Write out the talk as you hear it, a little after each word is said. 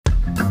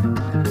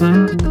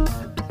Before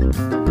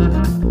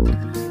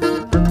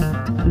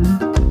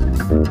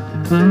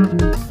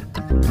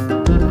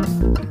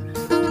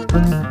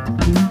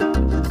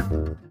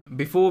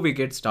we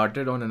get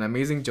started on an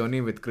amazing journey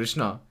with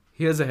Krishna,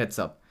 here's a heads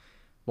up.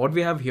 What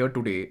we have here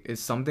today is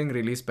something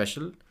really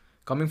special,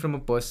 coming from a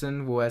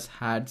person who has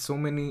had so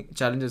many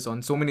challenges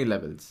on so many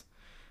levels.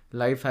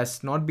 Life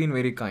has not been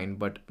very kind,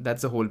 but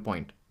that's the whole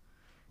point.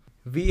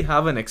 We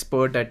have an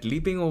expert at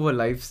leaping over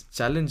life's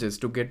challenges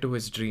to get to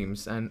his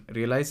dreams and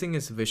realizing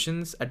his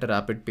visions at a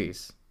rapid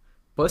pace.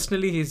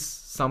 Personally, he's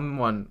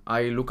someone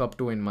I look up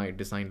to in my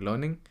design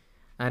learning,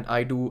 and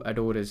I do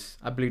adore his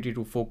ability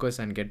to focus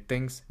and get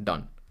things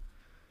done.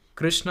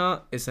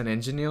 Krishna is an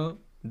engineer,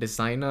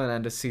 designer,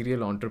 and a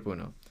serial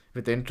entrepreneur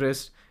with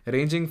interests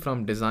ranging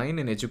from design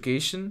in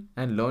education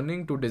and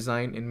learning to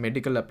design in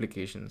medical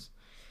applications.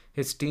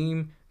 His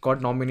team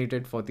got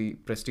nominated for the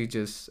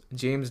prestigious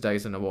James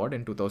Dyson Award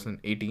in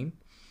 2018.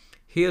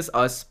 Here's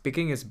us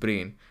picking his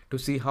brain to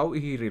see how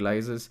he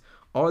realizes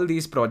all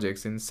these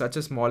projects in such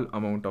a small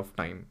amount of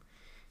time.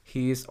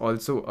 He is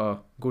also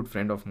a good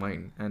friend of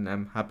mine, and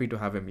I'm happy to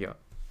have him here.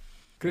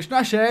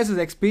 Krishna shares his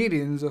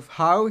experience of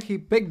how he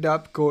picked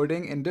up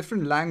coding in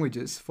different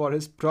languages for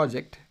his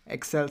project,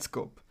 Excel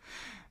Scope,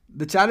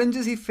 the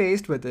challenges he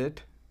faced with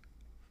it,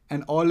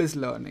 and all his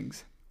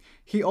learnings.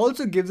 He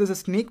also gives us a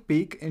sneak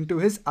peek into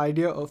his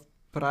idea of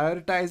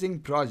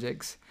prioritizing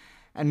projects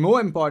and, more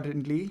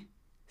importantly,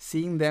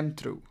 seeing them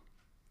through.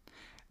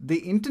 The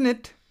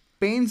internet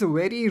paints a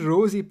very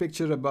rosy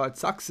picture about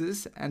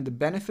success and the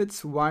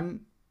benefits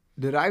one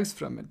derives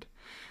from it.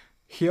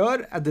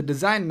 Here at the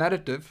Design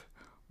Narrative,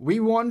 we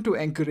want to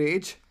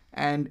encourage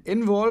and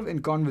involve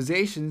in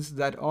conversations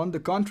that, on the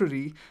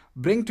contrary,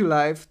 bring to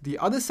life the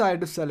other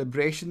side of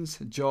celebrations,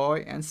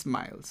 joy, and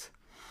smiles.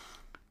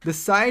 The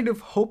side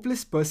of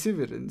hopeless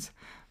perseverance,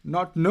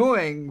 not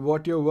knowing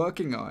what you're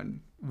working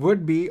on,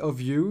 would be of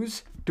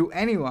use to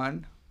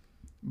anyone,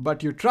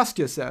 but you trust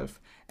yourself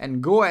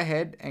and go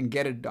ahead and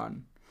get it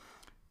done.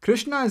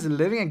 Krishna is a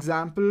living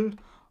example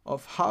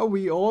of how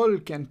we all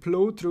can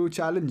plow through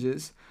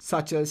challenges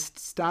such as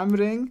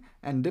stammering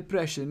and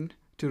depression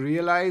to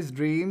realize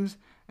dreams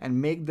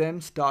and make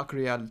them stark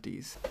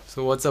realities.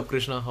 So, what's up,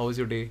 Krishna? How was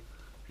your day?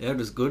 Yeah, it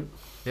was good.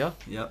 Yeah?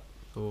 Yeah.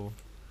 So,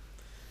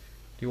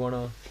 do you want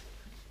to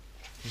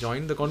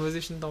join the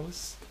conversation,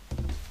 Thomas?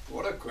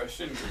 What a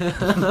question.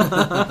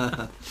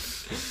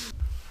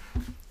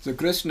 So,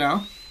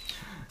 Krishna,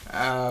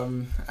 I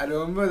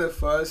remember the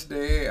first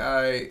day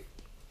I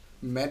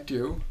met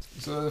you.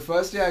 So, the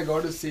first day I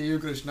got to see you,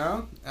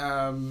 Krishna,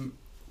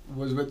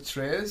 was with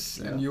Shreyas,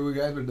 and you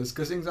guys were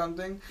discussing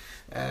something,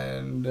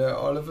 and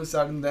all of a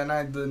sudden then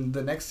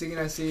the next scene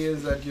I see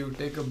is that you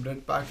take a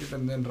bread packet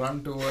and then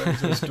run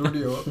towards the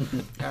studio.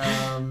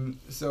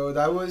 So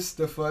that was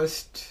the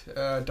first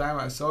time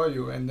I saw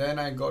you, and then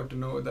I got to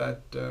know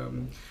that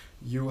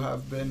you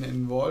have been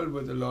involved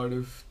with a lot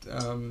of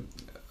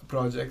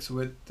projects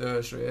with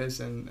Shreyas,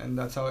 and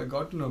that's how I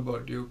got to know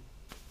about you.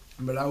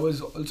 But I was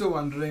also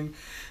wondering,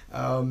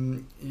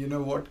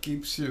 what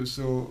keeps you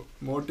so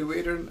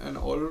motivated and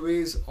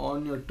always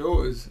on your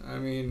toes? I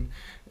mean,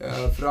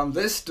 from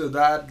this to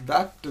that,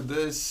 that to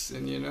this,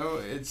 and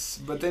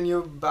but then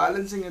you're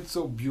balancing it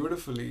so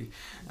beautifully.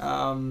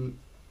 And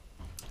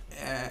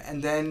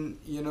then,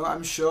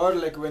 I'm sure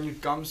like when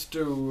it comes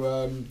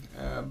to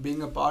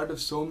being a part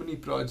of so many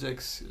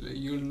projects,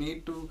 you'll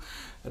need to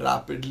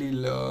rapidly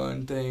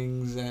learn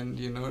things and,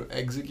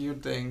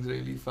 execute things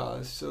really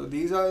fast. So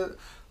these are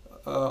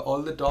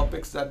all the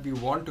topics that we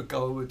want to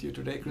cover with you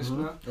today,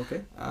 Krishna. Mm-hmm.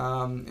 Okay.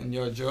 In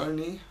your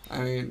journey,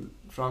 I mean,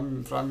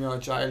 from your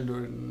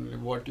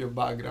childhood, what your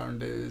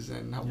background is,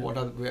 and what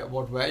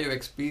were your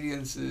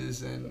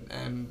experiences,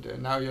 and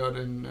now you're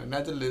in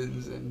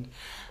Netherlands, and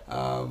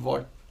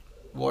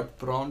what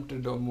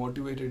prompted or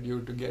motivated you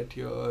to get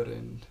here,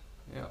 and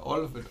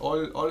all of it,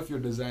 all of your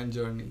design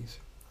journeys.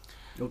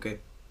 Okay.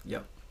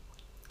 Yeah.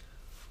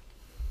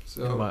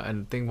 So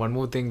And I think one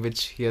more thing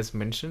which he has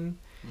mentioned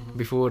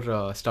before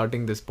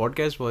starting this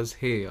podcast was,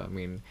 hey, I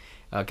mean,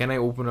 can I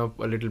open up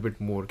a little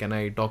bit more? Can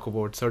I talk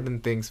about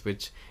certain things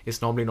which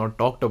is normally not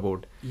talked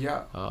about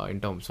in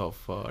terms of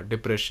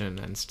depression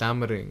and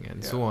stammering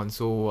and so on.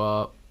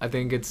 So I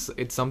think it's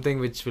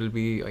something which will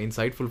be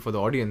insightful for the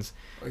audience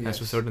as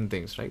to certain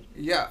things, right?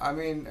 Yeah, I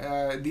mean,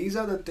 these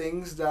are the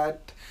things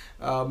that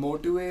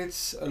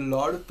motivates a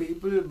lot of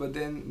people, but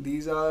then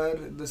these are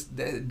the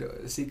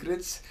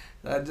secrets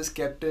that are just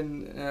kept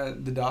in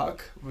the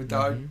dark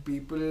without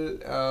people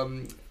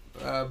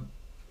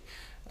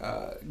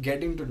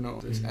getting to know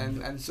this,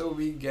 and so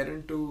we get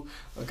into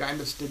a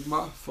kind of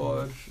stigma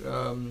for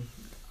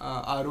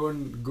our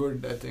own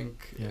good, I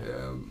think.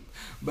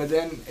 But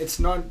then it's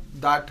not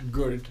that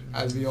good,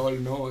 as we all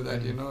know,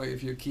 that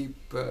if you keep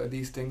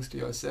these things to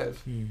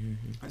yourself.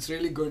 It's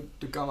really good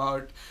to come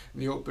out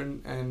in the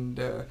open and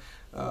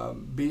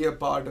be a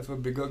part of a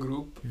bigger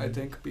group. I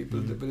think people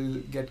will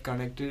get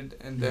connected,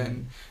 and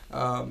then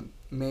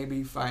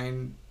maybe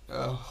find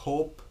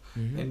hope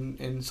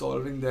in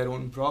solving their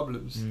own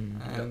problems.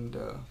 And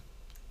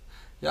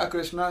Yeah,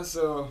 Krishna,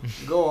 so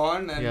go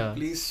on and Yeah.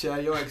 please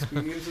share your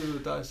experiences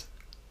with us.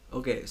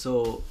 Okay,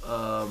 so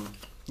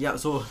yeah,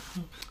 so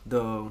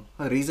the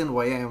reason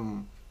why I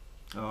am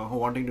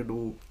wanting to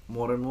do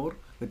more and more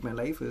with my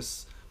life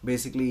is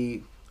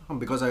basically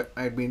because I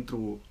had been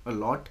through a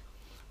lot.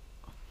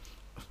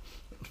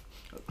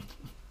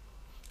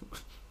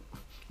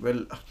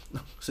 Well,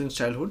 since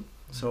childhood,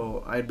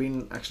 so I had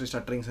been actually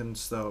stuttering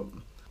since the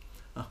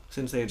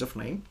age of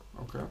 9,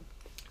 Okay.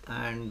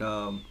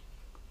 and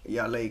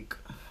yeah, like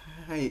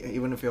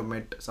even if you have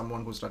met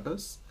someone who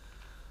stutters,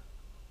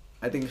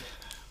 I think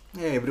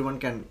everyone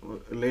can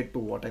relate to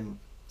what I'm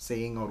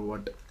saying or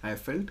what I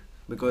felt,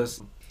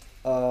 because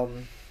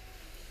um,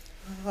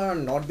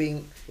 not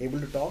being able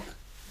to talk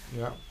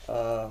Yeah.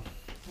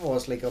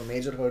 was like a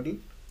major hurdle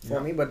for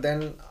Yeah. me. But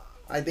then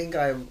I think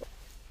I've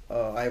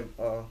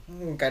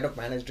kind of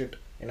managed it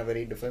in a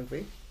very different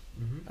way.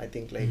 Mm-hmm. I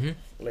think like Mhm.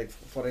 like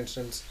for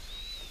instance,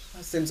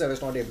 since I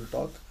was not able to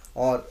talk,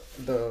 or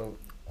the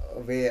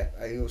way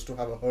I used to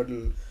have a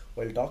hurdle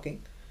while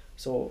talking,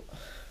 so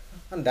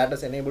and that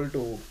is enabled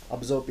to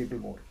observe people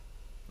more.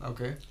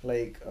 Okay.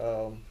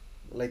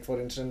 Like for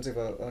instance, if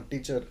a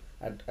teacher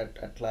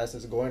at class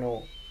is going to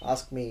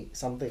ask me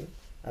something,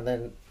 and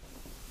then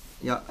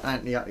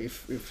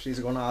if she's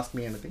going to ask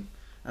me anything,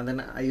 and then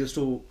I used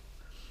to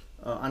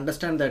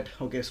understand that,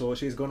 okay, so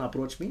she's going to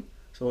approach me,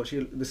 so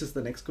this is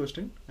the next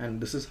question, and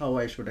this is how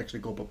I should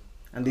actually cope up,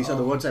 and these are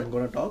the Oh. words I'm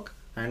going to talk.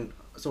 And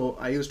so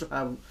I used to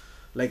have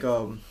like a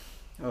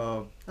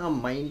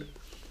mind.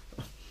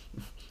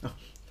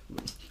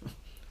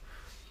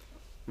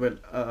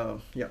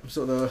 Well, yeah.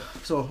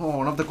 So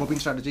one of the coping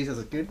strategies as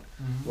a kid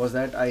Mm-hmm. was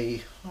that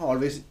I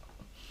always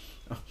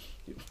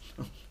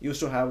used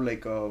to have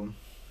like a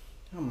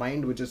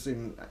mind which is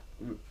in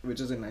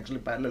actually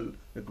parallel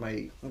with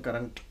my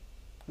current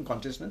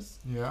consciousness.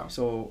 Yeah.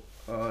 So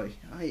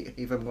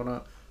if I'm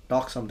gonna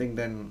talk something,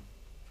 then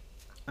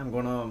I'm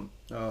gonna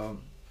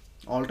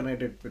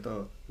alternate it with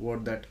a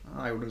word that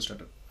I wouldn't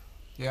stutter.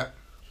 Yeah.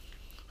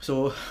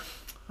 So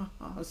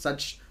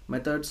such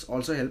methods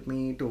also help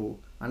me to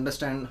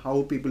understand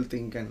how people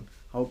think and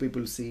how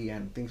people see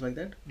and things like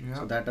that. Yeah.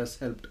 So that has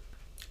helped.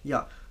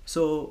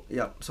 So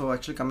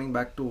actually coming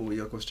back to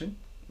your question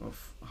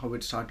of how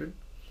it started.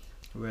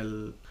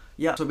 Well,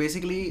 yeah. So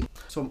basically,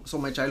 so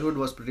my childhood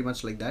was pretty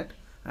much like that,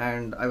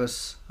 and I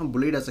was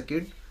bullied as a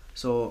kid.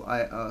 So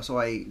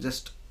I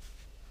just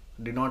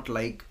did not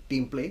like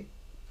team play,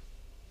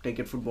 take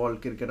it football,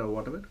 cricket, or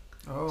whatever.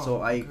 Oh.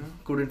 So I Okay.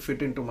 couldn't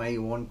fit into my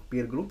own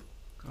peer group.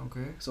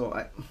 Okay.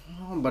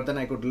 But then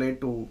I could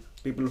relate to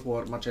people who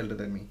are much elder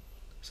than me.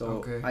 So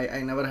Okay.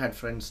 I never had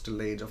friends till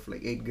the age of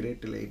like 8th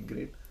grade,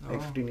 like Oh.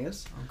 15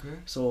 years. Okay.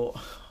 So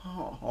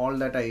all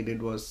that I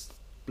did was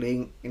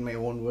playing in my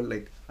own world.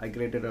 Like I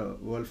created a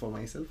world for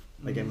myself,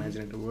 like Mhm.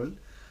 imagined a world,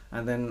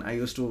 and then I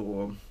used to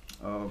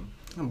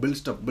build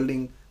stuff.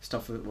 Building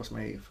stuff was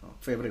my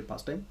favorite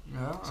pastime.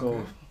 Yeah. So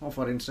Okay.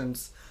 for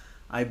instance,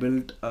 I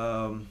built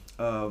a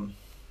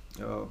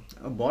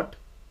bot.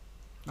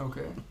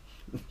 Okay.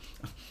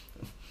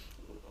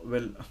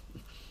 Well,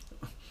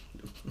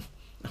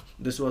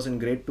 this was in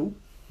grade 2.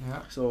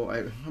 Yeah. So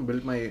I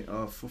built my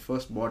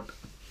first bot,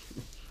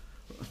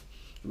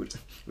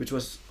 which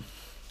was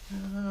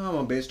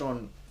based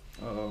on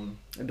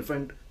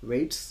different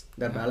weights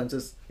that Yeah.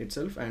 balances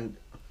itself, and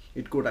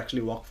it could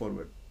actually walk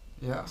forward.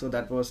 Yeah. So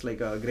that was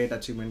like a great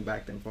achievement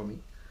back then for me.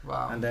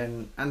 Wow. And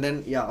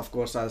then yeah, of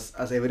course, as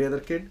every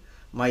other kid,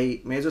 my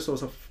major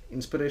source of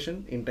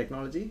inspiration in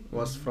technology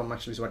was Mhm. from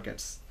actually SWAT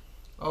cats.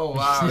 Oh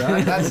wow,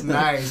 that's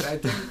nice. I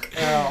think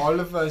all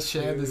of us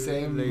share the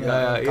same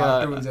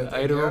cartoons.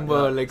 I remember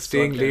Yeah. like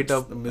staying SWAT late cats,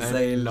 up the and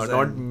missiles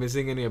not and-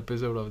 missing any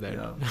episode of that.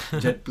 Yeah,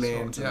 jet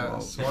planes. So, yeah, and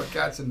all. SWAT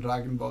cats and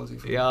Dragon Ball Z.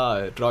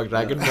 Yeah,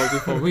 Dragon Ball Z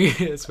for me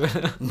as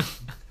well.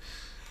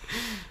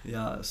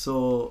 Yeah, so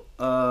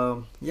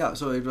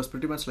so it was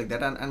pretty much like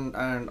that,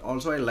 and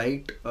also I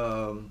liked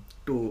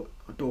to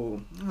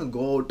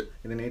go out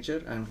in the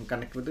nature and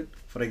connect with it.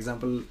 For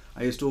example,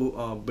 I used to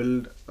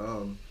build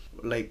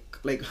like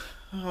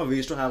we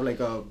used to have like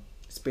a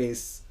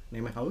space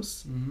near my house.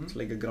 Mm-hmm. It's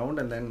like a ground,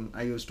 and then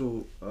I used to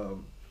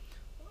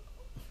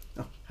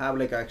have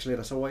like actually a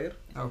reservoir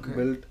Okay.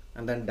 built,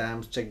 and then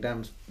check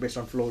dams based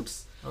on floats,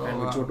 Oh,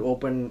 and which wow. would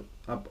open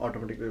up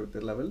automatically with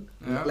the level.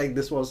 Yeah. Like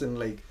this was in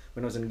like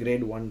when I was in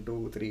grade 1,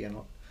 2, 3 and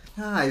all.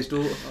 I used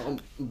to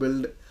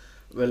build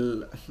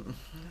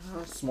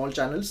small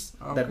channels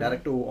that Okay.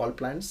 direct to all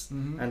plants,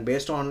 Mhm. and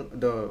based on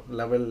the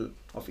level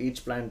of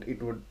each plant,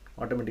 it would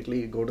automatically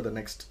go to the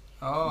next.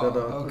 Oh,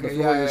 the okay.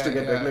 flow Yeah, used to yeah,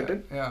 get yeah, regulated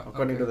yeah,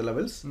 according to okay. the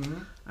levels. Mhm.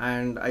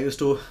 And I used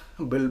to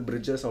build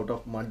bridges out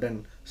of mud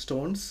and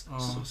stones,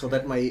 Oh, so okay.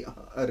 that my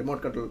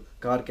remote control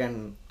car can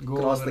Go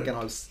cross over the it.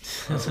 canals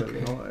as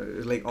well.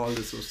 Like all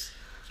this was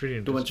Pretty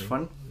too much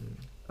interesting.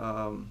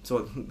 fun.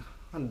 So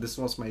and this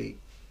was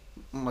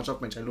much of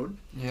my childhood.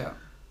 Yeah.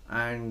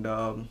 And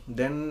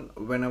then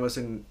when I was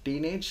in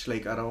teenage,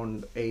 like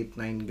around 8th,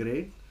 9th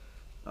grade,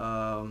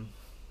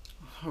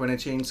 when I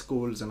changed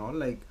schools and all,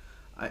 like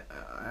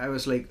I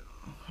was like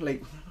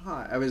like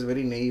I was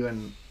very naive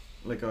and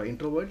like an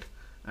introvert,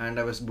 and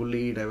I was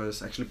bullied. I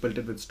was actually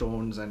pelted with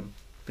stones and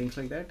things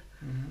like that.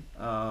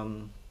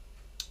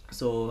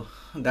 So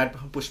that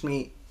pushed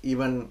me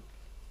even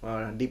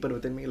deeper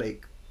within me.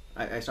 Like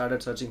I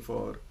started searching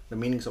for the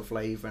meanings of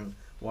life and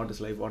what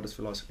is life, what is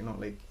philosophy,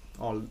 like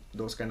all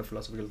those kind of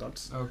philosophical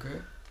thoughts. Okay.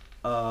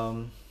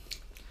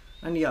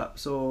 And yeah,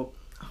 so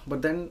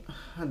but then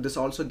this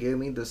also gave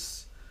me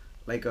this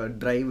like a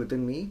drive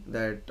within me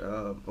that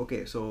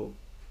okay, so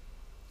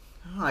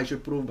I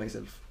should prove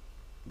myself,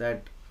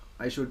 that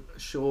I should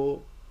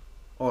show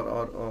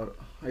or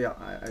yeah,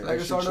 I Like a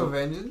should sort show. of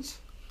vengeance?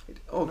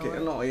 Okay,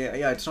 No,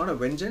 yeah, it's not a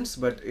vengeance,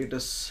 but it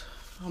is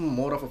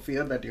more of a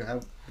fear that you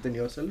have within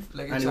yourself,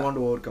 Like and it's you a- want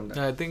to overcome that.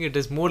 I think it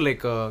is more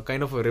like a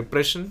kind of a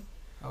repression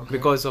Okay.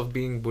 because of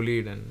being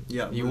bullied, and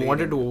Yeah, you bullied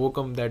wanted and- to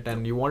overcome that,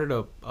 and you wanted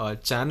a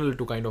channel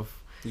to kind of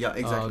Yeah,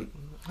 exactly.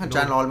 you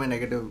Channel know, all my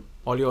negative,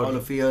 all your all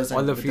the fears, all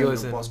and the within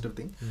fears a and- positive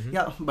thing. Mhm.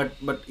 Yeah,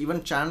 but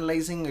even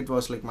channelizing, it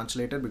was like much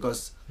later,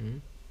 because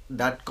Mhm.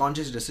 that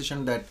conscious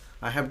decision that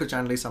I have to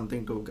channelize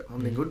something to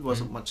something good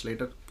was a Mhm. much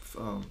later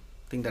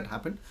thing that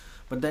happened.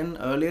 But then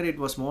earlier it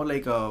was more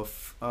like a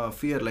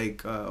fear,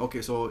 like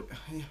okay, so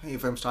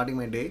if I'm starting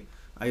my day,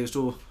 I used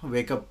to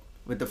wake up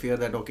with the fear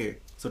that okay,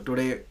 so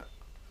today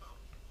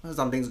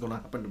something's gonna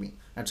happen to me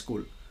at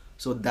school.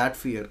 So that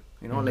fear,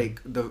 Mhm.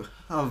 like the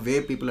way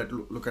people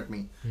look at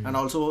me, Mhm. and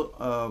also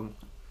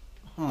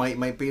my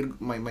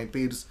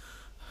peers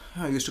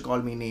used to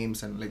call me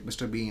names and like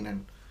Mr. Bean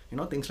and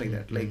things like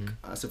that, like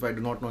Mhm. as if I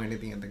do not know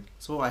anything and things.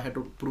 So I had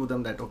to prove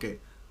them that okay,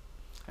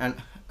 and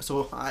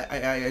so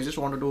I just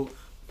wanted to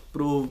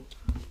prove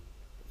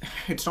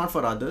it's not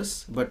for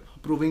others, but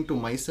proving to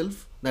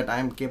myself that I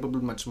am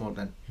capable much more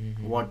than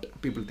Mhm. what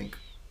people think.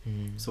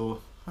 Mhm.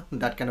 So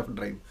that kind of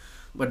drive.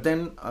 But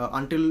then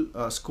until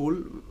school,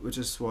 which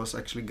was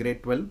actually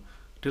grade 12,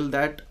 till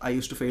that I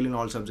used to fail in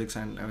all subjects,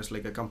 and I was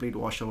like a complete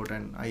washout,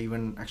 and I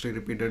even actually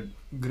repeated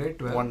Grade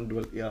 12?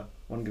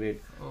 one grade.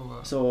 Oh,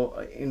 wow. So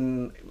in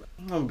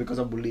because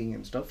of bullying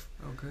and stuff.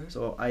 Okay.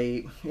 So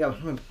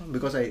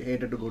because I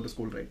hated to go to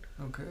school, right?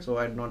 Okay. So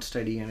I did not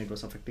study, and it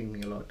was affecting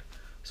me a lot.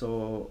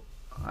 So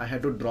I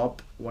had to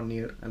drop 1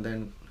 year, and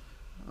then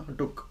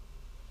took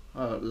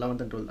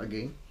 11th and 12th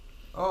again.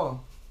 Oh.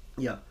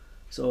 Yeah.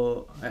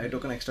 So I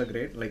took an extra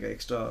grade, like an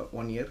extra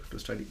 1 year to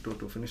study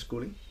to finish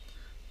schooling.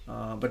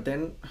 But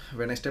then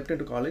when I stepped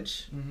into college,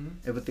 Mm-hmm.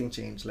 everything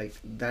changed. Like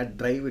that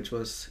drive which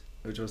was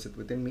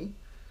within me,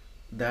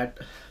 that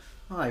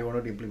I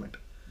wanted to implement.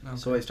 Okay.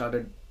 So I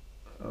started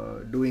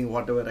doing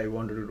whatever I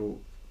wanted to do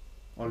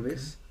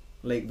always.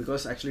 Like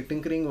because actually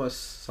tinkering was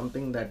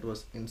something that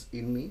was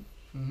in me,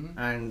 Mm-hmm.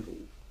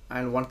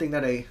 and one thing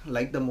that I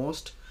liked the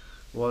most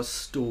was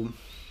to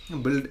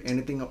build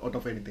anything out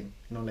of anything.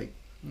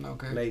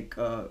 Okay. Like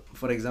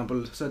for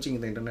example, searching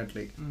in the internet,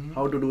 like Mhm.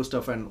 how to do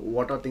stuff and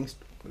what are things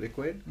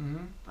required.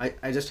 Mm-hmm.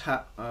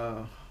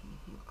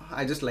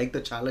 I just like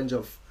the challenge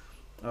of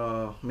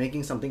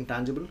making something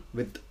tangible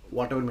with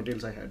whatever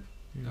materials I had,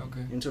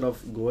 Okay. instead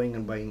of going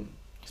and buying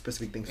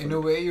specific things. In for a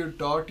it. way, you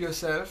taught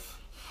yourself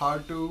how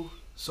to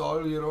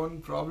solve your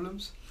own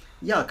problems.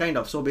 Yeah, kind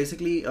of. So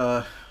basically,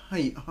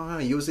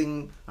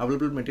 using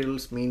available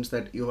materials means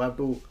that you have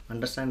to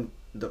understand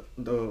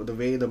the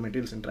way the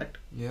materials interact,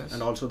 Yes.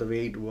 and also the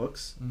way it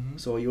works. Mm-hmm.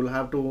 So you'll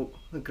have to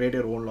create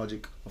your own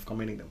logic of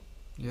combining them.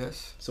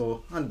 Yes.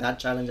 So and that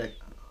challenge,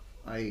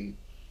 I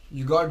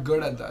You got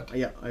good at that.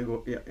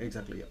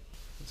 exactly. Yeah.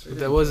 That's So really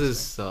there was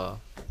interesting.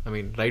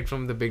 this, right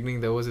from the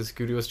beginning, there was this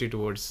curiosity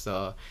towards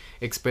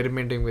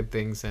experimenting with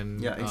things,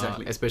 and Yeah,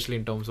 exactly. especially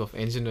in terms of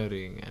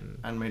engineering and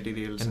And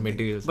materials. And things.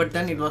 materials But and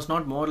then things it like was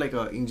not more like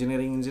a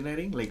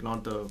engineering, like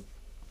not the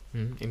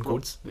in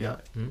quotes. Yeah.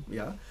 Mm.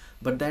 yeah.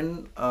 But then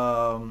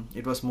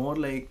it was more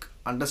like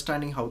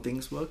understanding how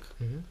things work,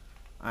 Mhm.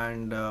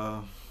 and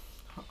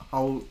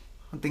how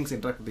things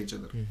interact with each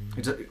other. Mhm.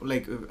 It's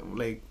like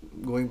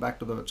going back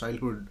to the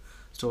childhood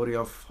story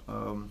of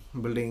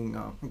building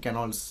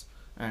canals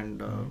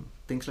and Mhm.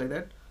 things like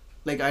that.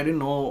 Like I didn't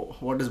know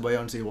what is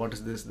buoyancy, what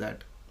is this,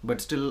 that,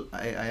 but still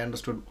I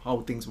understood how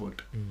things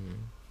worked, Mhm.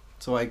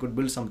 so I could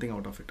build something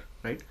out of it,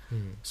 right?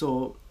 Mhm. So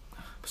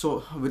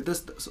with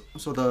this,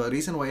 so the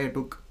reason why I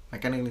took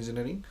mechanical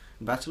engineering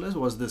bachelor's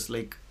was this,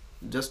 like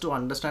just to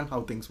understand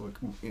how things work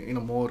in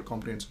a more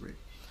comprehensive way.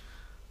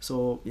 So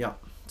yeah.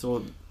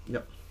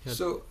 Yeah.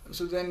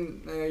 So then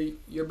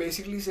you're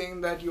basically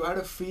saying that you had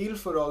a feel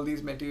for all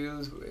these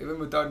materials even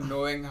without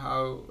knowing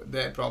how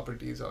their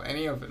properties or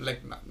any of it,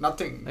 like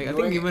nothing. Like, I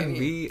knowing think even any-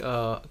 we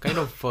kind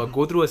of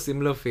go through a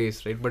similar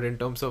phase, right? But in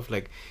terms of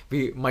like,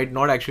 we might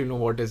not actually know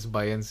what is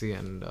buoyancy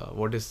and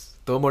what is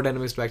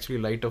thermodynamics to actually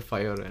light a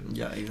fire and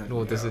Yeah, exactly.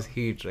 know this Yeah. is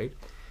heat, right?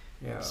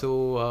 Yeah. So,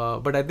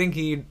 but I think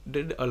he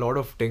did a lot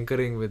of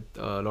tinkering with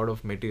a lot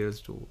of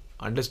materials to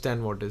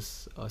understand what is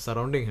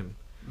surrounding him.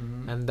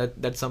 Mhm. And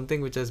that's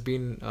something which has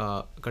been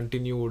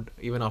continued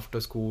even after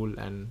school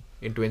and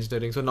into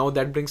engineering. So now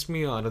that brings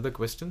me another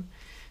question.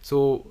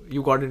 So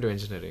you got into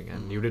engineering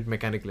and you did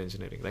mechanical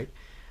engineering, right?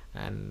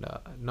 And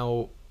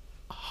now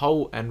how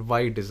and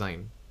why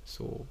design?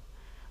 So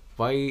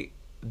why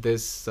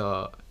this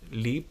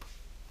leap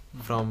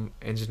from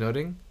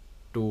engineering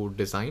to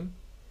design,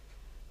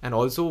 and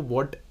also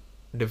what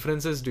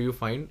differences do you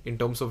find in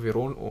terms of your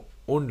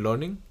own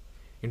learning,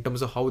 in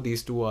terms of how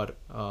these two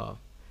are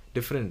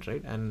different,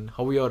 right? And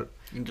how you're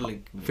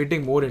Interlink.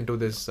 fitting more into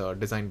this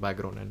design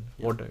background, and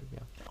what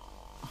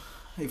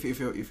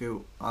If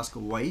you ask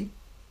why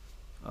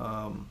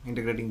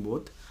integrating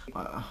both,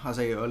 as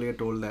I earlier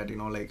told that,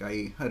 like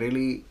I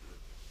really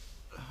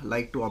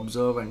like to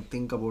observe and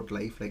think about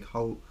life, like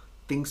how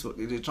things work.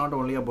 It's not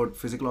only about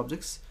physical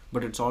objects,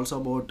 but it's also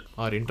about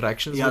our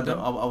interactions yeah with them?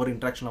 our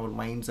interaction, our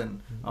minds,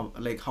 and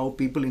like how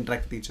people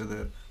interact with each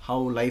other, how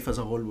life as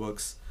a whole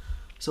works.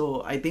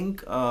 So I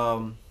think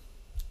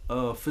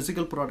a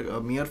physical product,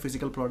 a mere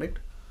physical product,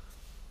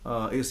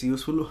 is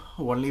useful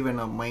only when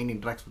a mind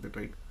interacts with it,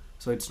 right?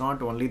 So it's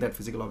not only that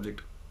physical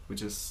object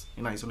which is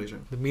in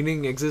isolation. The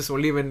meaning exists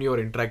only when you're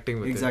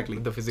interacting with Exactly. it,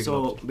 with the physical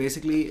So object.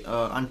 basically,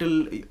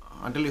 until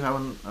you have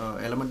an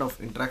element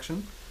of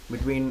interaction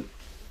between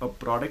a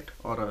product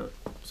or a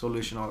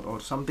solution or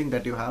something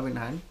that you have in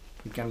hand,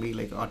 it can be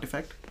like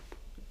artifact.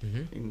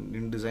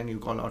 In design you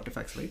call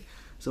artifacts, right?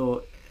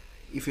 So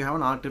if you have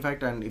an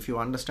artifact and if you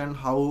understand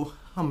how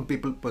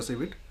people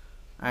perceive it,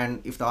 and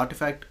if the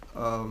artifact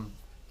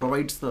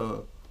provides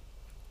the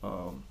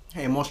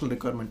emotional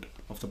requirement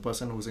of the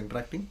person who's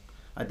interacting,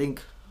 I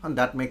think, and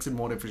that makes it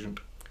more efficient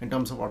in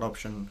terms of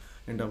adoption,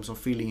 in terms of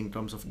feeling, in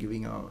terms of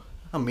giving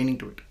a meaning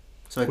to it.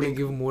 So I Could you think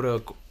give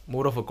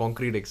more of a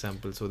concrete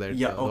example so that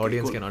Yeah, the okay,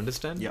 audience cool. can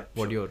understand Yeah,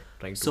 what sure. you're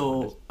trying to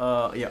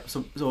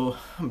so so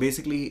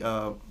basically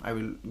I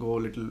will go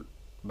a little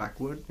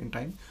backward in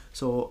time.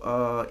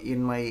 So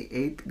in my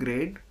 8th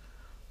grade,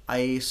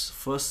 I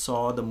first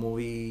saw the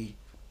movie.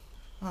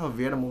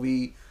 We had a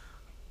movie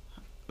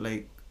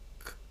like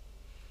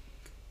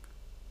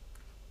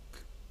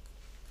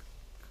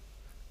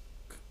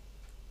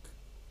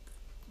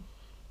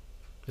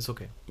It's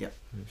okay.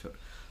 sure.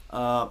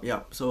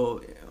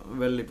 So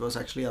well, it was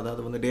actually other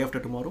one, the Day After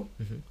Tomorrow.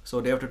 So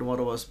Day After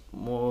Tomorrow was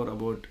more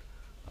about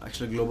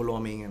actually global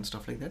warming and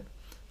stuff like that.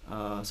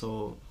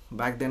 So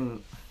back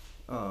then,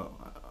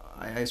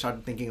 I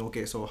started thinking,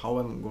 okay, so how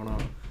I'm gonna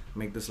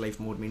make this life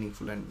more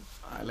meaningful, and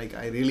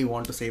I really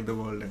want to save the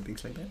world and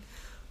things like that.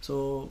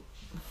 So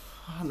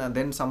and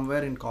then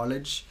somewhere in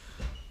college,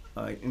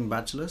 in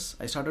bachelor's,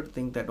 I started to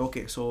think that,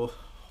 okay, so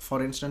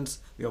for instance,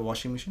 we have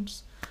washing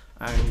machines,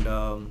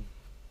 and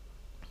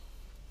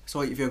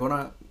so if you're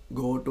gonna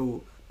go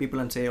to people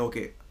and say,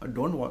 okay,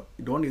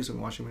 don't use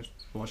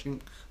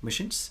washing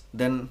machines,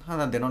 then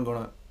they're not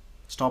gonna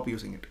stop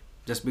using it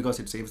just because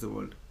it saves the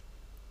world.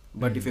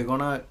 But if you're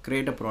gonna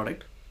create a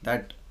product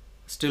that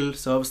still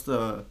serves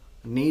the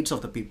needs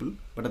of the people,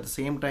 but at the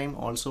same time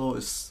also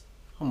is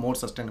more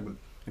sustainable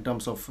in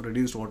terms of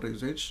reduced water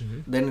usage,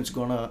 then it's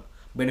gonna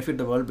benefit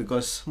the world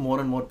because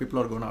more and more people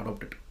are gonna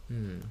adopt it.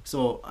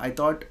 So I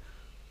thought,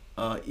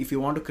 if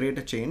you want to create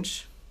a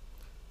change,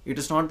 it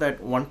is not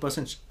that one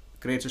person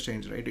creates a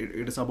change, right?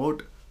 It is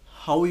about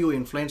how you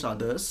influence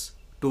others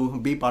to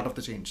be part of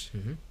the change.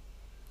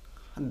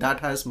 And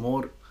that has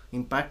more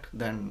impact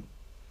than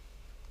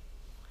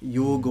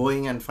you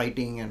going and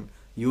fighting and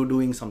you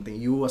doing something.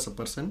 You as a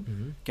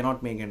person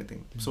cannot make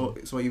anything. So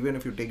even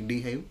if you take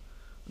Dehive,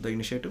 the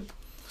initiative,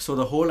 so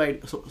the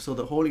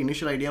whole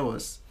initial idea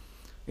was,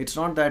 it's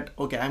not that,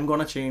 okay, I'm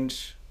gonna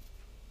change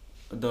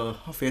the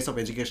face of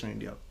education in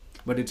India,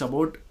 but it's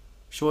about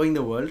showing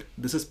the world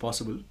this is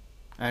possible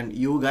and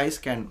you guys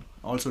can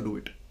also do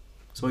it.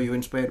 So you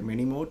inspire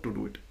many more to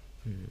do it.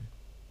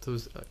 So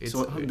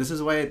This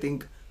is why I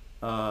think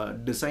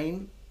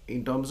design,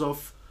 in terms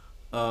of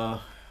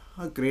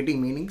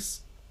creating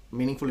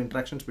meaningful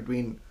interactions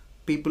between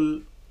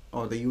people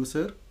or the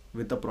user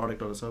with the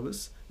product or a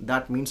service,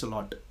 that means a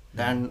lot.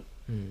 Than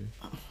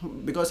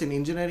because in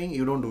engineering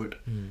you don't do it.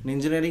 In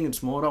engineering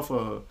it's more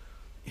of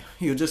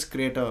you just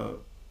create a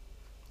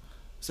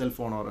cell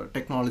phone or a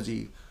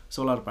technology,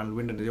 solar panel,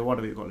 wind energy,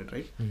 whatever you call it,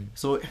 right?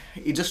 So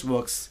it just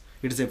works,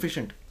 it is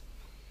efficient,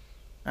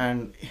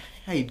 and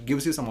it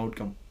gives you some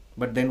outcome.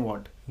 But then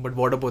what? But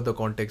what about the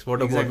context?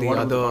 What Exactly, about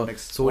what the about the other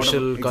context?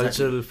 social, Exactly.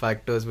 cultural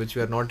factors which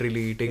we are not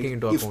really taking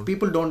into If account?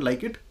 people don't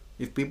like it,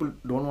 if people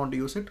don't want to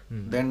use it,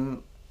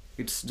 then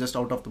it's just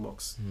out of the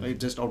box.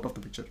 It's just out of the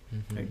picture,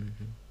 right?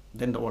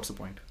 Then what's the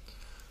point?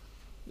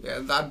 Yeah,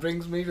 that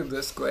brings me to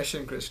this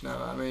question, Krishna.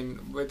 I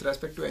mean, with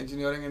respect to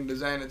engineering and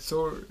design, it's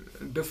so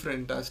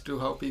different as to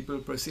how people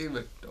perceive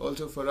it.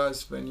 Also for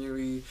us, when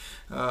we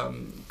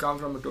come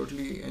from a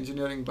totally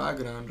engineering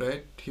background,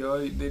 right?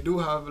 Here, they do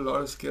have a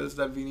lot of skills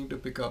that we need to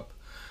pick up.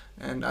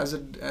 And as a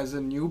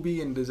newbie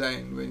in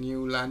design, when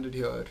you landed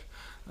here,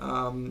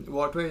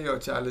 what were your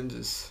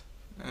challenges?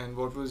 And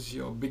what was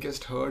your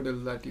biggest hurdle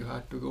that you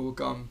had to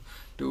overcome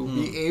to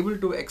be able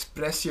to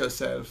express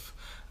yourself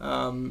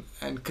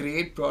and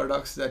create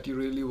products that you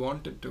really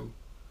wanted to?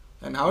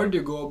 And how did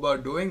you go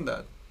about doing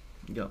that?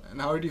 Yeah.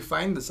 And how did you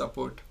find the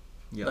support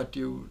Yeah. that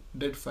you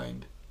did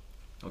find?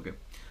 Okay.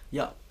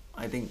 Yeah,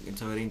 I think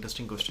it's a very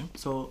interesting question.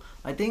 So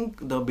I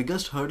think the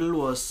biggest hurdle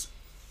was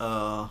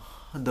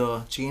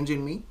the change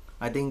in me,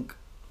 I think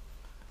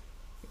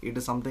it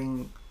is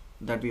something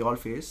that we all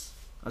face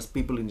as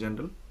people in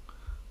general.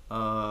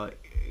 Uh,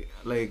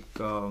 like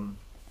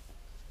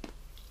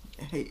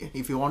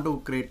if you want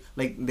to create,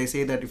 like they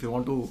say that if you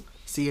want to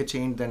see a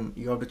change, then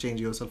you have to change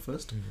yourself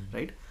first,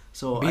 right?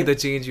 So Be the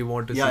change you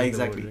want to see. yeah, in the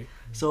exactly. world, right?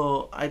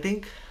 So I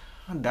think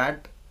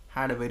that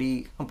had a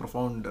very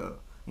profound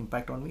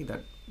impact on me,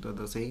 that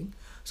the saying.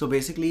 So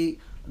basically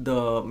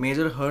the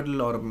major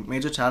hurdle or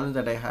major challenge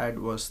that I had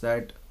was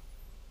that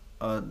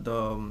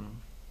the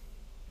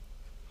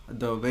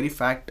very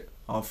fact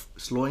of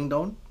slowing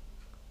down,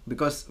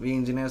 because we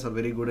engineers are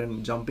very good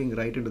in jumping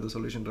right into the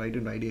solution, right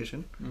into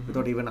ideation,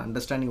 without even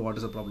understanding what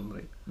is the problem,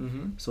 right?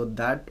 So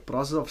that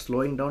process of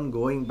slowing down,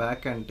 going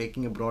back and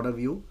taking a broader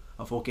view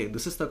of, okay,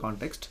 this is the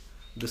context,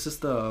 this is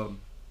the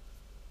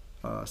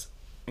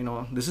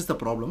this is the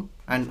problem,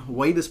 and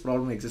why this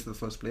problem exists in the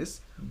first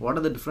place, what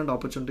are the different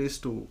opportunities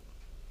to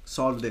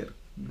solve there,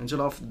 instead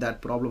of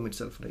that problem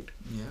itself, right?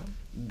 Yeah.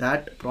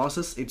 That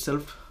process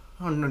itself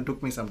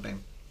took me some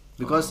time,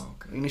 because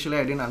initially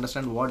I didn't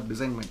understand what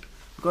design meant,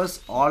 because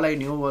all I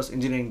knew was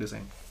engineering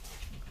design,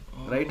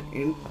 right?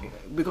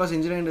 Because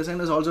engineering design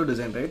is also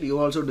design, right? You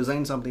also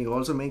design something, you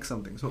also make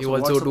something. So You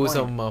what's also the do point?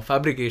 some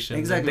fabrication. and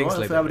Exactly, things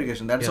all like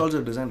fabrication. That, right? That's Yeah.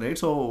 also design, right?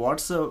 So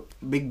what's the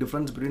big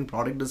difference between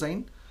product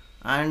design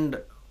and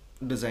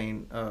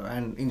design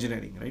and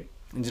engineering, right?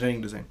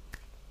 Engineering design.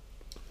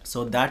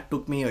 So that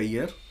took me a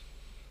year.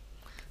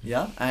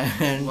 Yeah,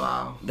 and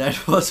Wow.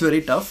 that was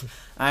very tough.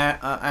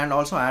 And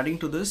also adding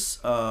to this,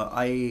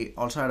 I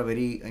also had a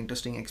very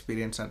interesting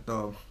experience at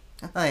the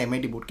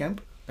MIT bootcamp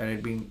that I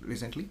had been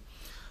recently.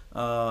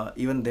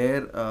 Even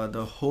there,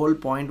 the whole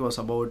point was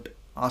about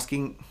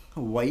asking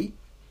why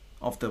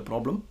of the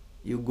problem.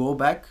 You go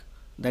back,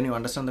 then you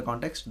understand the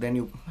context, then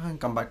you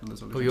come back to the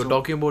solution. So you're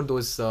talking about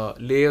those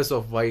layers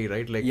of why,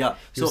 right? Like Yeah,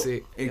 you so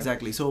say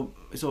exactly. So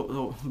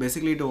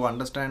basically, to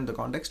understand the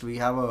context, we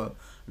have a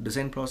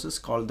design process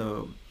called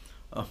the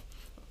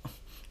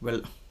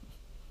well,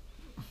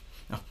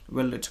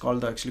 it's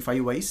called actually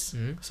 5 whys.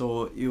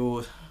 So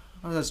you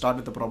start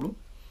with the problem,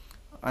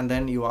 and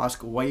then you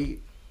ask why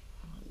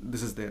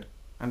this is there,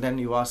 and then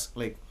you ask,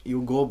 like,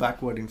 you go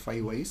backward in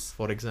 5 whys,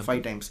 For example.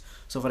 5 times.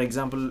 So for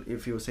example,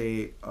 if you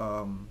say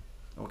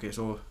okay,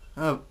 so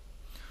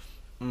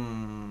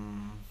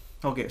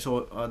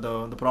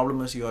the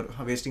problem is you are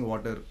wasting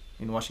water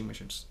in washing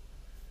machines.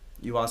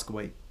 You ask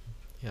why.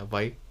 Yeah,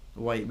 why?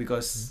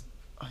 Because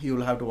you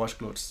will have to wash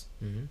clothes,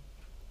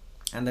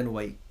 and then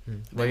why?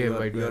 Why you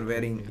do I- are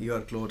wearing yeah.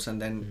 your clothes,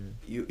 and then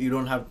you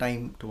don't have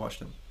time to wash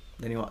them.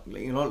 Then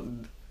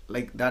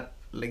like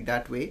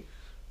that way,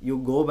 you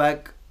go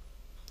back.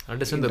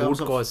 Understand in the root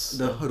terms of cause.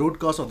 The root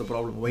cause of the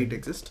problem, why it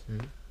exists.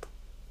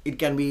 It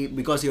can be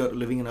because you're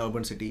living in an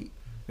urban city.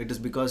 It is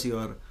because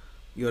you're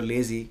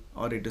lazy,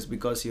 or it is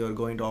because you're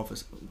going to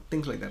office.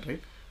 Things like that,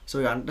 right? So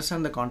you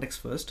understand the context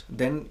first.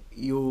 Then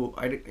you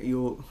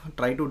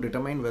try to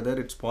determine whether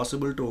it's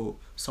possible to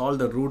solve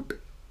the root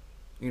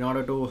in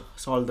order to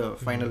solve the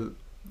final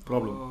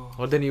problem. Oh.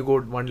 Or then you go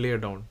one layer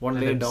down. One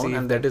and layer then down, see if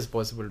and that then- is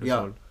possible to Yeah.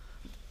 solve.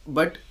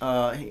 But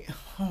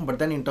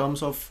then in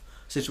terms of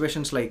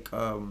situations like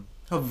how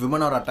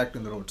women are attacked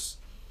in the roads,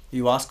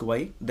 you ask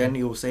why. Then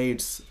you say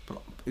it's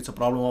a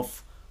problem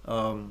of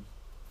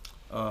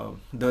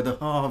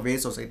the way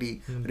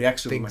society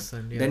reacts to women. Things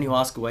and, Then yeah. you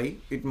ask why.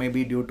 It may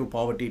be due to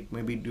poverty. It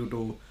may be due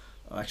to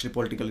actually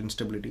political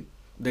instability.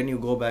 Then you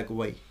go back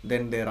why.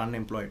 Then they are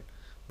unemployed.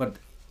 But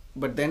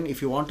then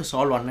if you want to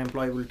solve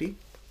unemployability,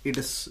 it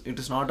is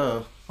not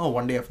a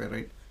one day affair,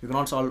 right? You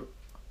cannot solve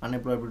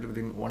unemployability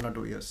within 1 or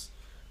 2 years.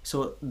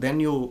 So then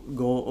you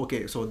go,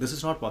 okay, so this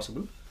is not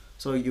possible.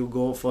 So you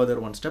go further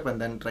one step and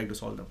then try to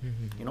solve them.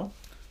 You know.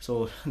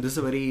 So this is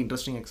a very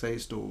interesting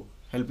exercise to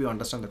help you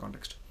understand the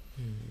context.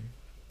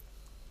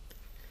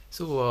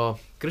 So,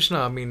 Krishna,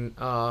 I've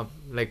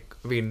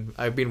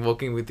been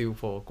working with you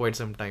for quite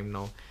some time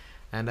now,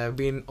 and I've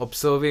been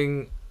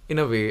observing in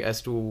a way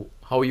as to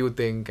how you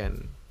think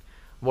and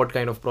what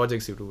kind of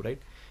projects you do,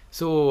 right?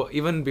 So,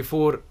 even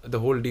before the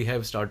whole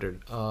DHive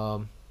started,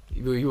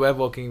 you were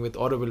working with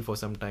Auroville for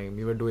some time.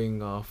 You were doing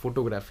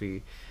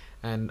photography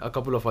and a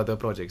couple of other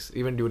projects,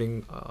 even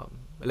during,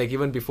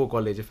 even before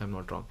college, if I'm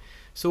not wrong.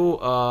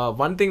 So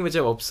one thing which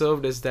I've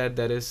observed is that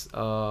there is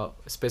a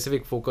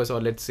specific focus,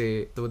 or let's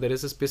say, though there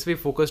is a specific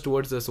focus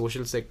towards the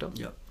social sector.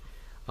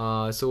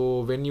 Yeah.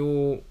 So when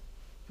you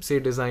say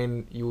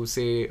design, you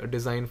say a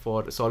design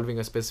for solving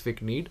a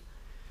specific need,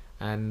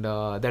 and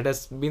that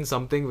has been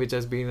something which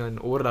has been an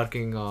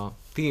overarching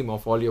theme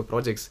of all your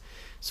projects.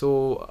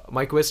 So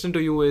my question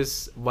to you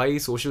is, why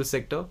social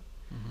sector?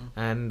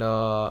 And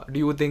do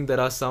you think there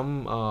are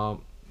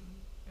some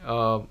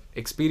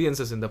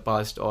experiences in the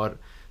past or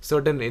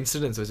certain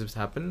incidents which has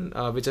happened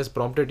which has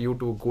prompted you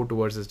to go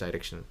towards this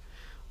direction?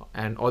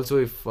 And also,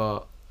 if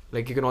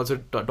you can also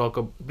talk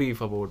a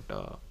brief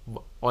about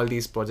all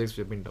these projects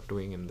we've been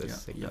doing in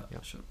this sector.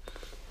 Sure.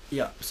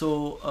 Yeah,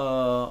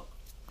 so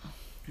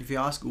if you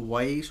ask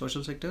why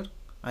social sector,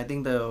 I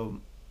think the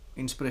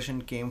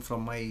inspiration came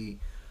from my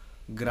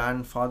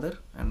grandfather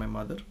and my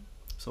mother.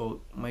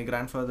 So my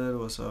grandfather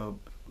was a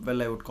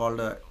I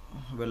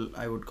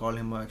would call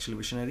him actually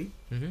visionary.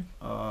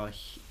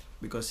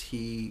 Because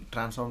he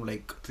transformed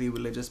like 3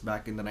 villages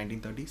back in the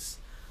 1930s.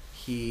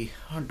 He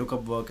took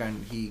up work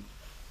and he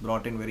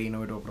brought in very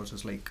innovative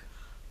approaches like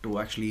to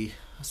actually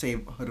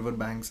save river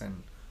banks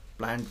and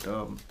plant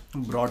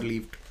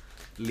broad-leaved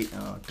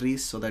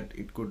trees so that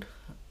it could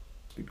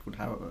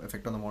have an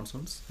effect on the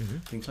monsoons,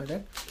 things like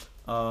that.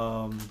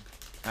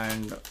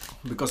 And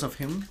because of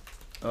him,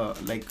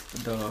 like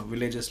the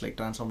villages like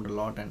transformed a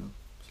lot, and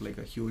it's like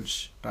a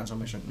huge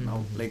transformation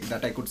now. Like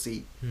that I could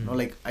see.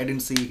 Like I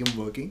didn't see him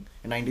working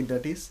in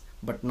 1930s,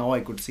 but now I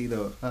could see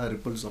the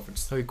ripples of it.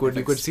 So you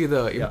could see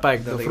the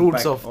impact, the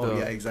fruits of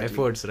the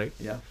efforts, right?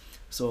 Yeah.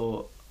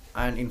 So,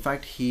 and in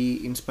fact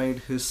he inspired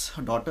his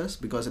daughters,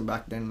 because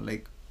back then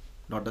like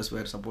daughters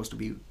were supposed to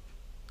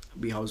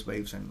be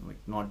housewives and like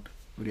not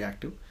very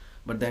active.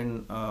 But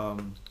then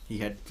he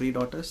had 3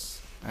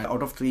 daughters, and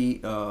out of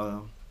 3,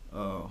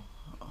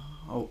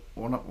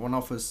 one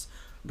of his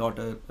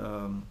daughter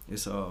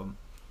is a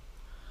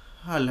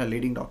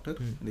leading doctor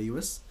in the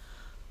US,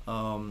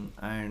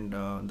 and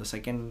the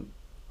second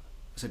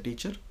is a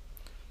teacher,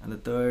 and the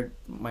third,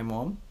 my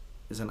mom,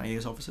 is an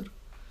IAS officer.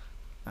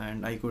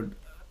 And I could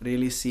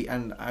really see,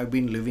 and I've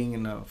been living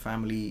in a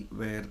family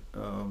where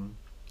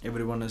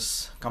everyone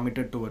is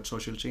committed towards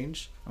social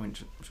change,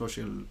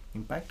 social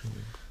impact.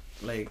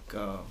 Like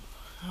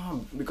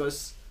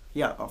because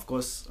of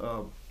course,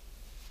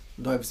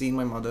 though I've seen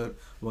my mother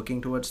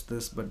working towards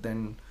this, but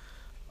then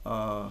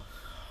I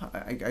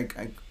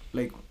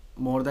like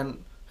more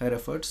than her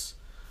efforts,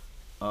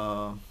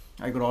 I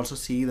could also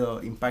see the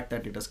impact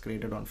that it has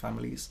created on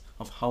families,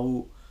 of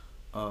how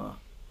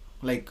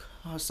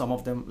some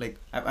of them, like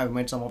I've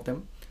met some of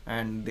them,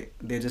 and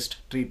they just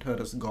treat her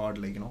as God,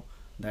 like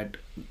that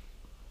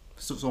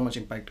so much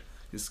impact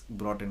is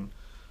brought in.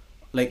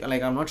 Like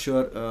I'm not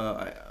sure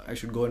I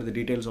should go into the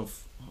details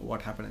of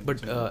what happened.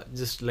 But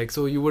just like,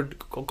 so you would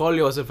call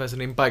yourself as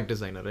an impact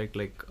designer, right?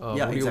 Like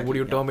would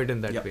you term it in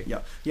that way?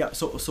 Yeah.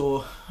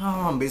 So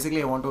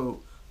basically I want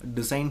to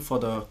design for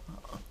the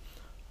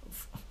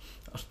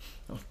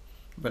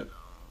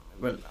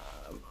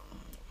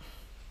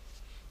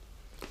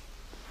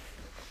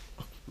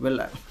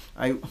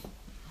I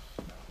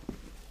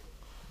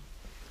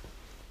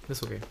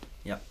That's okay.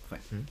 Yeah,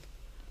 fine.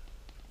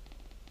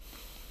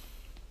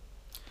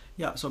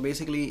 Yeah, so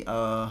basically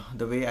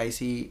the way I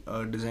see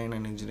design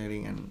and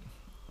engineering, and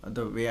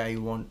the way I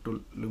want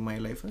to live my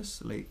life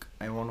is like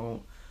I want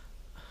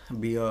to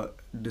be a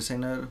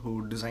designer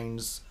who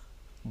designs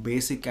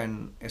basic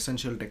and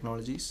essential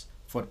technologies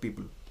for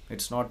people.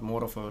 It's not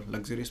more of a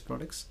luxurious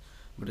products,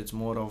 but it's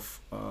more of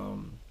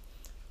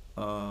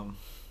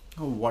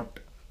what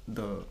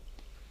the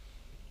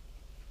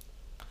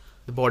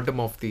bottom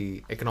of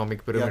the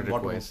economic pyramid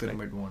bottom requires, of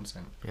pyramid wants.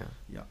 And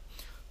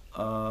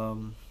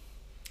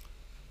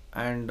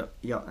and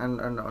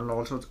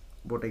also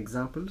about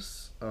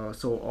examples.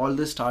 So all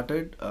this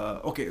started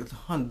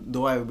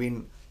though I've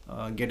been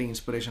getting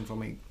inspiration from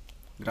my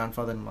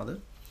grandfather and mother.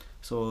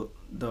 So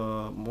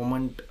the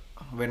moment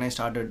when I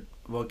started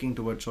working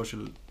towards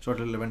social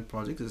relevant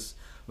projects is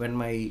when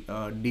my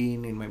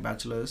dean in my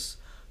bachelor's,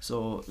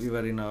 so we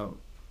were in a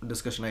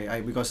discussion.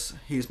 I because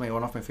he's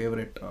one of my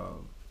favorite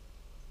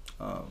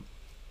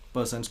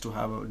persons to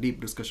have a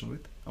deep discussion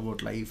with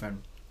about life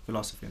and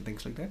philosophy and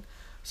things like that.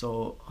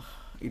 So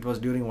it was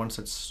during one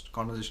such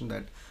conversation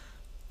that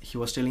he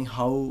was telling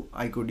how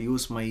I could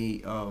use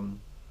my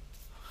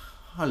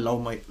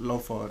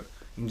love for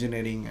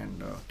engineering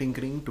and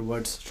tinkering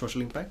towards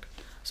social impact.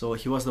 So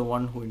he was the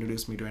one who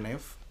introduced me to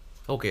NIF.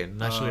 Okay,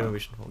 National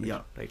Innovation Foundation.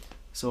 Yeah. Right.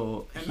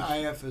 So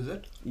NIF, is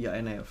it?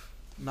 Yeah, NIF.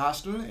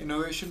 National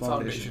Innovation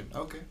Foundation.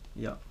 Okay.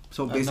 Yeah.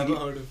 So I've basically,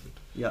 never heard of it.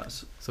 Yeah.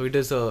 So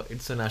it's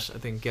a national. I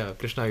think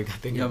Krishna. I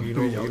think you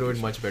know it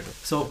much better.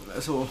 So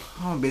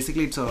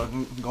basically it's a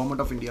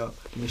Government of India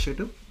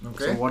initiative.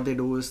 Okay. So what they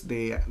do is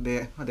they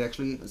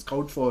actually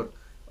scout for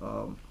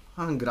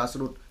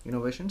grassroots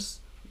innovations.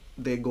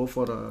 They go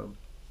for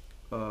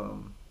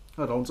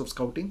rounds of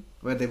scouting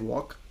where they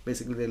walk.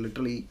 Basically, they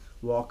literally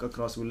walk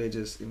across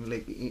villages in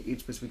like each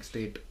specific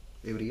state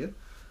every year.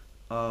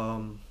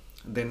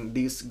 Then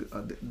these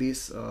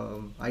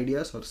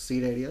ideas or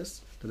seed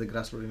ideas that the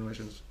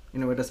grassroots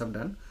innovators have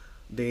done,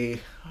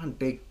 they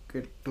take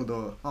it to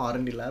the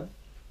R&D lab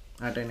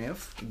at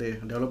NIF. They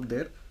develop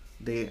there.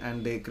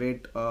 They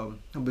create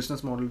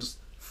business models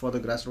for the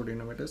grassroots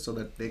innovators so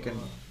that they can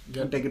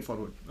take it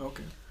forward.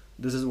 Okay.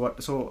 This is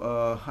what. So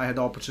I had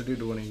the opportunity to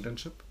do an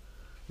internship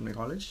in my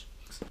college.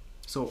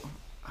 So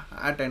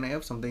at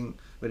NIF something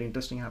very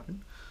interesting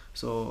happened.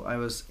 So I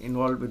was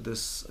involved with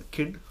this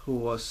kid who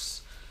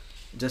was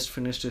just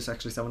finished his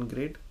actually 7th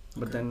grade,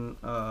 but then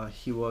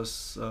he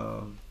was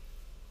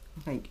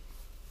like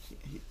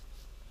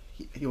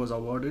he was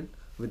awarded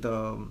with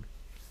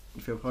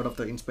if you've heard of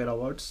the Inspire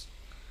Awards.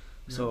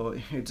 So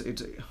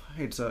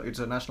it's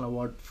a national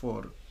award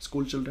for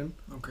school children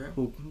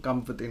who come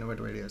up with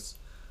innovative ideas.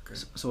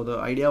 So the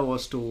idea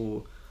was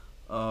to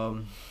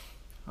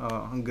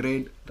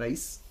grade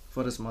rice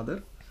for his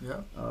mother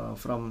Yeah.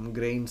 from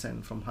grains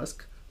and from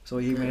husk. So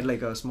he Okay. made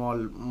like a small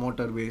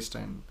motor waste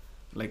and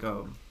like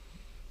a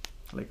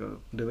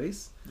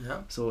device.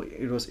 Yeah. So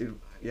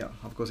yeah,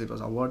 of course it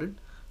was awarded.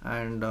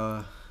 And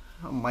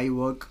my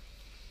work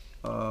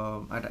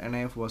at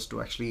NIF was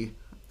to actually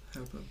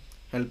Help him.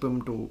 help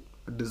him to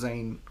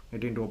design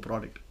it into a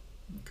product,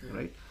 Okay.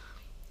 right?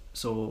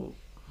 So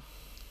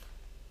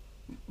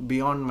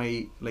beyond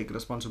my like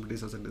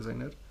responsibilities as a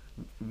designer,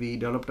 we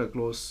developed a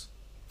close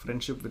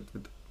friendship with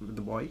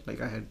the boy.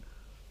 Like I had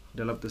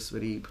developed this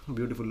very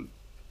beautiful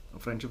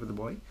friendship with the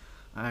boy,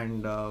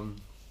 and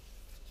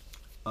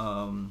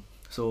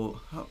so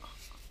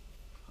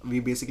we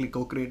basically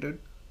co-created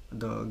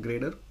the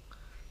grader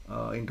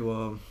into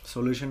a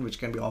solution which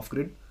can be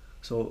off-grid,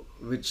 so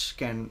which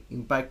can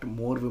impact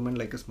more women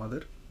like his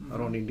mother Mhm.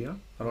 around India,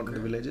 around the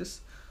Okay.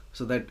 villages,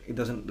 so that it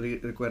doesn't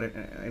require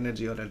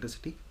energy or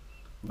electricity.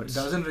 But It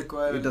doesn't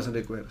require. it doesn't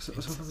require. So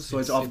it's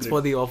It's off-grid.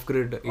 for the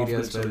off-grid areas Off-grid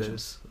where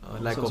solutions.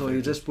 there's lack so of so you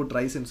electricity. just put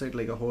rice inside,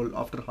 like a whole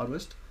after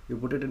harvest. You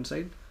put it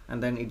inside,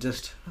 and then it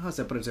just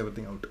separates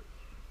everything out.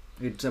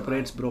 It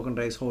separates Wow. broken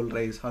rice, whole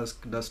rice,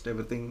 husk, dust,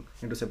 everything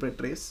into separate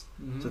trays,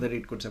 Mhm. so that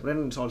it could separate.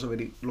 And it's also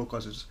very low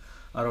cost. It's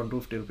around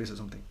 250 rupees or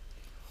something.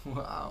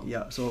 Wow.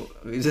 Yeah. So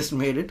we just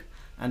made it,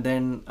 and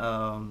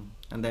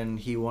then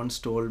he once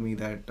told me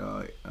that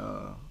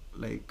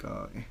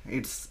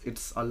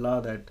it's Allah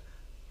that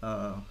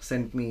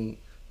sent me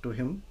to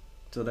him,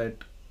 so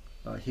that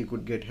he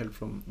could get help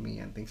from me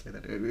and things like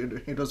that.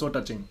 It was so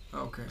touching.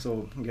 Okay.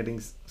 So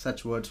getting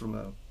such words from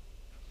a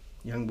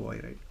young boy,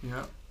 right?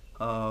 Yeah.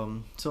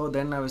 So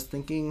then I was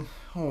thinking,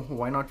 oh,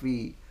 why not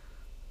we,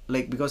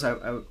 like, because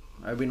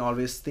I've been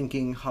always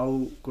thinking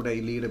how could I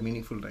lead a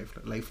meaningful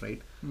life,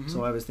 right? Mhm.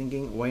 So I was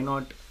thinking, why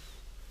not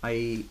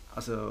I,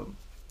 as a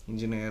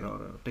engineer or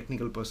a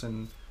technical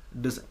person,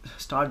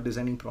 start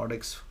designing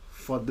products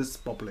for this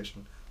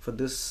population, for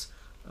this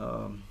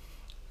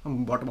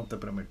bottom of the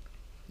pyramid,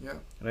 Yeah.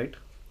 right?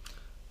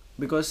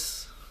 Because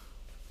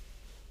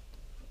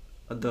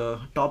the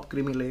top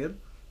creamy layer,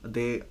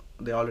 they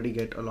already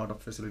get a lot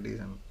of facilities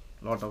and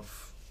a lot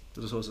of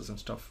resources and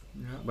stuff.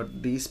 Yeah.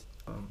 But these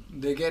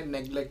They get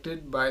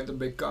neglected by the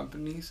big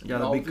companies. Yeah,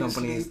 And the big obviously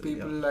companies,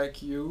 people yeah.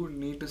 like you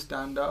need to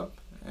stand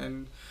up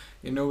and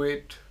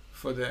innovate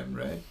for them,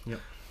 right? Yeah.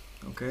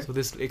 Okay. So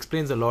this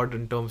explains a lot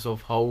in terms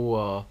of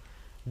how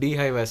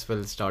Dhive as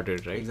well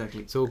started, right?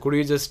 Exactly. So could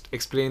you just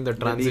explain the The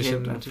Dhive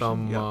transition, transition,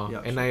 from yeah,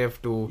 sure.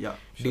 NIF to Yeah.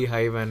 Sure.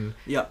 Dhive and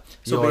Yeah.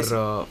 So your,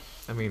 basi-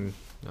 I mean,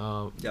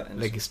 yeah,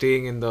 like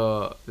staying in the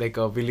like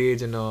a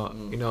village in a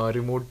Mm. in a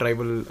remote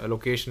tribal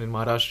location in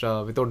Maharashtra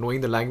without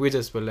knowing the language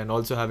as well, and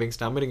also having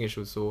stammering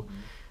issues. So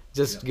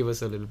just Yeah. give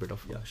us a little bit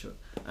of Yeah, sure.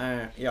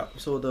 Yeah,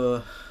 so the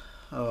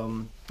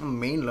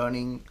main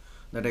learning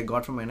that I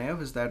got from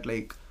NIF is that,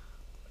 like,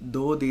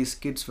 though these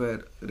kids were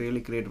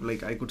really creative,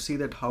 like I could see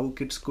that how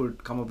kids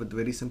could come up with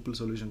very simple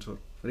solutions for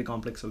very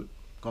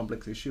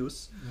complex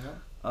issues.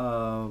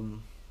 Yeah.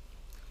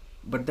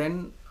 But then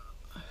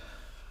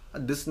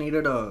this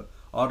needed a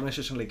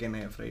organization like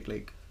NIF, right?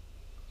 Like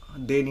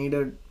they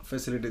needed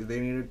facilities, they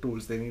needed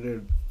tools, they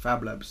needed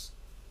fab labs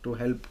to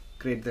help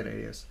create their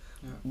ideas.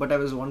 Yeah. But I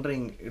was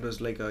wondering, it was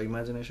like a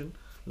imagination,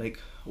 like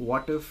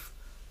what if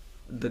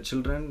the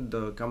children,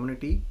 the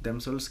community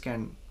themselves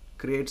can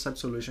create such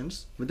solutions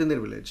within their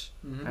village,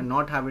 Mhm. and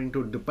not having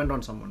to depend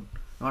on someone,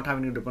 not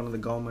having to depend on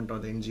the government or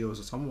the NGOs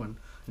or someone.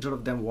 Instead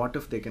of them, what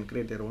if they can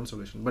create their own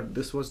solution? But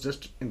this was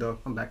just in the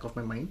back of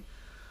my mind.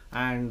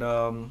 And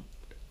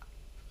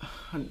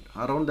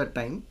around that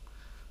time,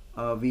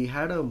 we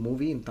had a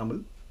movie in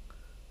Tamil,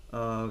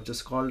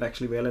 just called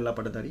actually Velala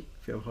Padadari,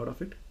 if you have heard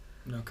of it.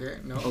 Okay.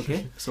 No.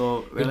 Okay,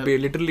 so it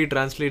literally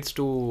translates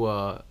to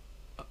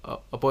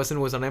a person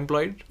who is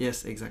unemployed,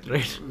 yes, exactly.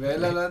 right?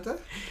 Velalata?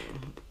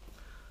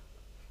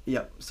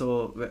 Yeah.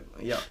 So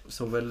it's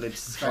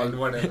Fine, called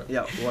whatever.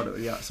 yeah, whatever.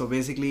 Yeah. So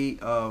basically,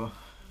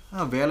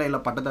 Vela illa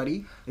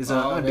Patadari is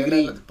Oh, a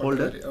degree Vela illa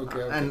holder, Patadari.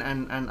 Okay, okay. and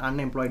an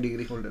unemployed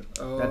degree holder.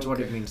 Oh, That's what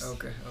it okay, means.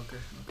 Okay.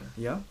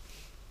 Yeah.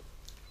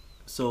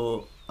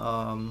 So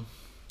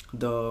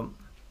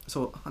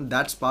so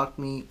that sparked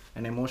me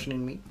an emotion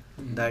in me,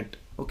 Mhm. that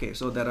okay,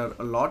 so there are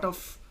a lot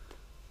of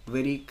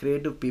very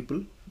creative people,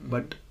 Mhm.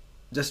 but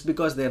just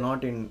because they're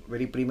not in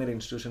very premier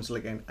institutions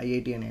like an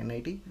IIT and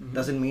NIT Mhm.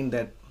 doesn't mean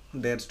that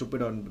they're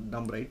stupid or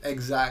dumb, right?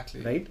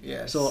 Exactly. Right?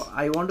 Yes. So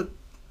I want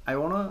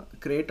to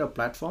create a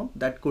platform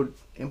that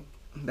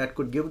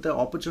could give the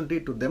opportunity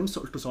to them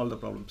to solve the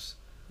problems,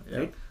 Yeah.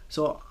 right?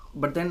 So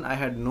but then I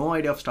had no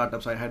idea of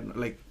startups. I had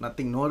like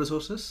nothing, no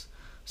resources.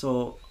 So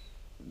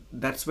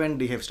that's when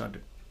Dhive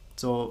started.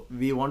 So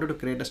we wanted to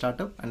create a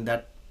startup, and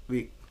that we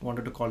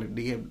wanted to call it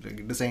Dhive, like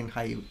Design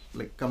Hive,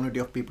 like community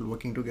of people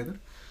working together.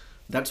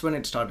 That's when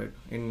it started,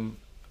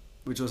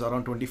 which was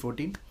around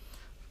 2014.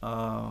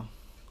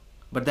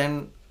 But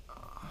then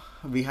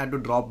we had to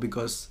drop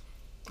because,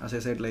 as I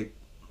said, like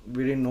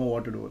we didn't know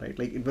what to do, right?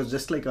 Like it was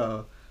just like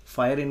a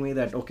fire in me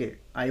that okay,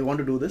 I want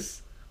to do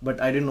this,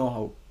 but I didn't know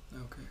how.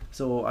 Okay.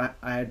 So I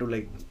had to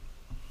like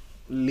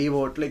leave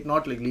out, like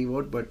not like leave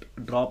out, but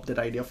drop that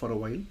idea for a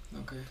while.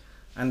 Okay.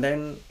 And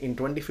then in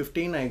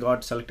 2015, I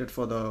got selected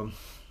for the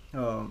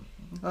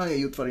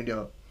Youth for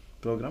India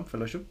program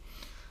fellowship.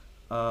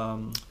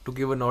 To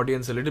give an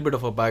audience a little bit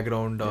of a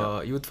background,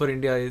 Yeah. Youth for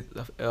India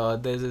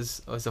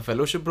is a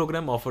fellowship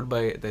program offered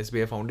by the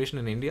SBI Foundation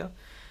in India,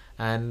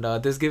 and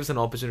this gives an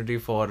opportunity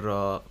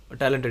for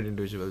talented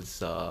individuals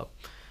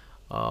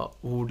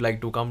who would like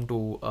to come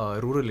to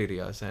rural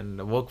areas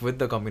and work with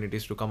the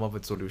communities to come up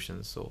with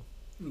solutions. So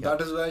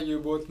That is where you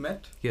both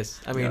met? yes,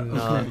 I Yeah.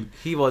 mean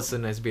he was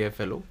an SBI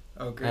fellow,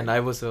 Okay. and I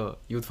was a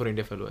Youth for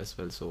India fellow as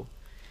well. So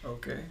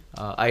Okay.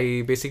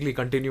 I basically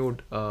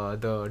continued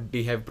the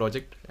DHEV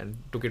project and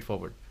took it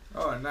forward.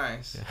 Oh,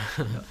 nice.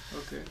 Yeah.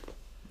 Okay.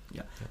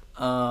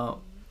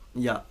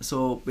 So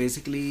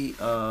basically,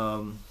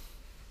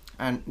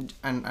 and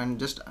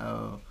just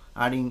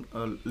adding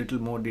a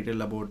little more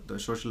detail about the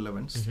social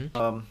events.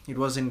 Mhm. It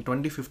was in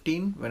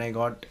 2015 when I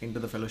got into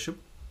the fellowship.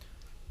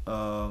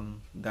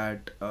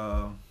 That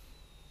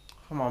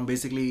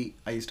basically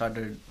I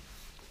started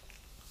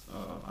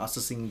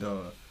assessing the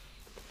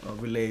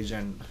village,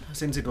 and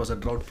since it was a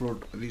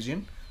drought-prone region,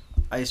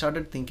 I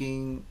started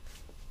thinking,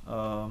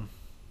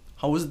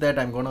 how is that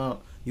I'm gonna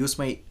use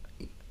my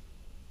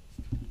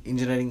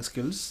engineering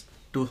skills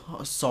to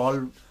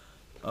solve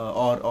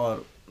or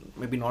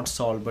maybe not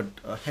solve, but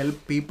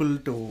help people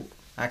to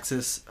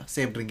access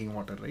safe drinking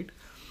water, right?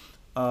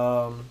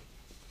 um,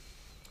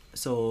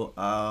 so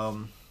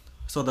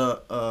the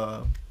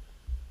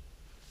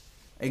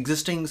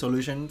existing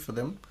solution for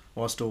them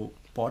was to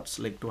pots,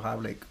 like to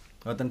have like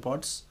earthen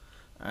pots,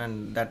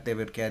 and that they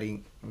were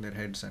carrying on their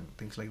heads and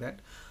things like that.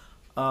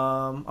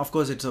 Of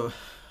course, it's a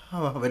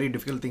very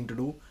difficult thing to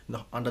do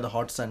under the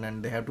hot sun,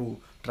 and they have to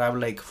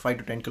travel like 5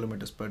 to 10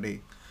 kilometers per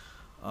day.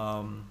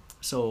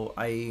 So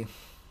I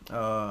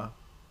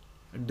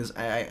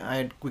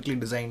had quickly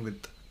designed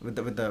with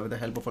the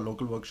help of a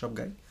local workshop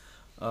guy.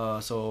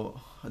 So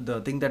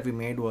the thing that we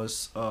made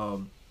was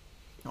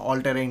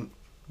all-terrain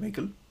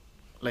vehicle,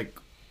 like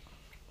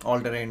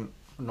all-terrain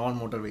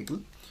non-motor vehicle,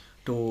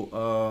 to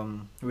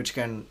which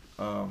can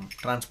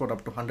transport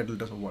up to 100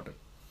 liters of water.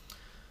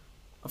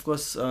 Of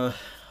course,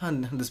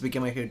 and this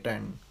became a hit,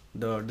 and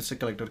the district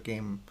collector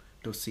came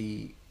to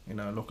see in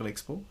a local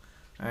expo,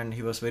 and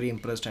he was very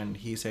impressed, and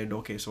he said,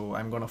 okay, so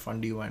I'm gonna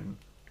fund you, and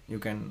you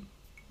can,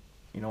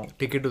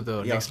 Take it to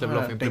the next level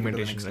of take it to the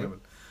implementation, next right? level.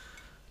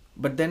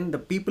 But then the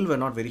people were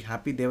not very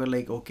happy. They were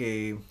like,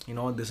 okay,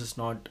 this is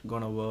not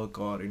gonna work,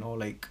 or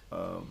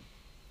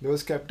They were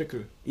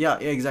skeptical. yeah,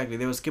 exactly.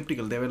 They were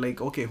skeptical. They were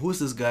like, okay, who's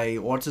this guy?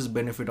 What's his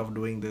benefit of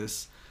doing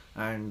this?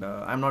 And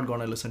I'm not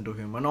gonna listen to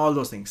him, and all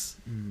those things.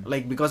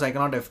 Like, because I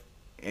cannot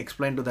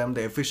explain to them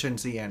the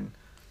efficiency and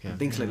Yeah.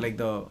 things like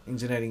the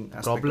engineering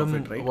aspect Problem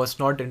of it, right? was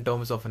not in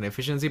terms of an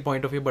efficiency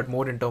point of view, but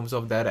more in terms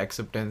of their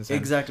acceptance. And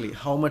Exactly.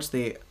 How much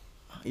they,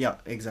 yeah,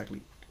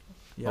 exactly.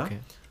 Yeah. Okay.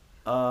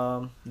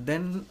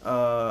 Then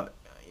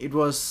it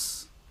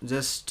was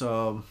just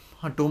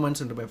 2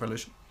 months into my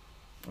fellowship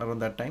around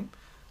that time.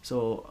 So,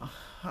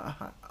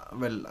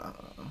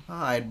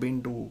 I had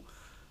been to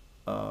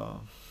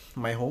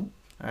my home,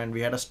 and we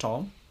had a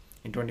storm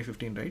in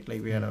 2015, right?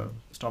 Like, we had a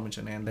storm in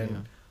Chennai, and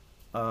then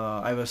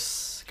I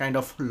was kind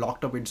of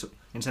locked up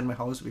inside my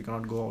house. We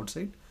cannot go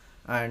outside,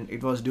 and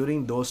it was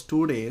during those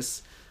 2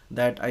 days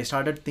that I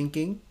started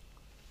thinking,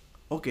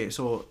 okay,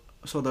 so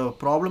the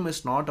problem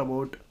is not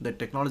about the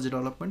technology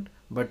development,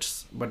 but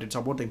it's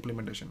about the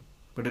implementation.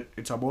 But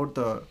it's about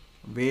the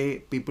way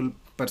people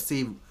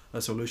perceive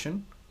a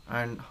solution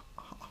and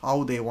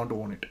how they want to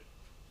own it.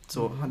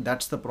 So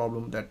that's the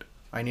problem that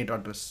I need to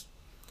address.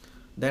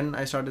 Then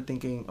I started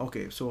thinking,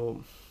 okay,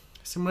 so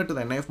similar to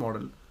the NIF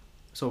model.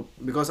 So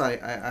because I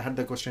had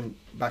the question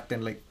back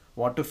then, like,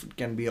 what if it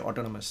can be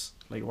autonomous?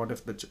 Like, what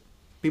if the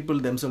people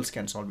themselves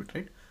can solve it,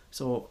 right?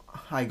 So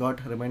I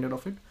got reminded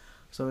of it.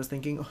 So I was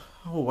thinking,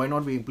 oh, why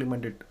not we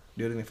implement it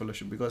during the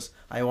fellowship? Because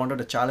I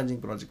wanted a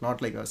challenging project,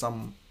 not like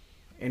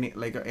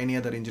any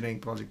other engineering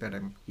project that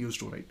I'm used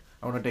to, right?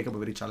 I want to take up a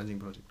very challenging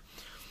project.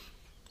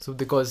 So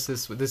because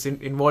this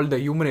involved the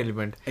human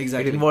element,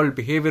 Exactly. it involved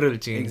behavioral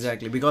change.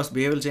 Exactly, because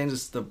behavioral change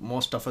is the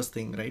most toughest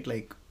thing, right?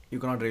 Like, you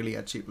cannot really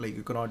achieve, like,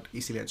 you cannot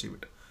easily achieve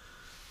it.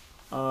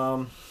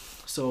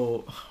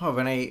 So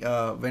when I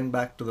went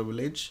back to the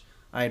village,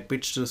 I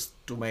pitched this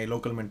to my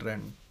local mentor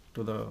and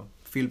to the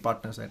field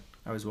partners that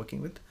I was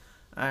working with,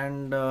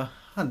 and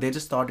they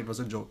just thought it was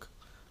a joke.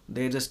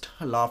 They just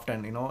laughed,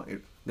 and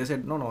they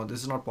said, no,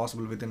 this is not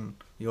possible within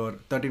your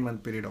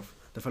 13-month period of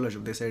the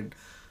fellowship. They said,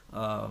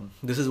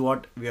 this is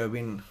what we have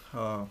been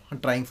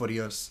trying for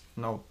years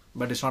now,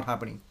 but it's not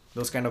happening.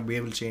 Those kind of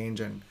behavioral change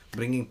and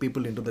bringing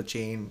people into the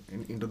chain,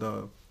 into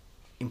the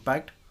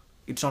impact,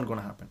 it's not going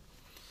to happen.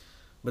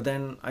 But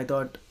then I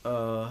thought,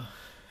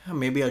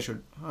 maybe I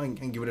should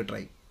give it a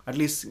try. At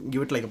least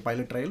give it like a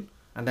pilot trial,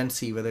 and then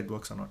see whether it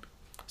works or not.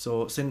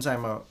 So since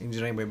I'm a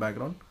engineering by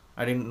background,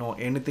 I didn't know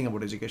anything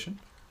about education.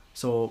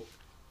 So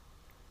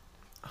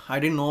I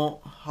didn't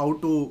know how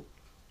to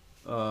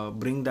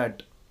bring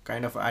that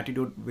kind of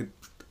attitude with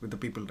the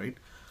people, right?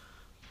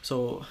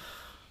 So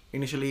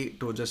initially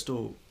to just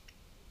to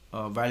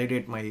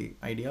validate my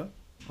idea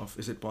of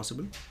is it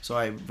possible. So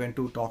I went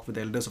to talk with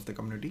the elders of the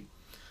community,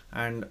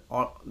 and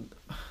all,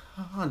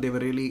 they were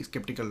really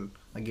skeptical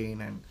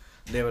again, and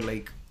they were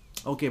like,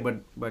 okay,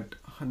 but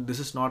this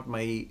is not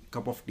my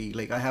cup of tea.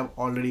 Like I have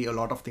already a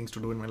lot of things to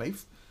do in my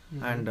life,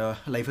 and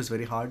life is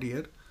very hard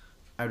here.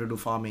 I have to do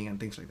farming and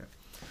things like that.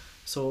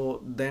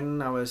 So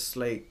then I was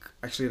like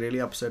actually really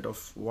upset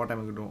of what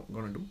I'm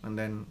gonna do, and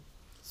then.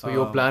 So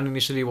your plan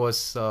initially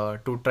was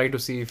to try to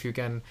see if you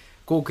can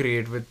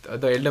co-create with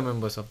the elder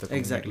members of the community,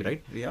 Exactly.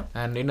 right? Yeah.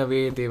 And in a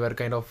way, they were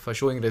kind of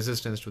showing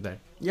resistance to that.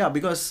 Yeah,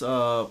 because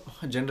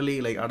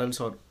generally like adults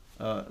or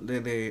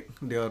they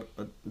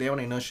have an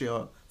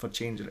inertia for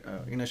change,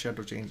 inertia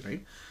to change,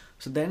 right?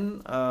 So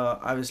then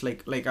I was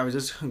like I was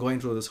just going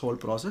through this whole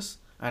process,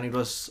 and it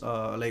was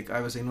like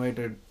I was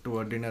invited to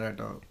a dinner at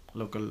a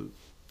local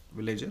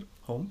villager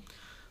home.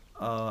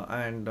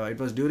 And it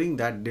was during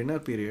that dinner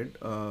period,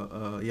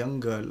 a young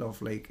girl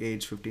of like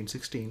age 15,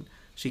 16,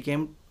 she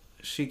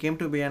came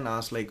to me and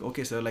asked like,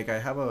 okay sir, like I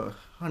have a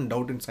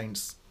doubt in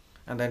science.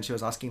 And then she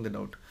was asking the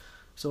doubt.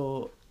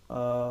 So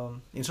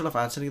instead of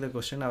answering the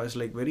question, I was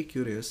like very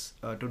curious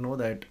to know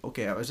that,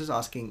 okay, I was just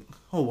asking,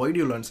 oh, why do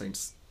you learn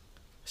science?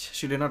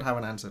 She did not have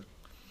an answer.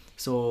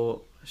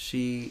 So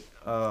she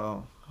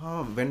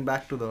went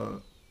back to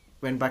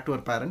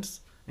her parents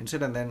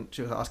instead, and then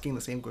she was asking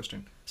the same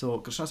question. So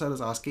Krishna sir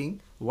was asking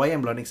why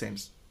I'm learning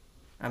science,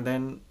 and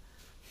then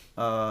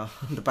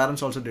the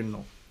parents also didn't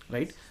know,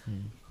 right?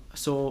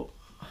 So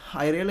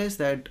I realized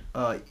that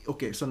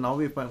okay, so now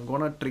if I'm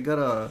gonna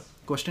trigger a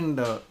question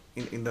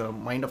in the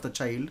mind of the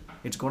child,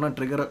 it's gonna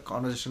trigger a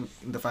conversation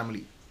in the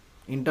family,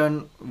 in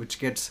turn, which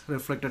gets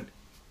reflected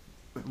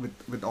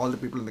with all the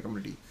people in the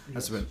community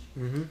as well.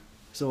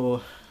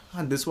 So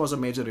and this was a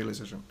major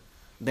realization.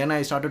 Then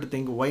I started to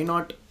think, why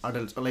not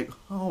adults? Like,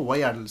 oh, why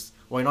adults?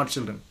 Why not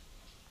children?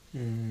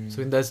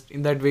 So in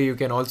that way, you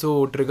can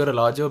also trigger a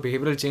larger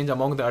behavioral change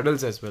among the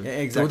adults as well. Yeah,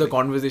 exactly. Through the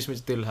conversation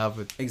which they'll have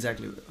with.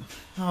 Exactly.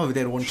 With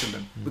their own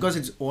children. Because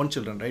it's own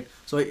children, right?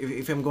 So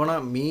if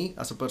I'm me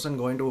as a person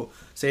going to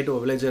say to a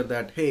villager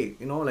that, hey,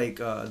 like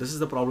this is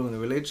the problem in the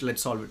village,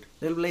 let's solve it.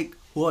 They'll be like,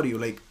 who are you?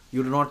 Like,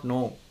 you do not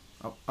know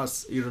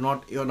us. You're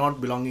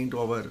not belonging to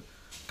our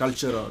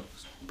culture or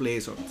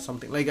place or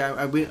something. Like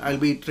I'll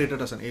be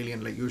treated as an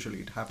alien, like usually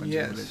it happens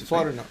in villages.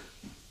 Foreigner.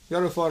 Right?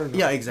 You're a foreigner.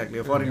 Yeah, exactly.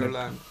 A foreigner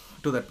land.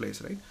 To that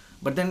place, right?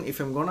 But then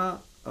if I'm gonna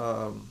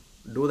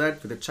do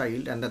that with a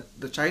child, and that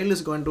the child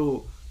is going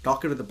to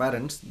talk it with the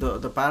parents,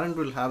 the parent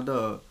will have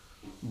the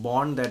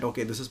bond that,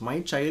 okay, this is my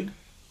child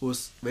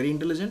who's very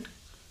intelligent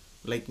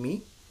like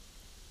me,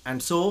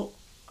 and so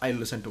I'll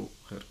listen to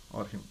her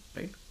or him,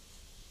 right?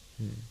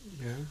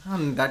 Yeah.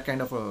 And that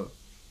kind of a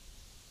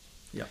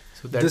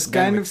So this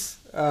kind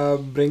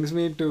of brings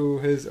me to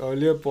his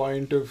earlier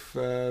point of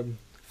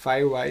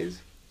 5 whys.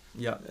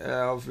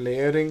 Of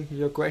layering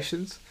your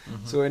questions.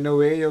 So in a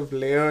way, you've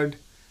layered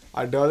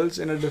adults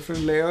in a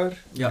different layer.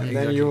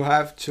 Then you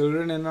have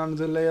children in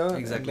another layer.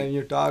 Exactly. And then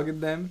you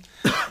target them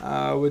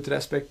with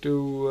respect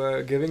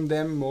to giving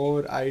them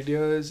more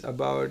ideas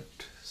about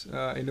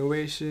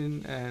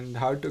innovation and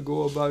how to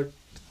go about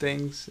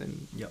things.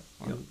 And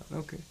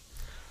okay.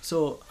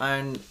 So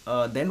and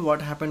then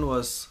what happened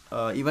was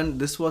even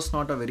this was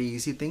not a very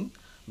easy thing,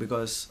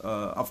 because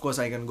of course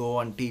I can go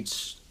and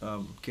teach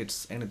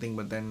kids anything,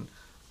 but then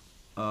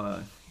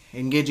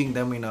engaging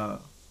them in a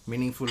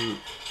meaningful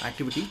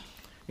activity,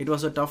 it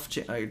was a tough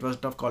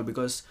call,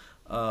 because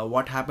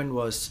what happened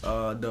was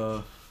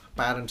the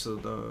parents,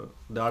 the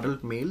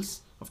adult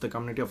males of the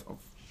community of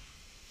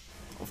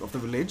the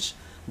village,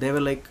 they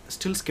were like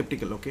still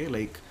skeptical. Okay,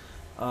 like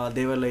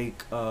they were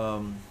like,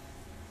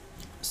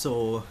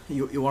 so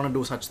you want to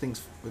do such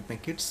things with my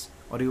kids,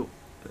 or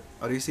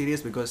are you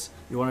serious, because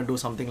you want to do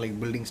something like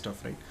building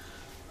stuff, right?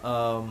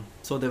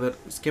 So they were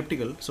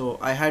skeptical. So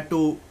I had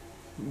to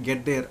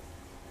get their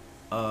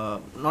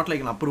not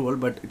like an approval,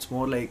 but it's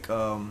more like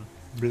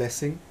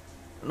blessing.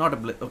 Not a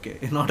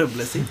not a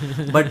blessing,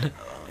 but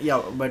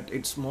but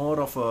it's more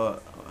of a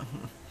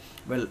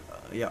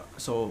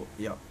so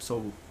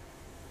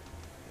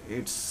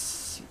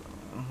it's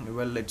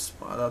it's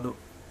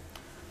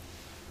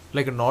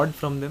like a nod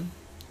from them.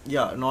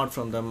 Nod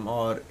from them,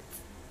 or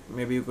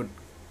maybe you could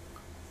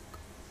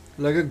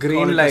like a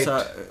green light.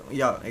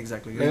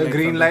 Exactly. Like a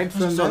green light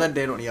from so them? that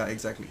they don't. Yeah,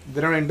 exactly.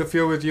 They don't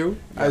interfere with you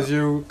as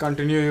you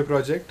continue your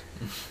project.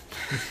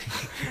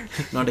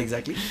 Not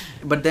exactly,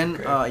 but then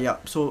Okay.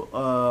 So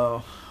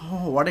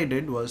what I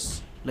did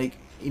was, like,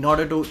 in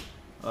order to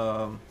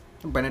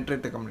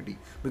penetrate the community,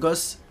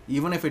 because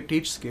even if I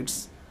teach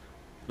kids,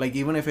 like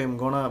even if I'm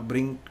gonna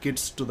bring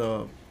kids to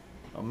the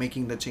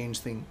making the change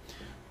thing,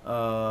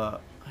 now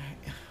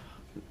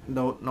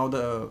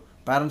the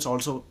parents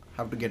also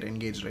have to get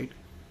engaged, right?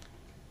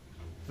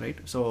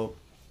 So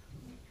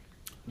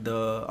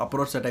the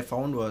approach that I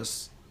found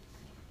was,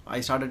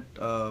 I started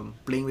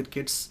playing with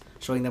kids,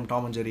 showing them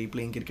Tom and Jerry,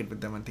 playing cricket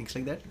with them and things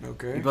like that.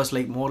 Okay. It was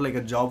like more like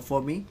a job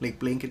for me, like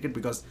playing cricket,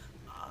 because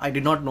I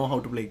did not know how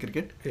to play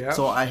cricket. Yeah.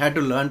 So I had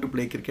to learn to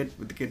play cricket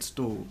with the kids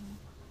to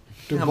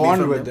To be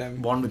bond from with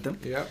them. Bond with them.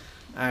 Yeah.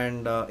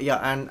 And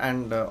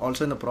and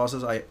also in the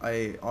process,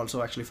 I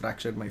also actually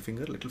fractured my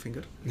little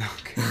finger.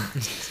 Okay.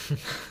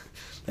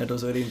 That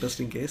was a very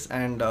interesting case.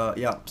 And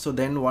so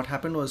then what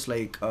happened was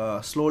like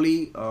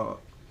slowly,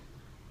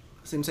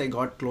 since I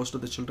got close to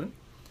the children,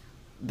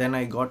 then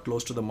I got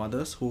close to the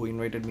mothers who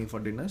invited me for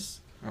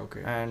dinners.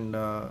 Okay.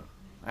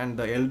 And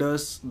the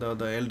elders, the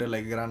elder,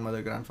 like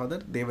grandmother,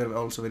 grandfather, they were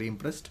also very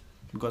impressed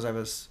because I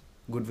was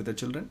good with the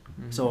children.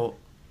 Mhm. So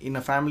in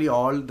a family,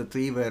 all the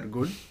three were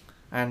good,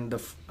 and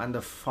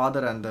the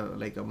father and the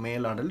like a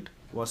male adult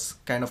was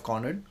kind of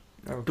cornered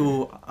Okay. to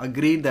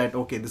agree that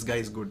okay, this guy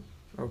is good,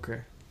 Okay.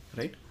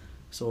 right?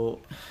 So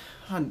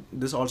and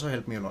this also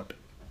helped me a lot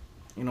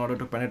in order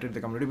to penetrate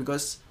the community,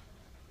 because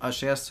as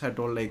Shreyas had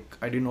told, like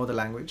I didn't know the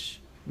language.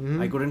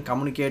 Mhm. I couldn't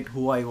communicate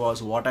who I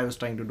was, what I was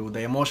trying to do,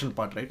 the emotional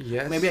part, right?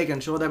 Yes. Maybe I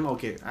can show them,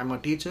 okay, I'm a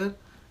teacher,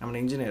 I'm an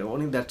engineer.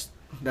 Only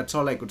that's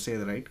all I could say,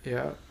 right?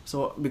 Yeah.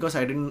 So because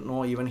I didn't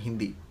know even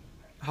Hindi.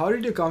 How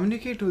did you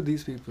communicate with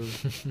these people?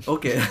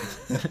 Okay.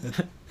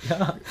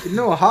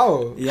 No, how?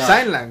 Yeah.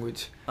 Sign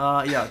language.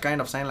 Yeah,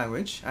 kind of sign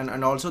language,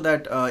 and also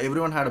that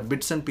everyone had a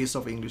bits and pieces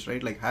of English,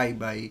 right? Like hi,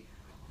 bye,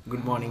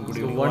 good morning, good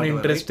So evening. one whatever,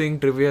 interesting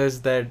trivia is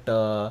that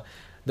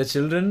the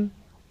children,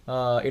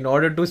 in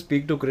order to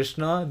speak to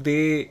Krishna,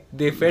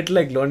 they felt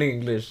like learning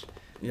English. right?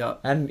 Yeah.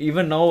 And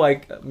even now,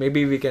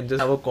 maybe we can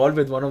just have a call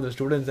with one of the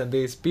students, and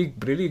they speak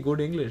really good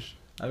English.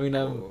 I mean,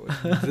 Oh,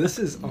 this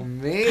is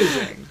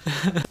amazing.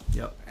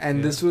 Yeah. And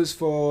Yeah. this was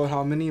for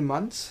how many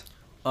months?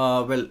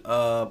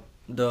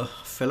 The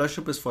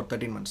fellowship is for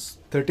 13 months.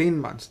 13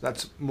 months.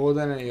 That's more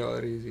than a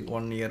year, easy.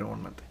 1 year,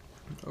 1 month.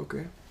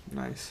 Okay,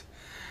 nice.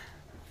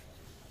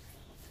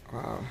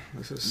 Wow,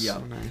 this is Yeah.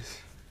 so nice.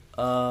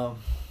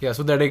 yeah.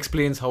 So that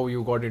explains how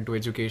you got into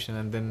education,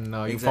 and then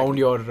you Exactly. found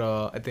your,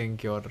 I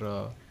think, your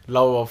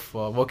love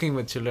of working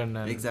with children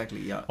and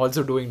Exactly. Yeah.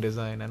 also doing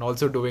design and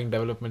also doing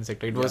development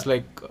sector. It was Yeah.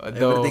 like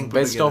the Everything put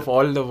best of together.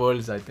 all the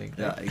worlds, I think.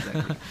 Yeah. right?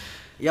 Exactly.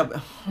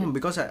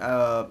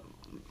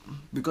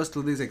 Because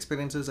through these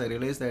experiences, I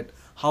realized that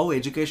how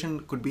education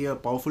could be a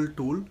powerful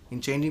tool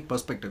in changing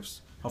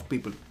perspectives of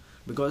people.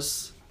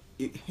 Because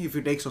if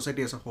you take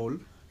society as a whole,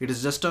 it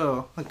is just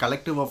a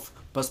collective of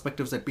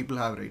perspectives that people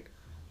have, right?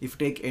 If you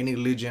take any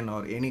religion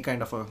or any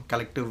kind of a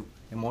collective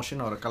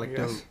emotion or a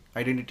collective Yes.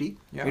 identity,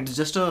 Yeah. it's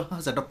just a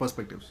set of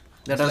perspectives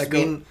that It's has like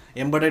been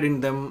embedded in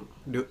them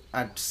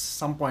at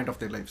some point of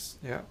their lives.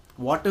 Yeah.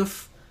 What if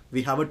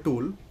we have a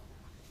tool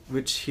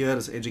which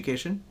hears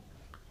education,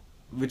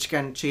 which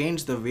can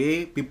change the way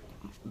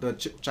the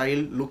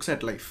child looks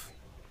at life?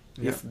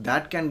 Yeah. If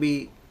that can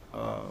be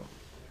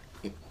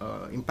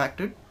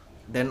impacted,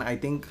 then I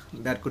think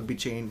that could be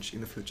change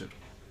in the future.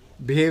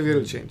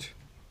 Behavioral change.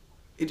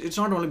 It's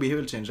not only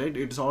behavioral change, right?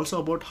 It's also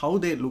about how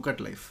they look at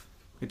life.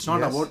 It's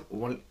not Yes. about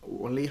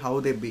only how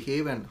they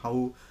behave and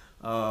how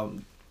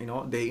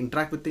they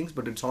interact with things,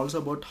 but it's also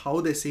about how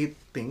they see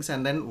things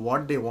and then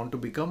what they want to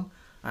become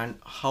and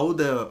how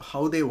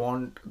they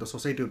want the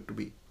society to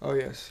be. Oh,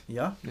 yes.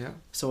 Yeah. Yeah.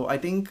 So I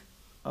think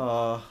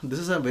this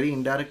is a very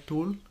indirect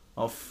tool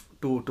of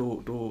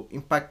to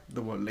impact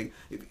the world. Like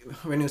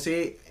when you say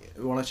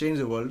you want to change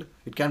the world,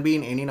 it can be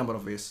in any number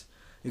of ways.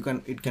 It can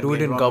Do be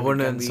it in environment,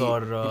 governance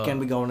or, it can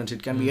be governance,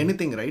 it can be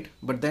anything, right?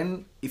 But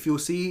then if you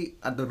see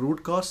at the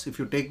root cause, if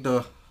you take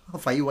the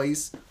 5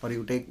 whys or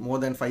you take more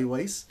than 5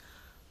 whys,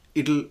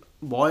 it'll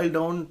boil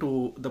down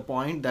to the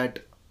point that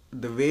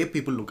the way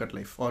people look at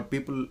life or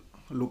people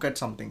look at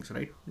some things,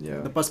 right?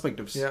 Yeah. The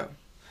perspectives. Yeah.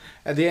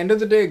 At the end of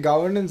the day,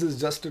 governance is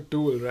just a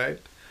tool, right?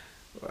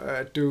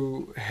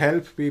 To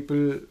help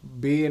people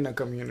be in a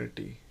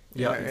community,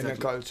 Yeah, in a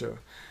exactly. culture.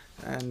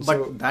 And But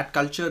so, that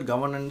culture,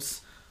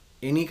 governance,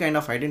 any kind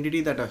of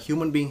identity that a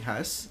human being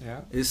has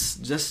yeah. is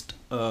just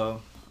a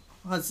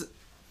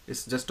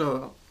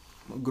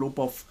group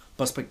of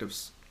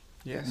perspectives.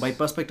 Yes. By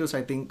perspectives,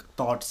 I think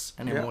thoughts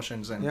and Yeah.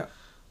 emotions and Yeah.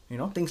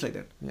 things like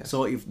that. Yes.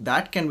 So if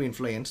that can be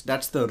influenced,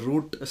 that's the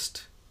root.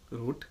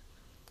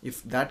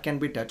 If that can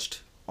be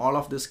touched, all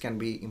of this can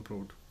be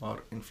improved or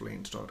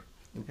influenced or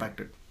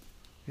impacted.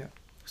 Yeah.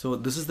 So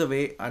this is the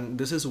way, and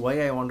this is why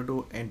I wanted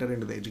to enter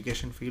into the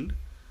education field,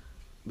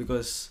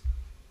 because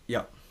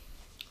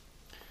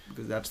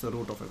that's the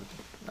root of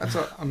everything. That's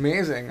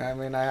amazing. I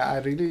mean, I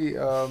really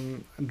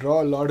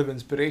draw a lot of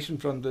inspiration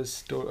from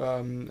this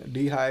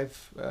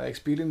Beehive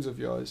experience of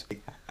yours.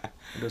 It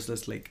was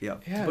just like, yeah.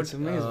 Yeah, But it's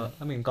amazing.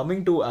 I mean,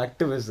 coming to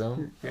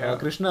activism, Yeah.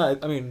 Krishna.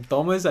 I mean,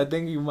 Thomas. I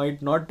think you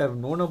might not have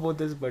known about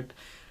this, but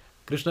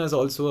Krishna is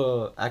also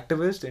an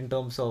activist in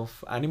terms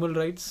of animal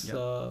rights.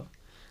 Yeah.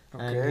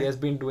 And he has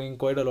been doing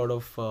quite a lot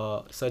of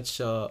such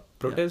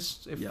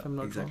protests, if Yeah, I'm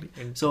not exactly.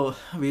 wrong. So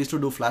we used to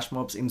do flash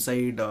mobs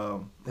inside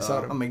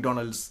SRM. a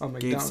McDonald's, Oh,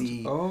 McDonald's.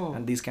 KFC, Oh.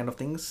 and these kind of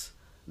things.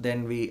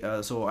 Then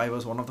so I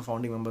was one of the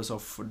founding members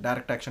of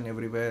Direct Action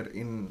Everywhere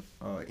in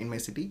my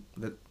city.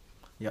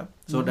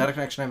 So Direct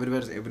Action Everywhere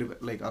is everywhere,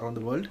 like around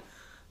the world.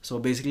 So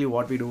basically,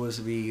 what we do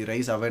is we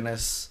raise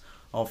awareness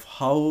of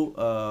how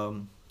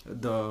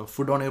the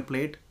food on your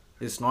plate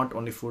is not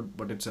only food,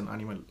 but it's an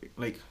animal.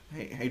 Like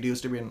it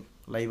used to be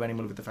live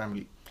animal with a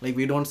family. Like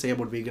we don't say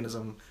about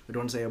veganism, we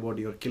don't say about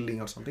your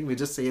killing or something. We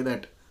just say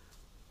that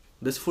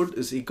this food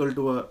is equal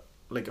to a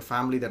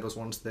family that was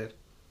once there.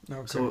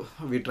 Okay. So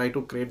we try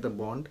to create the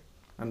bond,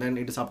 and then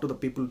it is up to the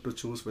people to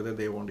choose whether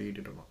they want to eat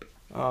it or not.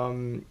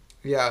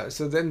 Yeah,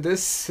 so then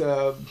this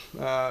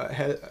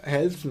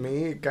helps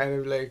me kind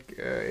of like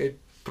it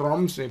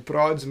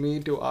prods me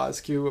to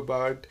ask you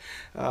about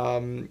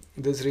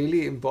this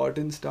really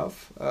important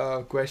stuff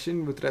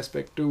question with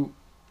respect to,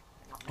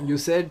 you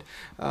said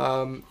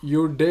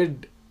you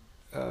did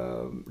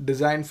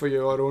design for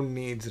your own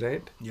needs,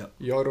 right? Yeah.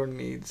 Your own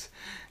needs.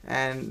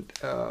 And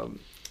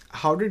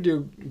how did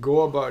you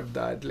go about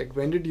that? Like,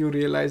 when did you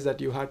realize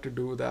that you had to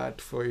do that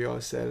for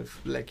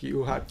yourself? Like,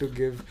 you had to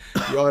give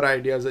your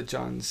ideas a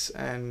chance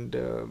and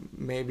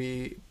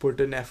maybe put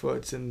in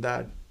efforts in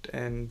that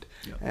and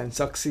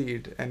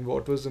succeed. And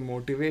what was the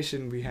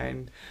motivation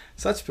behind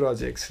such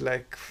projects,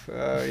 like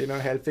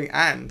helping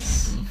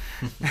ants?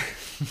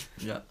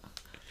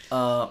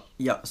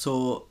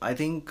 So I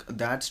think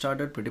that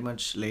started pretty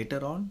much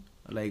later on,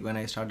 like when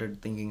I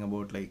started thinking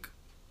about like,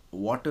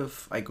 what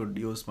if I could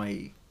use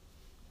my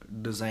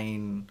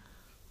design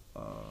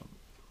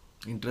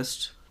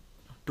interest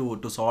to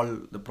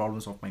solve the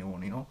problems of my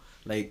own,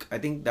 like I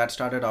think that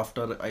started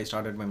after I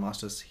started my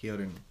masters here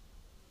in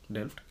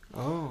Delft.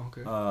 Oh,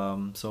 okay.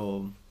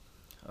 So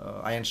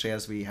I and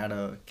Shreyas, we had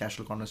a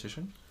casual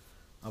conversation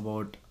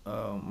about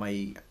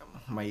my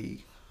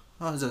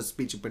the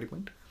speech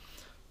impediment,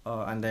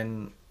 and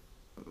then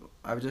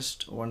I was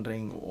just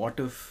wondering, what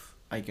if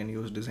I can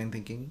use design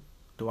thinking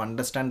to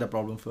understand the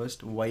problem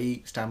first, why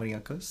stammering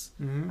occurs,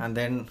 and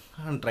then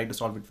try to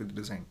solve it with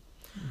design.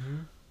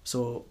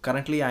 So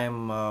currently I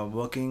am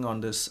working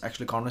on this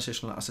actually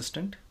conversational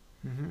assistant.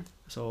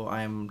 So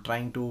I am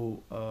trying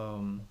to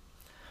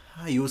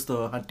use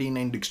the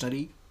T9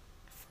 dictionary.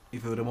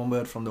 If you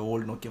remember from the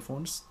old Nokia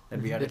phones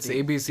that we had, it's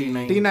ABC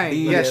T9,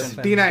 yes,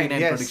 T9,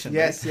 yes, prediction,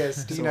 yes, right?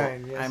 yes, T9. So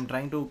yes. I'm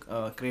trying to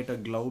create a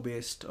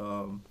glove-based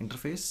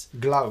interface.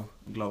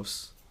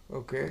 Gloves.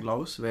 Okay.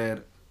 Gloves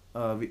where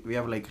we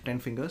have like 10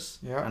 fingers,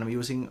 Yeah. and we're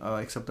using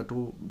except the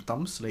 2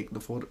 thumbs, like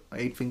the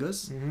 8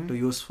 fingers to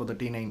use for the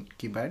T9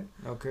 keypad.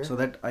 Okay. So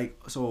that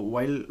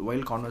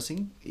while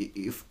conversing,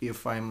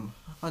 if I'm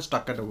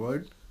stuck at a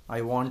word,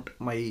 I want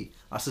my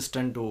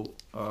assistant to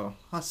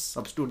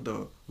substitute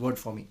the word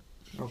for me.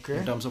 Okay.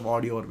 In terms of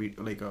audio or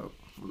video, like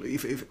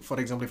if for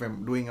example, if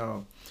I'm doing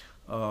a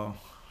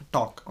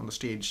talk on the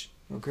stage,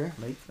 Okay.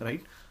 like,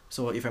 right?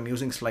 So if I'm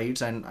using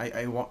slides and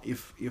I want,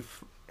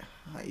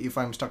 if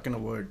I'm stuck in a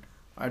word,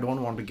 I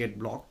don't want to get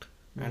blocked,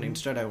 and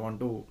instead I want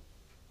to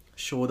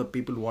show the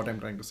people what I'm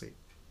trying to say,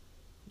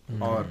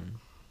 or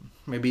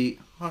maybe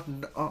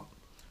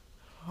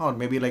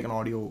like an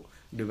audio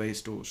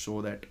device to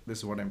show that this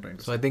is what I'm trying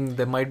to say. So I think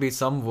there might be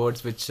some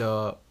words which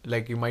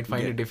like you might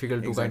find it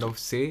difficult to kind of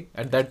say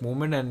at that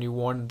moment, and you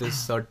want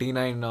this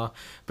T9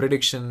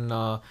 prediction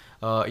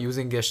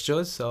using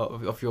gestures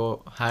of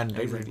your hand,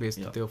 right, Exactly,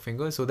 with your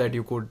fingers, so that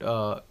you could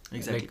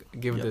like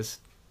give this.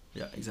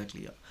 Yeah,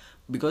 exactly. Yeah,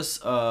 because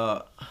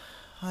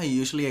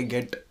usually I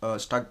get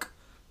stuck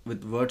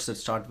with words that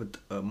start with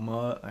m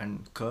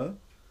and k.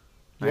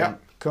 Yeah,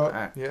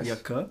 yes. Yeah,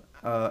 k.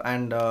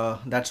 And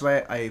that's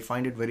why I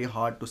find it very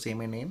hard to say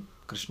my name,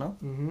 Krishna.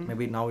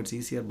 Maybe now it's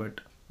easier,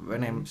 but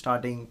when I'm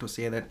starting to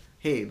say that,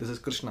 hey, this is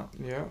Krishna.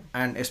 Yeah.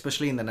 And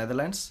especially in the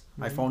Netherlands,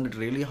 I found it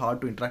really hard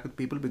to interact with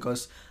people,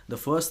 because the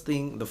first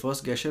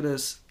gesture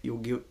is you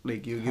give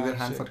your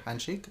hand for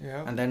handshake,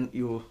 Yeah. and then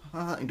you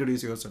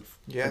introduce yourself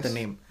Yes. with the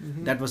name.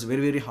 That was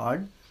very, very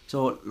hard.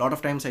 So a lot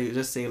of times I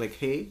just say like,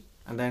 hey,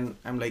 and then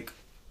I'm like,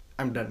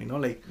 I'm done,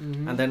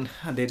 and then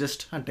they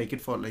just take it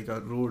for like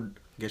a rude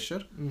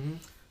gesture.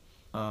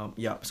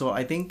 So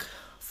I think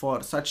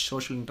for such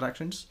social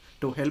interactions,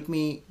 to help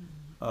me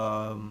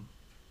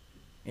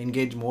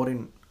engage more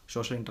in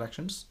social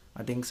interactions,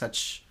 I think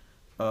such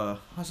a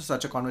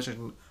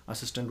conversation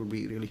assistant would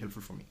be really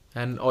helpful for me.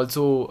 And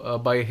also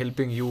by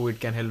helping you, it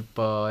can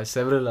help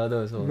several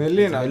others, or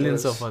Millions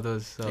millions others. of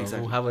others who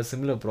Exactly. have a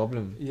similar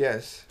problem.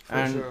 Yes. For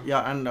And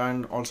sure.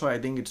 and also I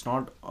think it's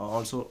not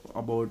also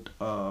about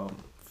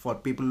for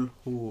people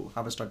who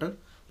have a stutter,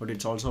 but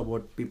it's also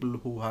about people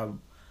who have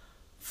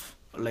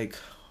like,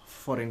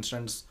 for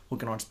instance, who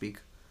cannot speak,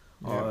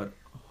 or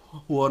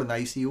who are in the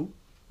ICU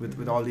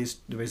with all these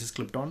devices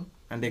clipped on,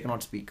 and they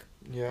cannot speak.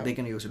 Yeah. They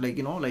can use it, like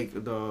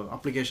the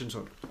applications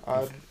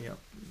Are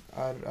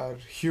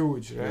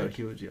huge, they're right?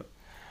 huge.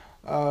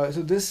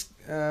 So this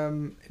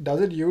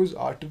does it use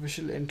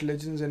artificial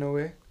intelligence in a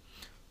way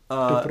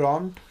to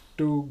prompt,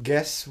 to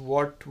guess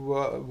what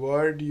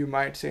word you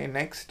might say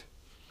next?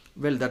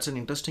 Well, that's an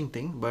interesting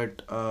thing,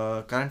 but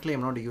currently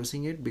I'm not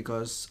using it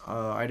because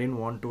I didn't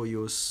want to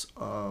use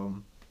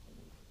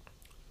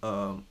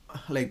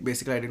like,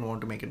 basically I didn't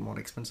want to make it more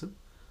expensive.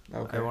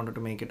 Okay. I wanted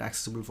to make it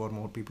accessible for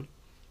more people.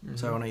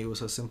 So I want to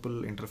use a simple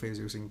interface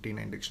using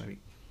T9 dictionary.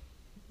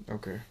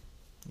 Okay.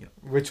 Yeah.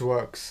 Which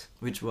works.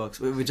 Which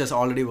has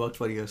already worked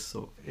for years.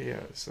 So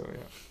Yeah. So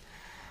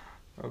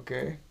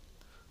Okay.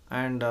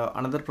 and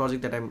another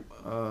project that I'm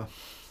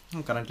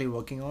I'm currently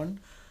working on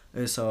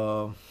is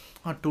a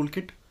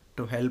toolkit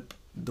to help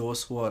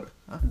those who are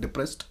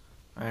depressed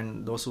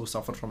and those who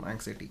suffer from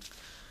anxiety.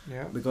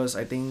 Yeah. Because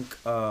I think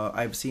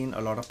I've seen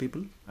a lot of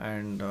people,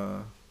 and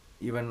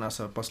even as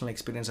a personal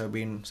experience, I've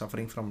been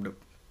suffering from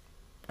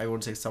I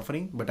won't say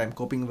suffering, but I'm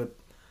coping with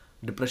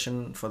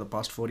depression for the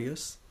past 4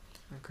 years.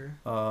 Okay.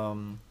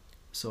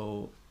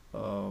 So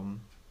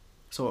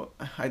so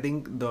I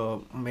think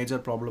the major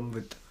problem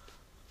with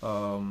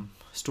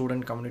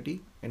student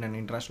community in an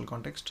international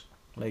context,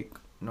 like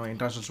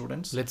international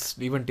students. Let's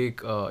even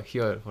take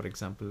here, for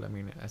example. I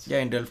mean, as Yeah,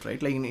 in Delft,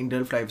 right? Like in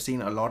Delft, I've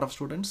seen a lot of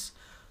students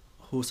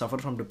who suffer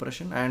from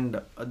depression, and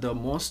the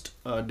most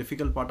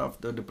difficult part of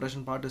the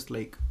depression part is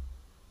like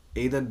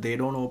either they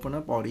don't open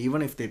up, or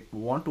even if they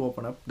want to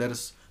open up, there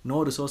is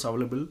no resource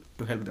available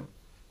to help them.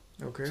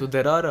 Okay. So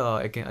there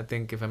are, I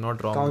think if I'm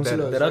not wrong,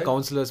 Counselors, there are right?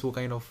 counselors who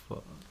kind of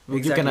you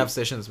Exactly. can have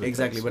sessions with.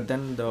 Exactly, right? but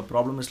then the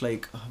problem is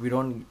like we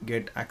don't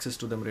get access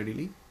to them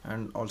readily,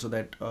 and also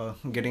that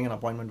getting an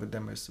appointment with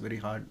them is very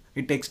hard.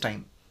 It takes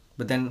time,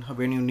 but then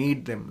when you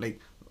need them, like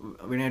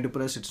when you're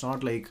depressed, it's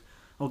not like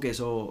okay,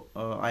 so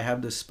I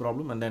have this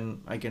problem and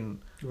then I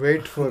can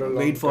wait for a long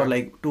wait for time.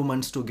 like 2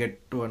 months to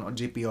get to a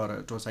GP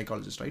or to a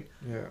psychologist, right?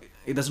 Yeah.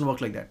 It doesn't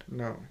work like that.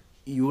 No.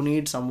 You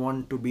need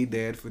someone to be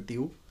there with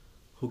you,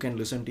 who can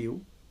listen to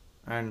you,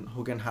 and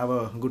who can have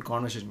a good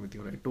conversation with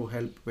you, right? To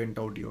help vent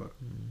out your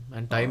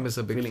And time is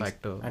a big feelings.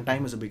 factor. And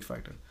time is a big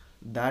factor.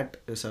 That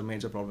is a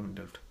major problem in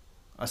Delft,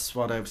 as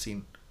far I've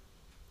seen.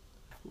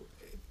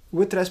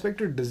 With respect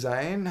to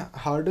design,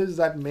 how does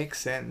that make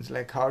sense?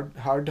 Like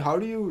how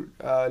do you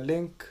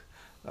link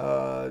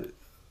a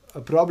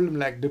problem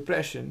like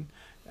depression,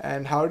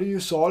 and how do you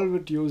solve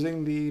it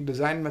using the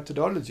design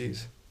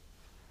methodologies?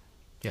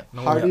 Yeah.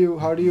 No, How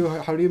yeah.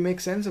 do you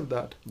make sense of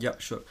that? Yeah,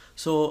 sure.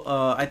 So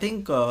I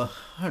think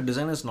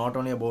design is not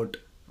only about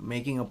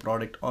making a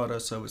product or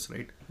a service,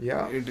 right?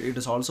 Yeah. It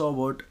is also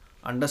about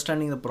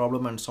understanding the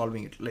problem and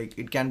solving it. Like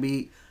it can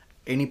be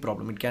any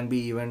problem. It can be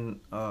even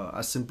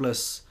as simple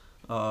as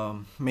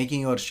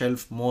making your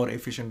shelf more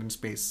efficient in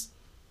space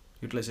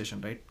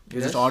utilization, right? You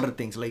Yes. just order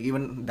things. Like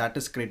even that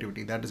is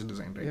creativity. That is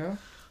design, right? Yeah.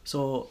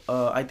 So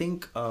I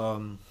think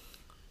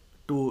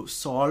to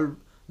solve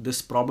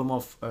this problem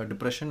of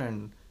depression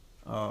and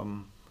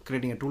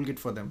creating a toolkit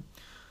for them,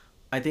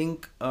 I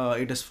think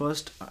it is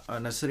first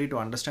necessary to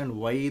understand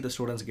why the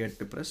students get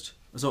depressed.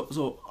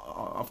 So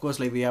of course,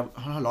 like we have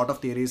a lot of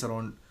theories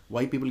around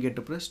why people get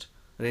depressed,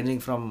 ranging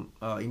from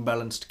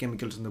imbalanced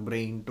chemicals in the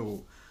brain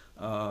to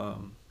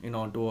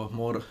to a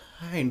more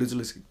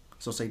individualistic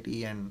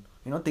society, and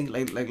things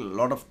like a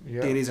lot of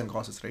Yeah. theories and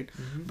causes, right?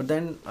 Mhm. But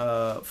then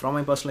from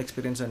my personal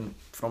experience and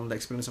from the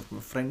experience of my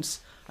friends,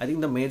 I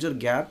think the major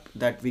gap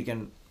that we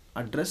can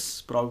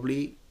address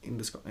probably in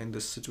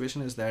this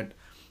situation is that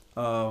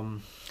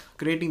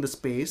creating the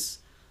space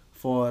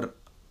for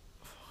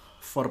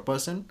a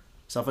person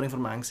suffering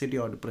from anxiety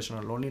or depression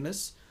or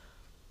loneliness,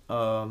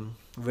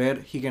 where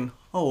he can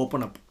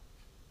open up.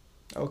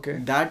 Okay.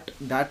 That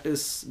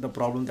is the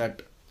problem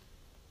that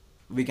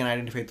we can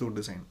identify through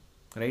design,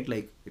 right?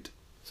 Like it.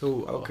 So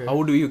Okay.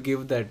 how do you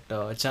give that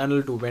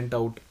channel to vent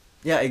out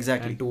Yeah,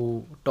 exactly. and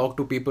to talk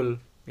to people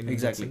in that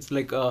Exactly. sense?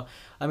 Like I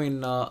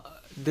mean,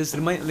 this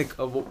remind like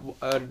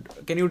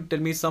can you tell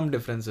me some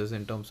differences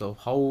in terms of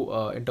how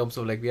in terms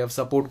of like we have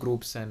support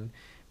groups and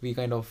we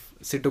kind of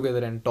sit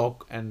together and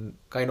talk and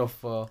kind of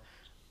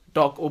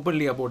talk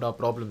openly about our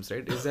problems,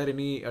 right? Is there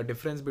any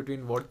difference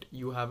between what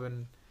you have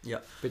in Yeah.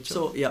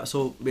 picture? So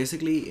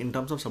basically, in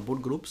terms of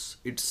support groups,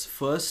 it's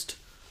first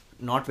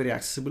not very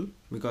accessible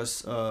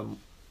because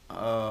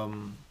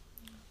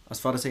as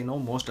far as I know,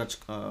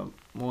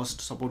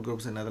 most support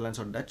groups in Netherlands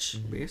are Dutch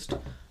based,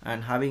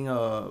 and having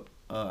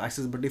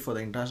accessibility for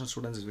the international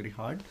students is very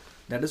hard.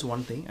 That is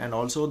one thing, and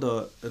also the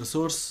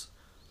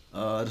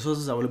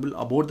resources available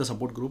about the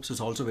support groups is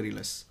also very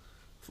less.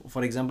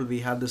 For example, we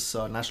have this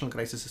national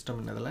crisis system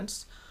in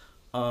Netherlands.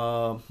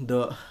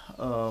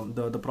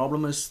 The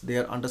problem is they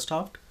are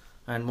understaffed,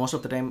 and most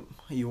of the time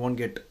you won't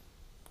get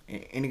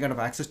any kind of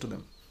access to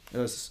them.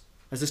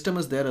 A system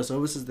is there, a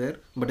service is there,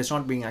 but it's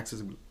not being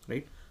accessible,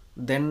 right?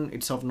 Then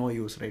it's of no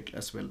use, right?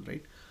 As well,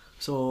 right?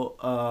 So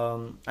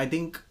I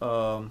think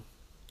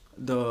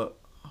the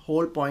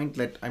whole point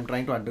that I'm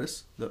trying to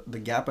address, the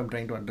gap I'm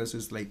trying to address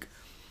is like,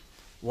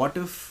 what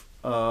if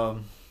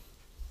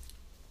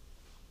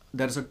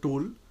there's a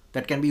tool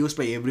that can be used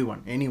by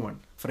anyone.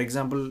 For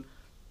example,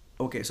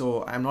 okay,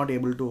 so I'm not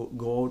able to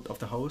go out of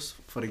the house,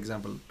 for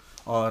example,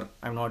 or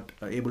I'm not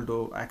able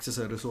to access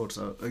a resource,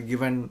 a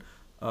given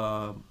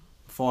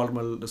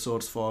formal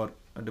resource for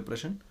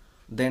depression.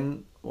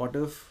 Then what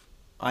if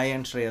I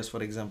and Shreyas,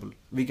 for example,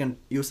 we can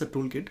use the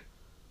toolkit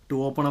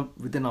to open up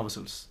within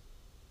ourselves.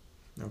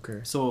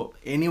 Okay. So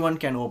anyone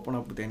can open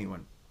up with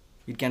anyone.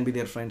 It can be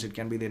their friends, it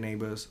can be their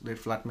neighbors, their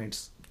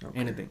flatmates, Okay.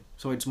 anything.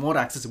 So it's more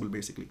accessible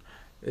basically.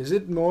 Is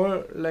it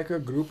more like a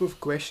group of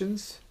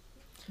questions?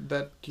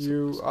 that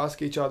you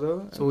ask each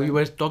other. So you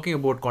were talking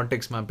about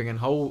context mapping and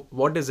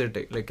what is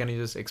it like? Can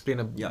you just explain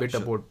a Yeah, bit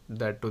sure. about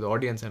that to the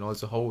audience, and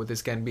also how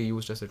this can be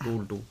used as a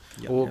tool to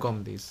Yeah,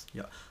 overcome these?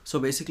 So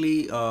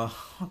basically,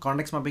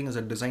 context mapping is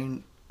a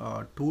design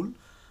tool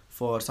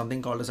for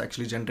something called as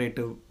actually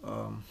generative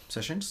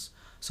sessions.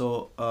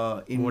 So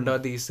What are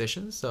these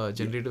sessions?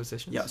 Generative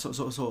sessions? Yeah.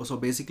 So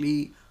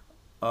basically,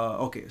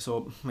 okay.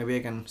 So maybe I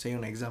can say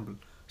an example.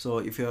 So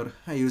if you're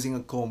using a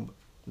comb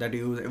that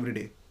you use every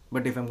day,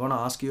 but if I'm gonna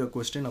ask you a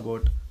question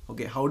about,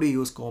 okay, how do you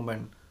use comb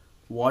and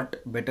what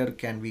better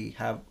can we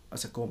have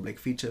as a comb, like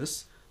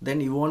features,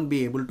 then you won't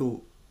be able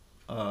to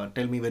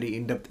tell me very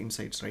in-depth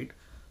insights, right?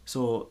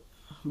 So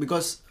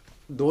because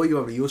though you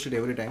have used it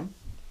every time,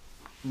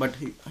 but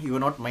you are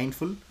not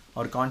mindful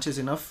or conscious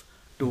enough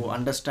to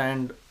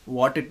understand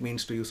what it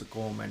means to use a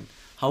comb and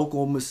how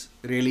comb is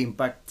really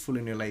impactful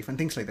in your life and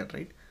things like that,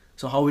 right?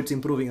 So how it's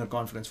improving your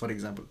confidence, for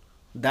example.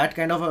 That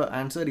kind of a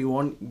answer you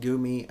won't give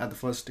me at the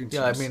first instance.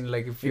 Yeah, I mean,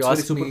 like if you It's very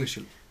ask me,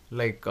 superficial.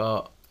 like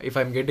if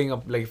I'm getting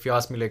up, like if you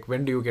ask me like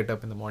when do you get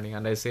up in the morning,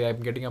 and I say I'm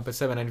getting up at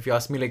 7, and if you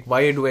ask me like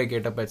why do I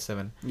get up at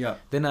 7, Yeah.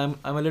 then I'm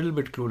a little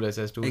bit clueless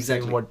as to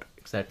Exactly. say what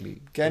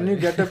exactly. Can you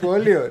get up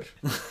earlier?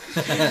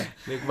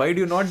 Like why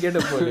do you not get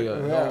up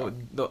earlier? Yeah.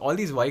 No, all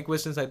these why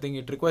questions, I think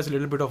it requires a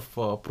little bit of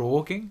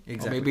provoking, or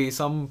Exactly. maybe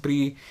some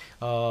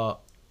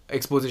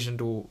exposition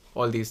to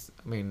all these.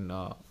 I mean,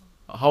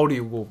 how do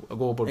you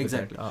go about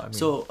Exactly. with that? I mean,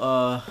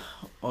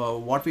 So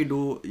what we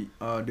do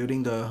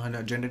during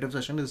the generative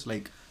session is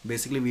like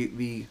basically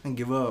we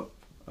give a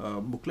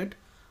booklet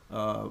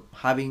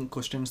having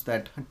questions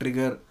that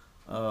trigger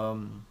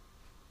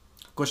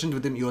questions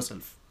within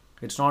yourself.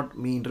 It's not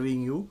me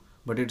interviewing you,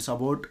 but it's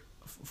about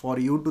for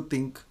you to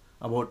think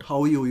about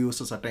how you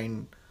use a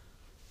certain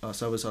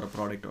service or a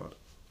product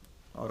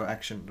or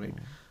action, right?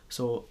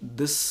 So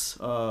this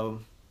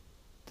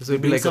this will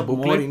be brings like a up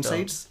booklet.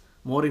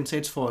 more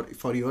insights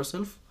for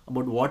yourself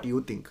about what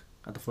you think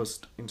at the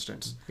first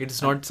instance.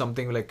 It's not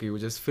something like you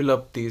just fill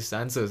up these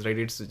answers, right?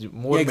 It's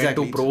more Yeah, meant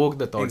exactly. to provoke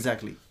the thought.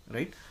 Exactly,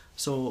 right?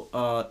 So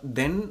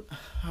then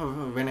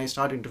when I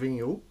start interviewing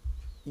you,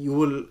 you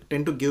will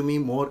tend to give me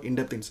more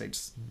in-depth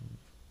insights,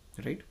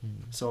 right?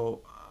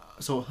 So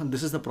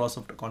this is the process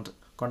of the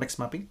context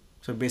mapping.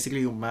 So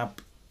basically you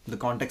map the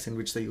context in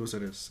which the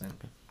user is, and,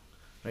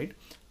 right?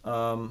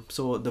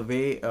 So the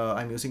way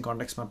I'm using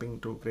context mapping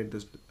to create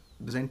this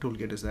design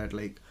toolkit is that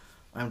like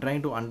I'm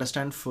trying to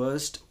understand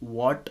first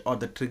what are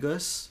the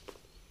triggers,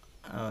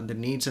 the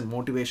needs and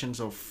motivations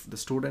of the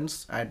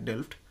students at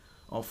Delft,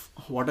 of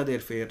what are their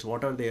fears,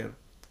 what are their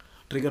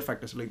trigger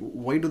factors, like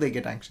why do they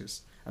get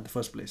anxious at the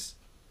first place,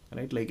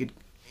 right? Like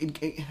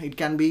it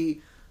can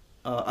be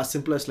as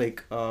simple as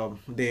like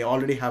they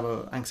already have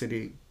a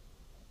anxiety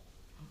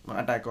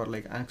attack or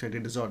like anxiety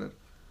disorder,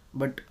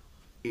 but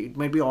it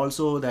might be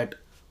also that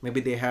maybe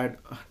they had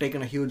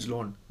taken a huge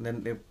loan,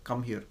 then they've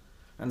come here,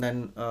 and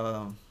then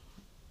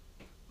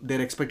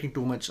they're expecting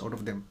too much out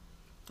of them,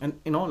 and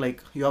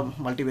like you have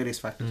multivarious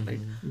factors, right?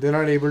 They're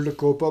not able to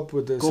cope up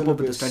with the Cope up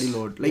with the syllabus. study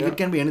load, like Yeah. it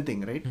can be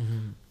anything, right?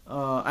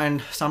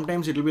 And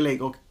sometimes it will be like,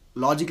 okay,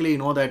 logically you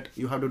know that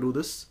you have to do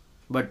this,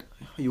 but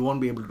you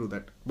won't be able to do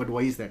that. But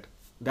why is that?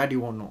 That you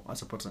won't know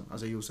as a person,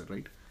 as a user,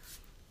 right?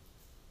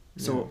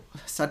 So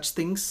such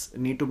things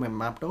need to be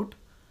mapped out,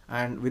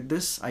 and with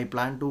this I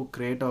plan to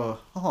create a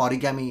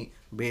origami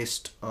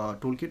based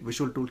toolkit,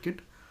 visual toolkit,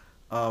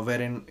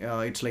 wherein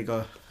it's like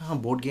a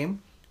board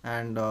game,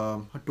 and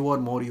 2 or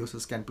more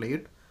users can play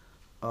it.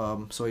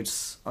 So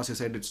it's, as I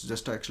said, it's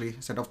just actually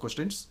a set of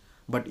questions,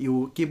 but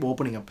you keep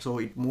opening up, so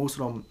it moves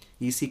from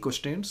easy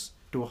questions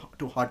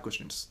to hard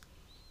questions.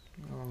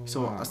 Oh,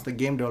 So wow. as the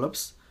game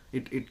develops,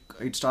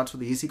 it starts with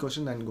the easy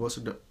question and goes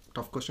to the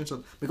tough questions.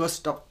 So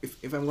because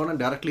if I'm gonna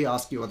directly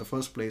ask you at the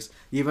first place,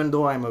 even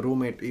though I'm a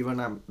roommate,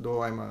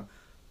 though I'm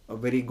a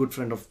very good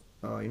friend of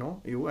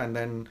you, and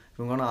then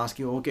I'm gonna ask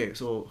you, okay,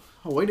 so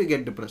why do you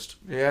get depressed,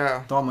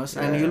 Yeah. Thomas?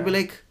 And you'll be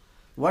like,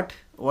 what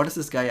is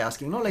this guy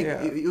asking? Like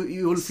Yeah.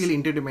 you will feel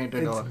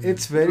intimidated, or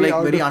It's very like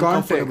out very of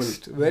uncomfortable.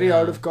 context. Very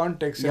out of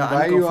context. Yeah, and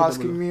why are you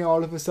uncomfortable. asking me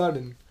all of a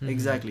sudden?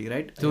 Exactly,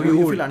 right? So you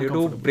you feel do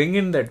uncomfortable. bring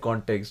in that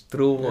context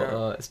through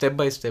Yeah. step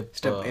by step.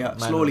 Yeah, manner,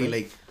 slowly, right?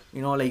 like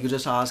like you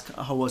just ask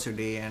how was your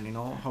day, and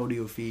how do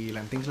you feel,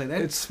 and things like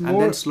that. It's and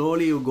more- then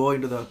slowly you go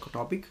into the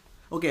topic.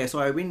 Okay, so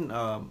I've been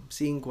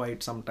seeing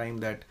quite some time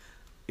that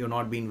you're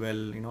not been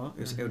well,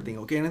 is everything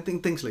okay,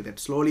 anything, things like that.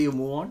 Slowly you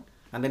move on,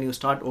 and then you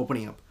start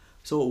opening up.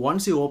 So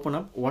once you open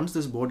up, once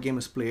this board game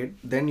is played,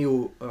 then you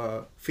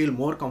feel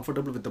more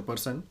comfortable with the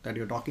person that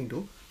you're talking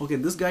to. Okay,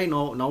 this guy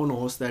now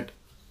knows that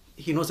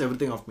he knows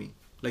everything of me,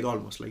 like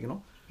almost, like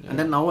and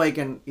then now I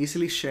can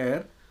easily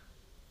share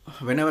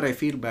whenever I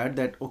feel bad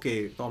that,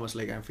 okay, Thomas,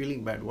 like I'm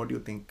feeling bad, what do you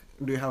think?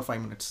 Do you have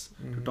 5 minutes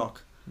to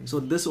talk? So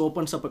this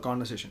opens up a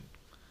conversation.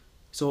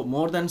 So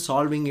more than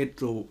solving it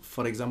through,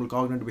 for example,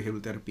 cognitive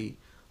behavioral therapy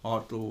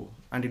or through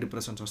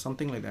antidepressants or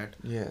something like that,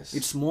 Yes.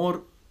 it's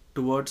more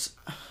towards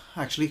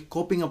actually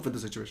coping up with the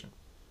situation.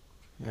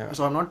 Yeah.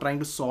 So I'm not trying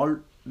to solve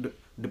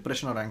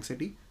depression or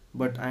anxiety.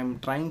 but I'm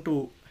trying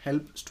to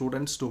help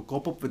students to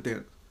cope up with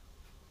their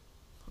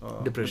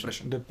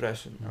Depression.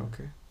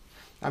 Okay.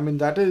 I mean,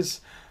 that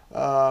is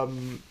a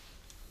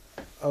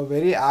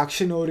very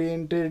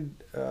action-oriented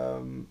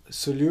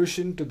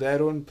solution to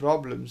their own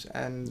problems,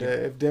 and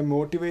if they're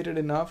motivated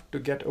enough to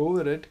get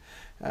over it,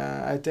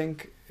 I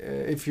think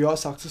if you're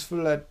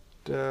successful at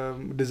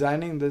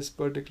designing this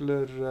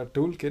particular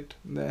toolkit,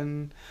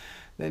 then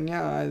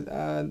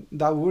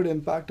that would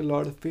impact a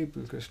lot of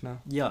people, Krishna.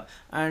 Yeah,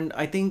 and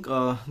I think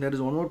there is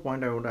one more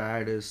point I want to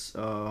add is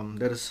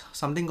there is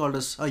something called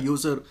as a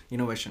user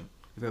innovation,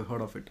 if you've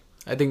heard of it.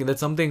 I think that's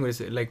something which,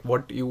 like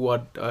what you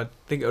are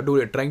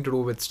trying to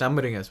do with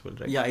stammering as well,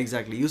 right? Yeah,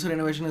 exactly. User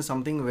innovation is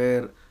something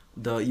where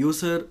the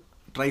user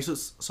tries to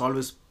solve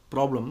his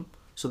problem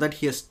so that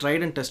he has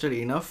tried and tested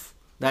enough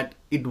that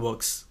it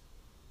works.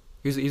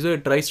 User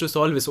tries to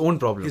solve his own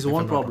problem. His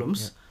own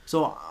problems.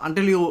 So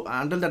until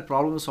that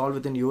problem is solved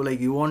within you,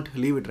 like you won't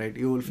leave it, right?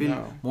 You will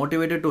feel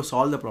motivated to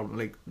solve the problem.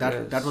 Like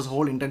that was the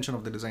whole intention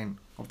of the design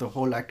of the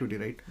whole activity,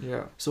 right?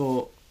 Yeah.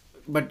 So,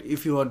 but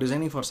if you are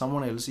designing for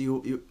someone else,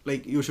 you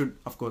should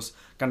of course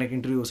conduct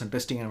interviews and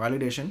testing and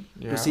validation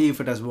to see if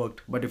it has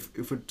worked. But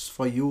if it's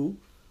for you,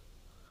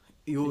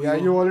 you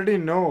already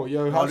know.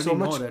 You have so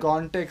much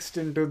context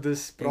into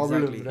this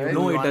problem, exactly. right? You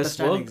know it has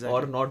worked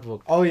or not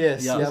worked. Oh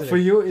yes, For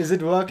you, is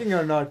it working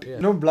or not? Yeah.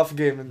 No bluff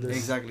game in this.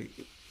 Exactly.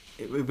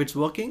 If it's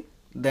working,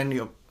 then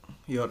you're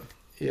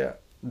Yeah.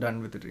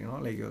 done with it. You know,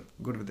 like you're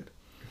good with it.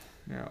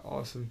 Yeah,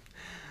 awesome.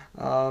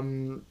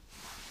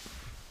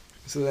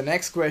 So the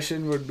next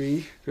question would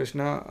be,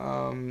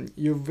 Krishna,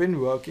 you've been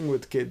working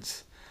with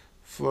kids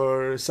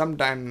for some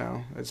time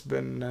now. It's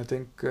been, I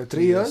think,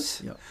 3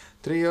 years? Yeah.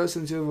 3 years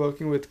since you're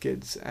working with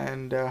kids.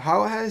 And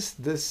how has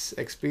this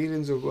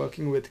experience of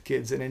working with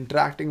kids and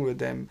interacting with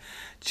them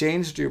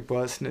changed you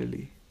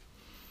personally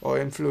or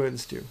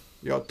influenced you,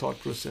 your thought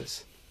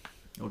process?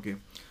 Okay.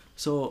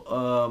 So,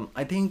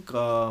 I think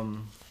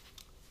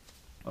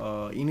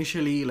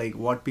initially, like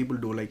what people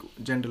do, like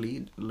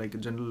generally, like a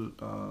general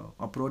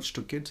approach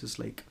to kids is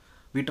like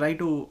we try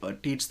to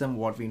teach them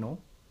what we know.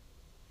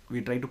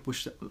 We try to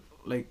push,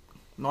 like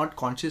not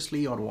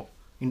consciously or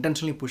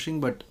intentionally pushing,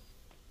 but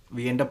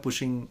we end up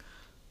pushing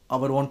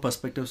our own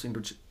perspectives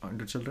into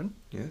children,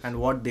 and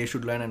what they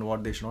should learn and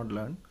what they should not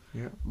learn.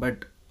 Yeah.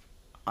 But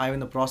I've in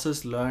the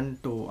process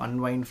learned to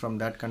unwind from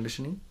that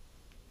conditioning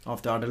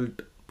of the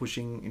adult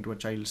pushing into a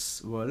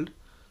child's world,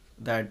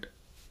 that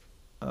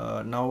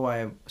now I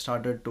have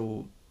started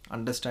to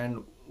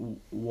understand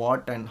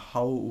what and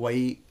how,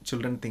 why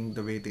children think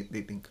the way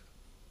they think.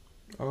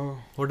 Oh.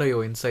 What are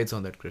your insights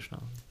on that,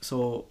 Krishna?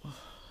 So,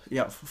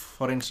 yeah,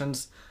 for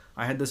instance,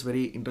 I had this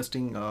very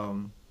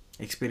interesting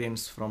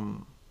experience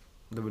from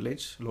the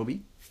village,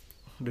 Lobi,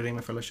 during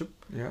my fellowship.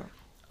 Yeah.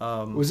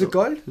 Was it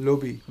called?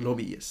 Lobi?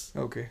 Lobi, yes.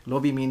 Okay.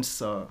 Lobi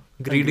means...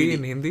 greedy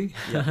in Hindi?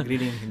 Yeah,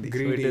 greedy in Hindi.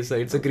 Greedy. So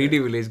it's a greedy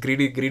village.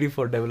 Greedy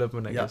for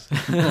development, I guess.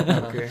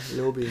 Okay,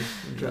 Lobi.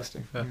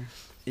 Interesting.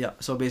 Yeah,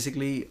 so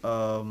basically,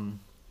 I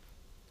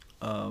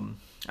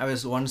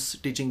was once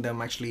teaching them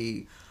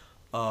actually,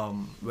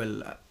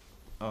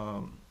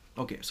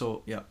 okay,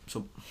 so yeah,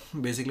 so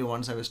basically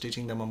once I was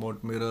teaching them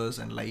about mirrors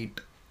and light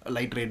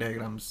ray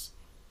diagrams,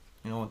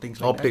 you know, things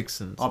like optics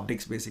that. And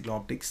optics, basically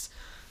optics.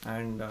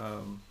 And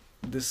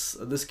this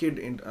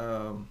kid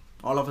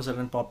all of a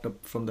sudden popped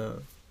up from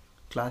the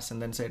class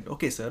and then said,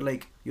 okay sir,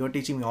 like you're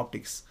teaching me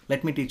optics,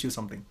 let me teach you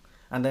something.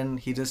 And then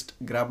he just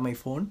grabbed my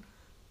phone,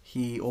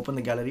 he opened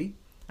the gallery,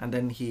 and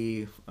then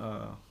he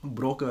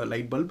broke a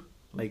light bulb.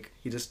 Like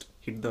he just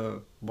hit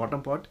the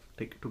bottom part,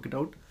 took it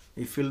out,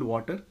 he filled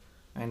water,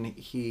 and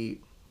he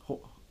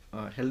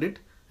held it,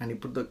 and he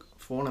put the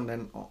phone, and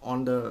then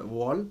on the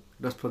wall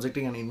it was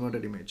projecting an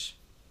inverted image.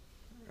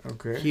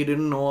 Okay. He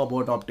didn't know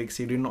about optics,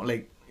 he didn't know,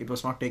 like it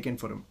was not taken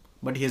for him,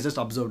 but he has just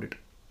observed it.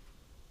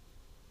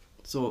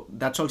 So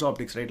that's also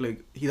optics, right?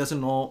 Like he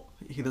doesn't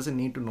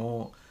need to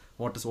know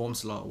what is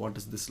Ohm's law, what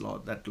is this law,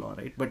 that law,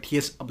 right? But he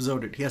has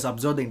observed it, he has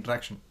observed the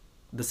interaction.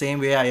 The same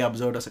way I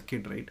observed as a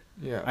kid, right?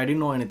 Yeah. I didn't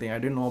know anything. I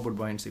didn't know about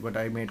buoyancy, but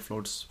I made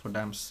floats for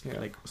dams, Yeah.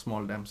 like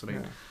small dams,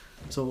 right? Yeah.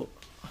 So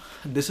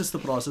this is the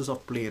process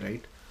of play,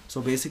 right?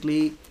 So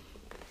basically,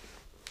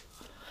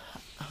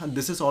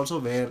 this is also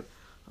where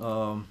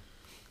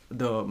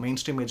the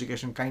mainstream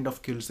education kind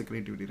of kills the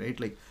creativity, right?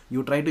 Like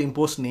you try to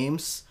impose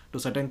names to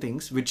certain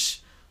things,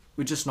 which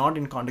is not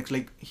in context.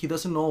 Like he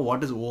doesn't know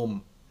what is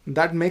Ohm.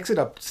 That makes it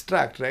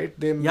abstract, right?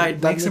 It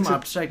makes him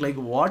abstract. Like,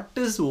 what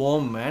is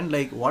Ohm, man?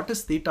 Like, what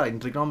is theta in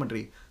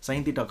trigonometry?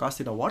 Sin theta, cos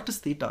theta. What is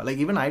theta? Like,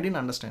 even I didn't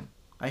understand.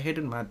 I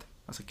hated math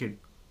as a kid.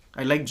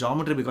 I liked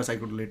geometry because I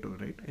could relate to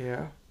it, right?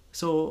 Yeah.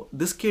 So,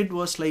 this kid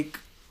was like,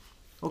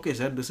 okay,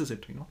 sir, this is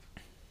it, you know?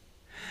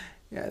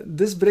 Yeah,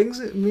 this brings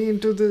me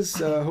into this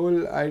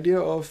whole idea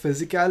of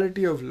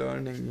physicality of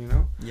learning, you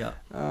know? Yeah.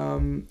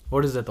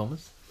 what is that,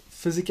 Thomas?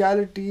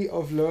 Physicality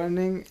of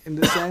learning in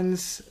the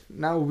sense,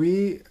 now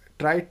we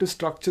try to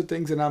structure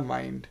things in our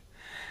mind.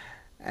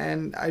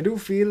 And I do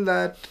feel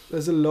that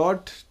there's a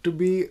lot to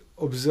be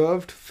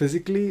observed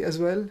physically as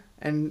well,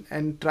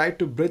 and try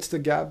to bridge the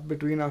gap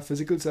between our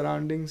physical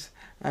surroundings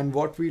and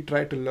what we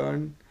try to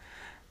learn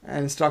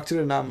and structure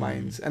in our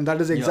minds. And that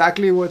is Yeah.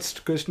 exactly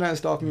what Krishna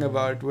is talking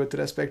about with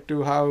respect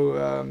to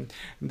how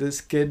this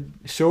kid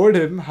showed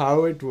him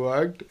how it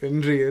worked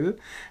in real,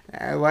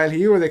 while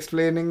he was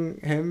explaining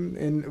him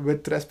in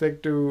with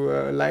respect to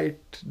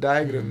light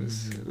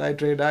diagrams,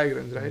 light ray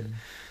diagrams, right?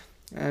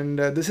 And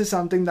this is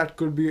something that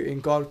could be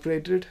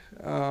incorporated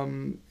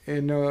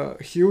in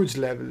a huge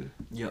level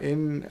Yeah.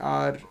 in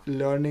our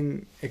learning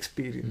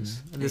experience.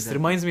 This Exactly.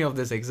 reminds me of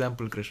this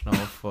example, Krishna,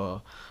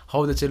 of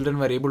how the children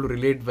were able to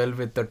relate well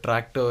with the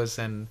tractors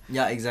and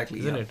Yeah, exactly.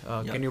 isn't yeah. it?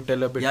 Yeah. Can you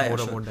tell a bit Yeah, more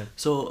sure. about that?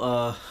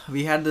 So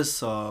we had this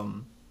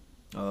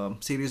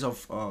series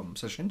of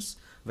sessions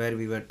where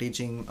we were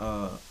teaching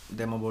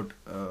them about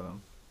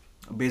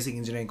basic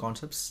engineering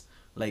concepts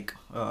like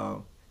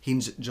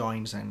hinge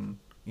joints and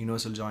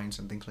universal joints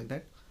and things like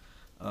that.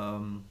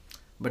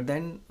 But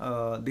then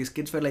these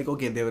kids were like,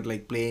 okay, they were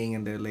like playing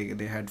and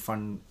they had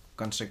fun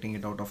constructing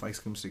it out of ice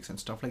cream sticks and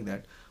stuff like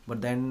that.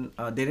 But then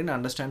they didn't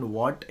understand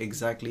what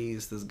exactly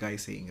is this guy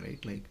saying,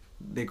 right? Like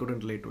they couldn't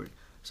relate to it.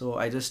 So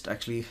I just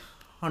actually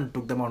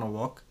took them on a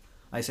walk.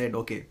 I said,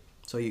 okay,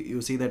 so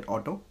you see that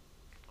auto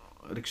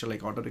rickshaw,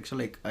 like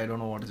I don't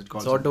know what is it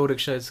called. So auto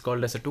rickshaw is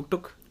called as a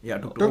tuk-tuk? Yeah,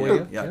 tuk Tuk-tuk.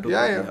 tuk. Yeah, tuk-tuk,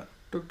 Yeah.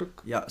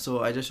 Tuk-tuk. Yeah,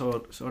 so I just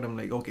showed him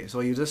like, okay, so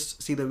you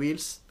just see the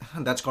wheels,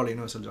 that's called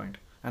universal joint,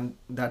 and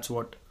that's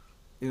what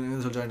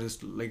universal joint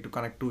is, like to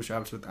connect two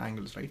shafts with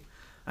angles, right?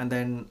 And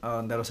then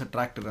there was a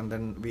tractor, and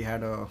then we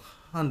had the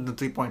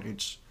 3-point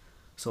hitch.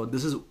 So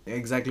this is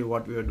exactly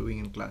what we were doing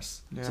in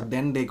class. Yeah. So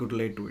then they could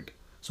relate to it.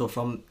 So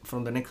from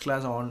the next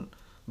class on,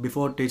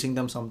 before teaching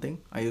them something,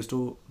 I used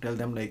to tell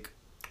them like,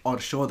 or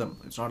show them.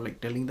 It's not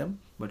like telling them,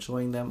 but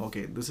showing them,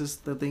 okay, this is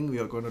the thing we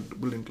are going to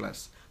build in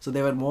class. So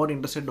they were more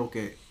interested,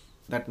 okay,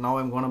 that now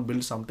I'm going to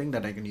build something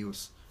that I can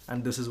use,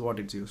 and this is what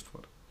it's used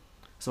for.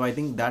 So I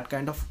think that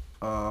kind of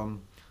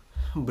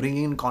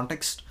bringing in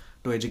context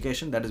to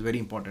education, that is very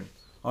important.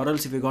 Or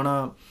else if you're going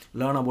to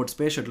learn about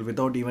space shuttle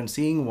without even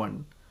seeing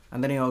one,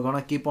 and then you're going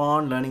to keep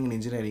on learning in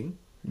engineering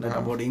that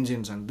about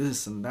engines and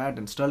this and that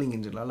and Stirling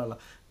engine, la la la.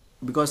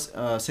 Because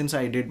since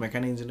I did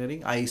mechanical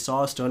engineering, I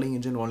saw Stirling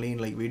engine only in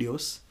like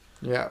videos,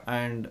 Yeah.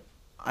 and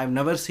I've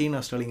never seen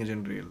a Stirling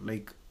engine real.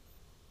 Like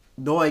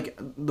though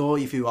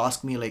if you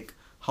ask me like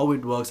how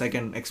it works, I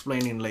can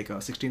explain in like a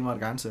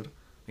 16-mark answer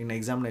in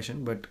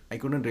examination, but I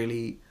couldn't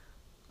really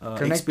Connect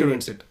to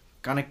experience it. it,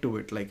 connect to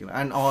it, like,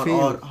 and or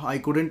Feel. I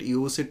couldn't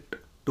use it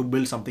to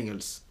build something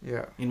else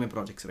Yeah. in my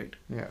projects, right?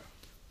 Yeah.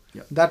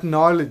 Yeah. That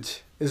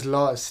knowledge is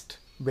lost,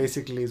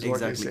 basically, is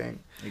what Exactly. you're saying.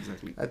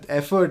 Exactly. That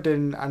effort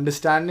in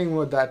understanding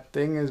what that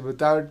thing is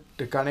without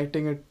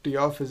connecting it to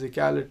your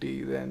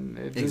physicality, then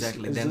it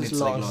Exactly. just, Then just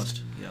it's lost. like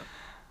lost. Yeah.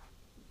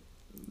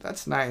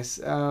 That's nice.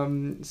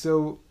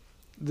 So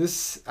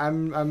this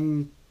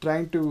I'm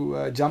trying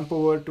to jump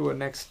over to a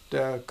next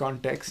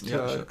context,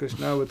 Yeah, sure.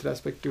 Krishna, with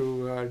respect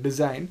to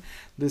design.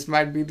 This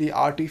might be the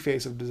arty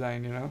face of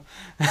design, you know.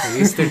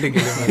 The aesthetic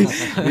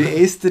elements.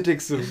 The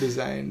aesthetics of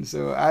design.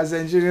 So as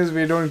engineers,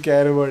 we don't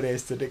care about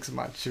aesthetics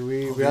much.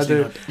 We are Obviously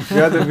the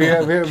not.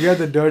 we are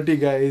the dirty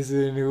guys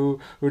who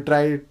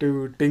try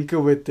to tinker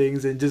with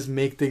things and just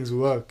make things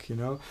work, you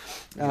know.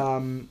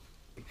 Yeah.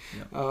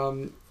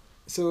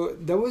 So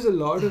there was a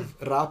lot of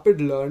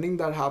rapid learning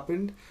that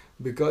happened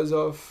because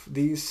of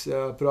these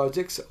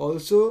projects.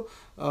 Also,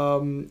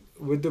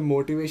 with the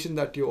motivation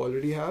that you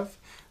already have.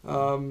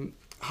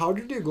 How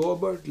did you go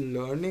about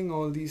learning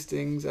all these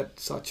things at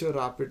such a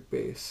rapid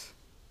pace?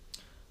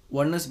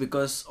 One is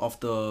because of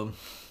the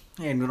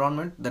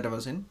environment that I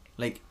was in.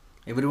 Like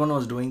everyone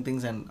was doing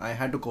things and I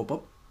had to cope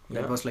up.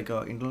 That Yeah. was like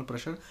a internal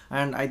pressure,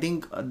 and I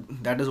think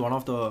that is one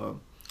of the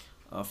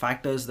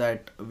factors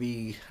that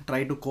we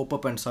try to cope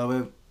up and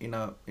survive in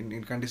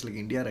countries like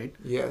India, right?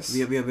 Yes.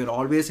 We're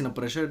always in a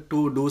pressure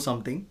to do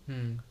something.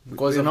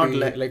 Because We're of not the,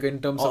 like in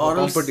terms of or a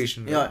else-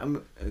 competition. right? Yeah,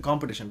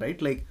 competition,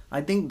 right? Like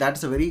I think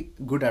that's a very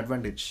good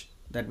advantage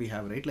that we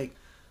have, right? Like,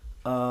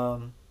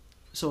 that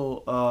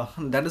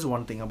is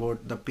one thing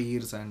about the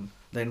peers and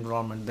the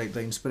environment, like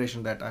the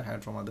inspiration that I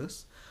had from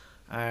others.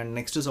 And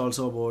next is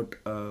also about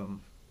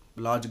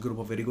large group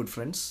of very good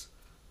friends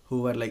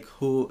who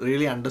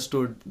really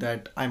understood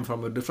that I'm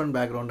from a different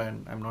background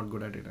and I'm not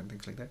good at it and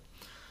things like that.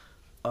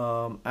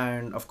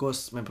 And of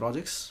course my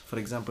projects, for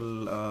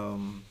example,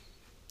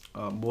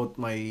 both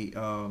my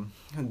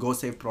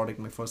GoSafe product,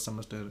 my first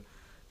semester,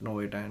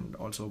 Innovate, and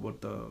also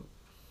about the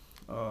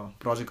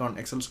project on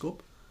Excel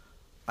Scope,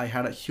 I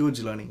had a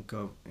huge learning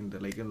curve in the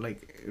like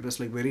it was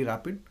like very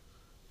rapid.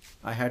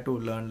 I had to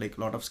learn like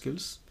a lot of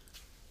skills.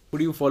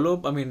 Would you follow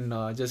up? I mean,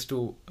 just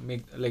to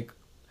make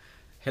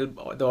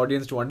help the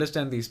audience to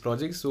understand these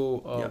projects.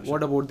 So, Yeah, sure.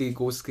 what about the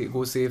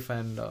GoSafe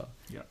and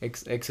Yeah.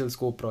 Excel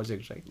Scope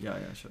project, right? Yeah,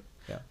 sure.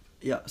 Yeah.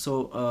 Yeah,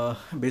 so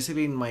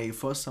basically in my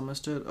first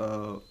semester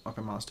of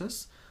my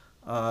masters,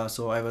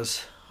 so I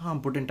was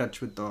put in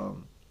touch with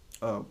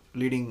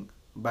leading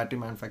battery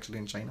manufacturer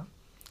in China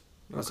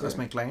as Okay.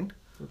 my client.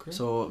 Okay.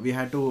 So we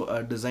had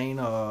to design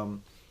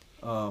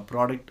a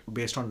product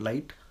based on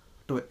light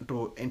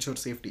to ensure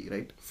safety,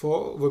 right?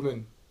 For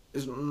women.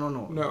 No,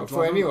 No, it's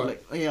for not anyone.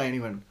 Like, yeah,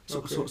 anyone. So,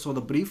 Okay. so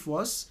the brief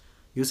was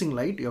using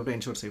light. You have to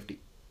ensure safety.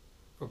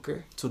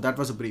 Okay. So that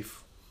was a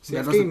brief.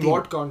 That was Safety the in theme.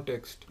 what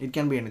context? It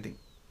can be anything.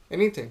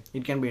 Anything.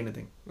 It can be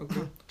anything.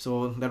 Okay.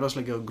 So that was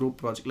like a group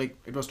project. Like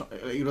it was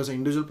an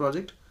individual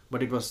project, but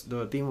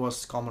the theme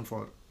was common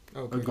for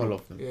Okay. All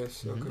of them.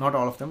 Yes. Mhm. Okay. not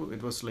all of them.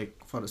 It was like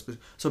for a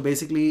specific. So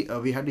basically,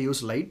 we had to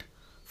use light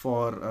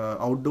for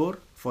outdoor,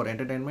 for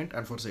entertainment,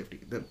 and for safety.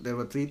 There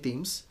were 3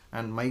 themes,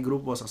 and my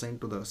group was assigned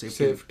to the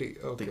safety. Safety.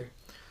 Okay.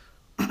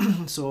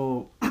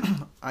 So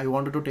I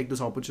wanted to take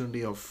this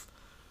opportunity of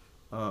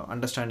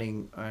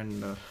understanding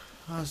and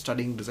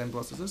studying design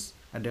processes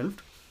at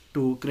Delft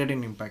to create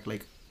an impact.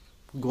 Like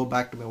go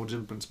back to my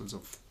original principles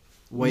of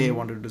why I Mhm.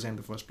 wanted to design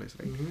in the first place,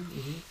 right?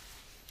 Mm-hmm.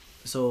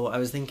 So I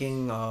was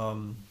thinking,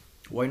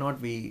 why not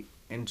we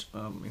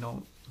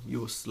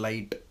use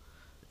light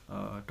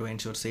to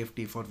ensure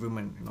safety for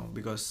women,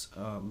 because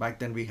back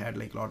then we had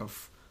like a lot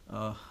of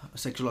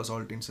sexual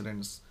assault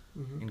incidents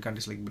Mm-hmm. in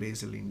countries like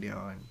Brazil, India,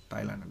 and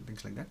Thailand, and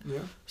things like that.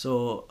 Yeah. So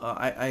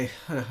I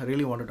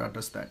really wanted to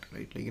address that,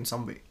 right? Like in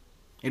some way,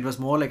 it was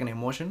more like an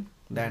emotion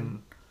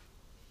than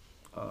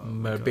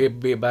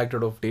Backed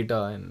out of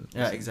data and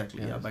yeah,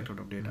 exactly. Yeah, backed out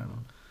of data. And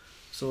all.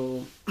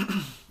 So,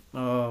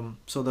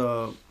 so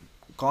the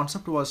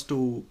concept was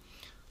to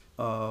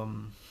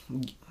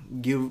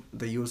give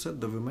the user,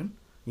 the women,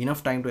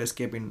 enough time to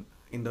escape in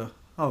the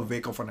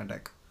wake of an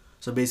attack.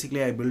 So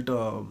basically, I built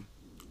a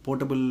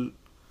portable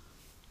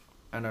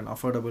and an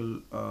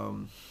affordable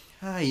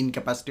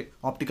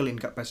optical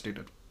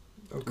incapacitator,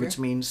 Okay. which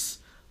means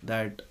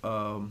that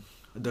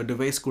the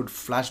device could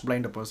flash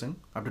blind a person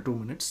after 2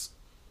 minutes,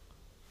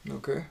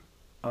 Okay.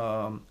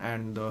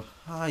 and the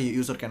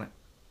user can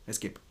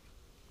escape.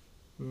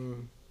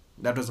 Mm.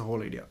 That was the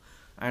whole idea,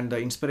 and the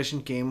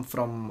inspiration came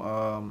from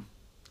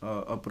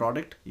a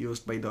product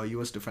used by the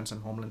U.S. Defense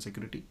and Homeland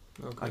Security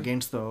Okay.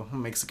 against the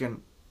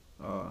Mexican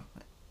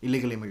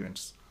illegal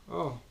immigrants.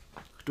 Oh.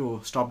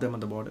 To stop them on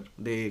the border,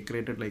 they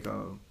created like a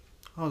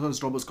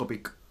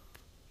stroboscopic,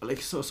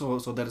 like so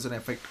there is an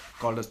effect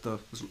called as the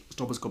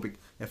stroboscopic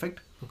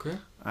effect, Okay.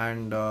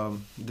 and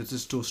this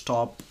is to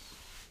stop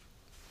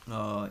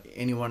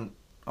anyone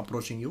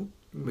approaching you,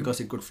 Mhm. because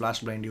it could flash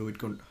blind you, it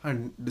could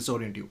and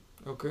disorient you.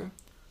 Okay.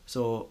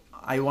 So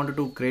I wanted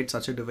to create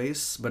such a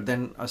device, but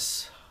then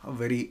as a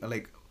very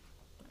like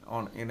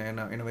in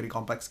a very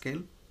compact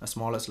scale, as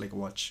small as like a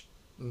watch,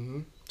 Mm-hmm.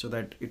 so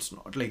that it's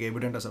not like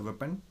evident as a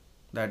weapon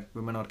that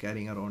women are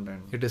carrying around,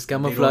 and it is they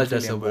don't camouflaged feel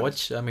as a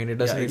embarrassed. watch. I mean, it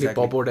doesn't Yeah, really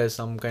exactly. pop out as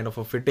some kind of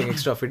a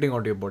extra fitting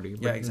onto your body.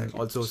 But Yeah, exactly.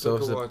 also It's like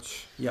serves a a,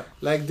 watch. Yeah.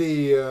 Like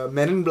the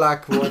Men in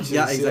Black watches.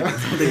 Yeah,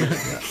 exactly.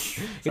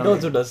 it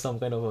also does some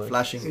kind of a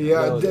Flashing.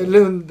 Yeah,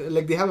 Yeah.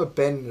 like they have a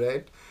pen,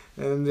 right?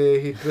 And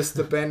he twists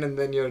the pen, and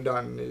then you're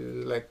done.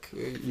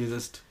 You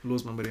just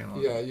lose memory and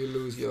all. Yeah, you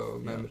lose your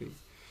Yeah. memory.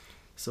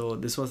 So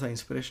this was the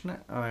inspiration,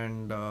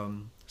 and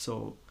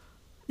so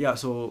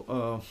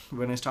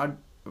when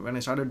I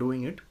started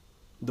doing it,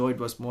 though it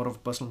was more of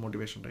personal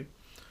motivation, right?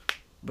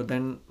 But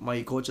then my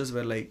coaches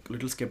were like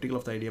little skeptical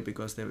of the idea,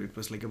 because it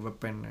was like a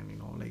weapon,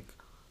 and like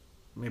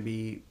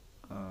maybe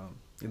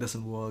it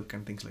doesn't work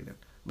and things like that.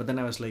 But then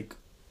I was like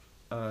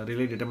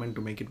really determined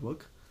to make it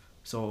work.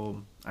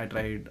 So I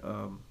tried.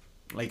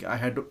 Like I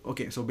had to.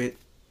 Okay, so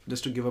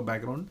just to give a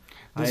background,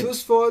 This I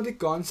was for the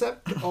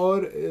concept,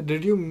 or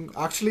did you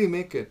actually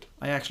make it?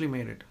 actually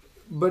made it.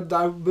 But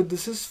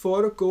this is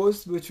for a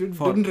course which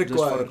didn't Just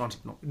require. for a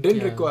concept. No.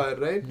 Didn't Yeah. require,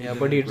 right? yeah,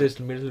 but it just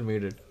middle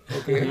made it.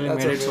 Okay, Really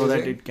that's made it so that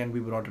amazing. it can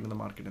be brought into the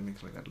market and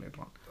things like that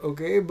later on.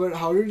 Okay, but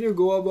how did you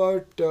go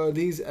about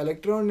these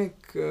electronic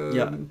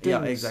Yeah,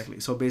 things? exactly.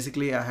 So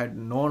basically, I had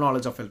no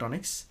knowledge of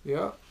electronics,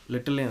 Yeah.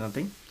 literally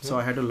nothing. So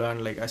Yeah. I had to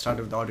learn. Like I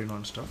started with Arduino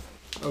and stuff.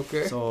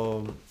 Okay. So,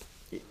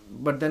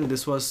 but then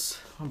this was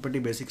pretty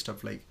basic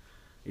stuff. Like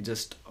it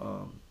just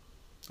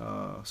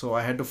so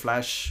I had to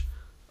flash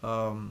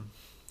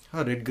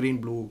red, green,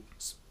 blue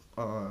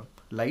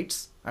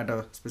lights at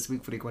a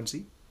specific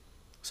frequency,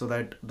 so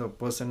that the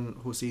person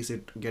who sees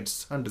it gets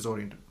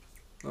disoriented.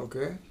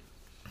 Okay.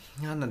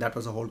 And then that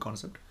was the whole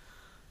concept,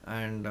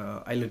 and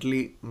I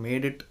literally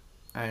made it,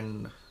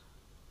 and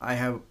I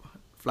have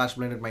flash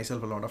blinded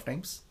myself a lot of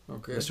times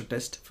Okay. just to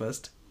test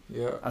first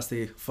Yeah. as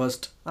the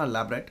first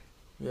lab rat,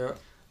 Yeah.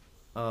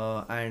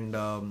 and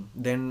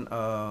then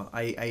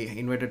I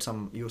invited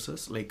some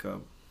users like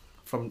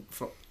from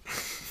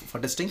for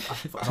testing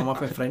some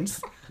of my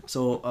friends.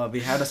 So we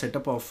had a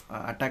setup of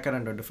attacker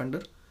and a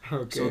defender.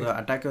 Okay. So the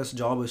attacker's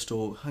job is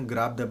to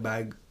grab a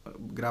bag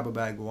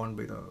worn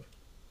by the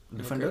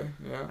defender,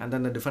 Okay. Yeah. and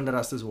then the defender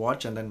has this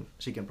watch, and then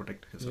she can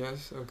protect herself.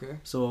 Yes. Okay.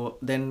 So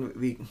then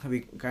we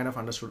kind of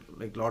understood,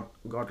 like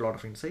got a lot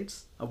of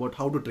insights about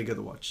how to trigger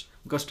the watch,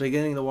 because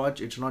triggering the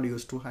watch, it should not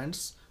use 2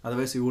 hands,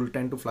 otherwise you will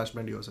tend to flash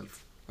blind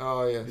yourself.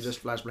 Oh yes. You just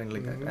flash blind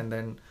like Mhm. that, and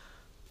then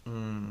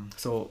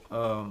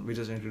we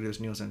just introduced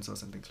new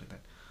sensors and things like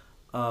that,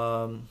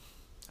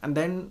 and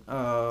then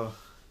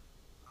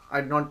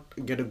I did not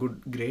get a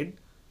good grade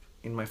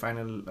in my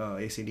final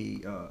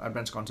ACD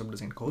Advanced Concept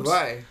Design course.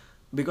 Why?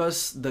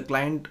 Because the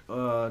client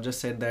just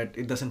said that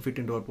it doesn't fit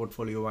into our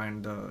portfolio,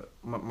 and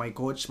my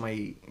coach,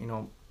 my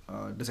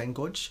design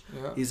coach,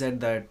 Yeah. he said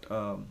that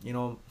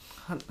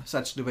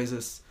such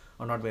devices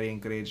are not very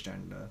encouraged,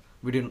 and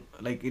we didn't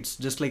like, it's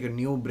just like a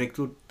new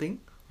breakthrough thing,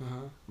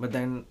 Uh-huh. but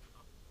then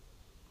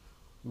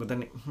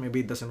maybe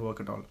it doesn't work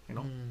at all,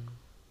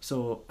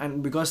 so,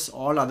 and because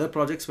all other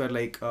projects were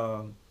like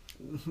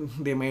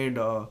they made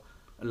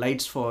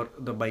lights for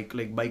the bike,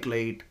 like bike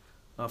light,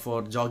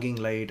 for jogging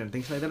light and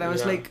things like that. I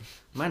was Yeah. like,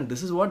 man,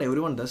 this is what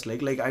everyone does.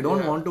 Like I don't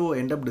Yeah. want to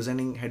end up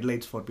designing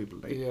headlights for people,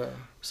 right? Yeah.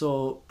 So,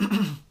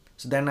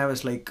 so then I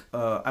was like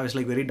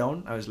very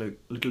down. I was like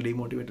little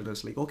demotivated. I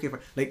was like, okay,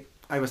 like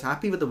I was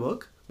happy with the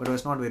work, but I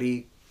was not very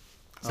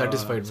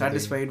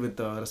Satisfied with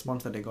the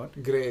response that I got.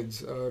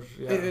 Grades or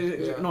yeah.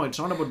 Yeah. No, it's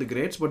not about the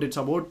grades, but it's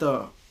about the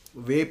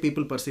way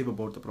people perceive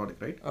about the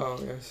product, right? Oh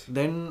yes.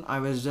 Then I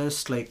was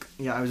just like,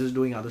 I was just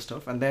doing other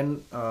stuff, and then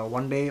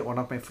one day one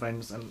of my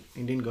friends, an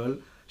Indian girl,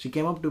 she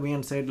came up to me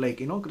and said like,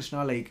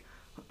 Krishna, like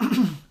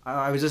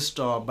I was just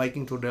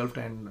biking to Delft,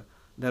 and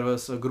there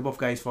was a group of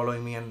guys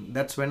following me, and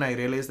that's when I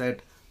realized that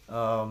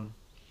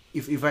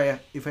if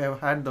I have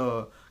had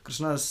the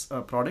Krishna's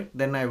product,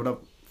 then I would have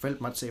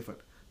felt much safer.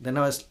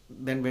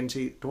 Then when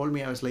she told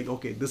me, I was like,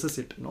 okay, this is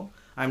it.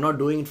 I'm not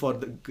doing it for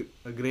the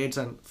grades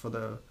and for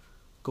the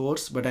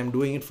course, but I'm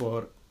doing it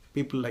for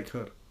people like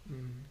her.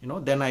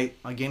 Then I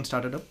again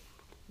started up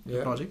the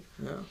Yeah. project.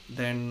 Yeah.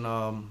 Then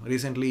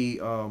recently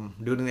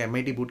during the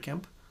MIT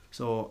bootcamp,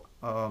 so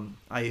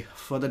I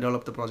further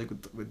developed the project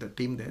with the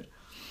team there,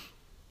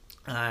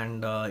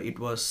 and it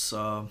was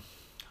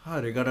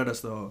regarded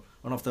as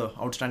one of the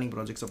outstanding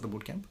projects of the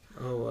bootcamp.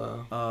 Oh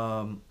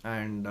wow.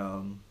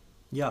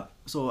 Yeah,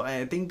 so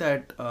I think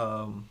that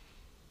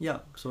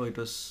so it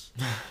was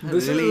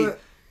This is really where-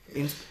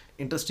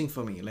 interesting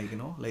for me,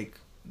 like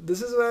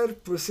This is where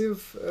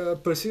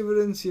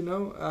perseverance,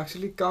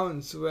 actually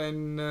counts.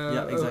 When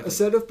exactly. a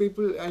set of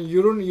people, and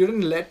you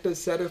didn't let a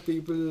set of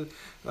people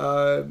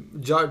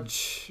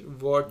judge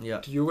what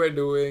Yeah. you were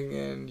doing,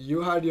 and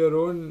you had your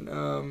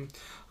own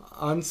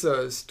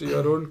answers to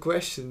your own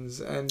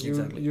questions, and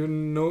Exactly.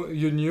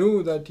 you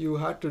knew that you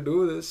had to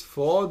do this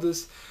for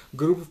this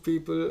group of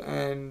people,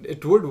 and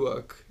it would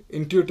work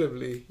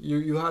intuitively.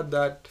 You had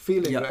that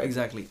feeling, yeah, right?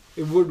 exactly.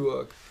 It would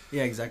work.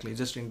 Yeah, exactly.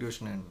 Just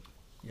intuition and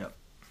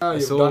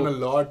You've So- done a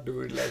lot,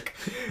 dude. Like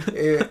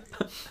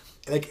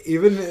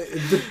even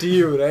the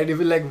TU, right?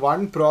 Even like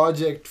one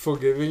project, for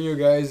giving you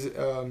guys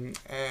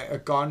a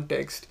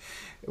context,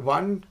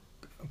 one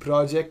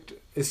project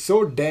is so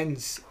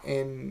dense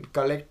in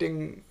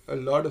collecting a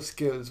lot of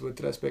skills with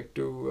respect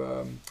to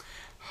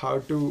how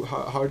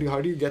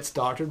do you get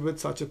started with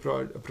such a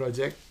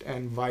project,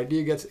 and why do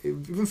you get,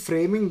 even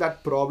framing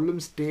that problem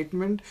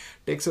statement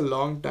takes a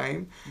long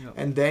time,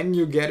 and then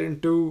you get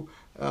into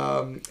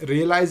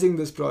realizing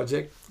this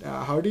project.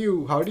 How do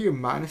you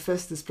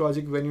manifest this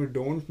project when you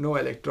don't know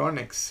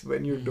electronics,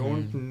 when you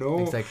don't know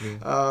Exactly.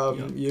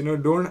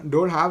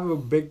 don't have a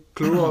big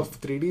clue of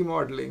 3D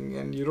modeling,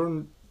 and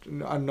you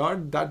are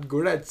not that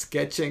good at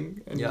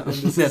sketching, and, Yeah. and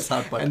this That's is,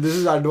 hard part. and this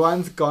is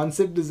advanced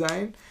concept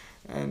design,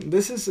 and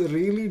this is a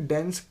really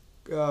dense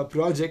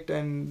project,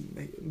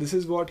 and this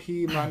is what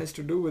he managed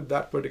to do with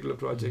that particular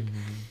project.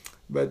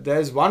 But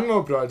there's one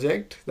more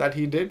project that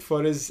he did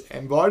for his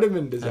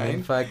embodiment And design.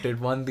 in fact, it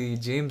won the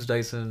James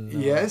Dyson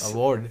Yes.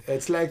 award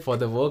It's like, for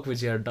the work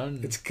which he had done.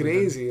 it's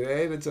crazy,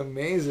 right? It's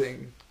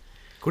amazing.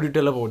 Could you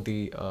tell about the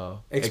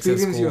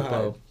Experience you Exoscope,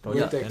 had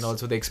project, with and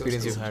also the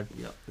experience you had?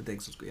 Yeah, with the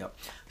Exoscope, yeah.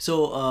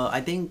 So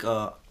I think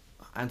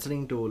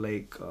answering to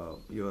like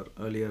your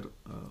earlier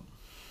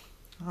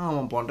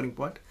pondering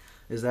part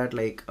is that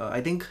like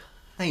I think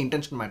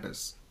intention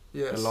matters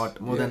Yes. a lot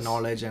more than yes.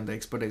 knowledge and the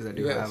expertise that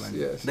you Yes, have, and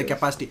yes, the yes.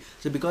 capacity.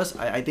 So because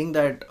I think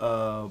that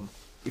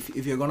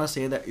if you're gonna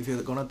say that, if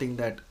you're gonna think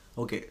that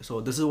okay,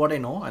 so this is what I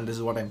know and this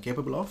is what I'm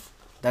capable of,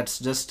 that's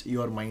just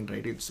your mind,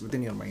 right? It's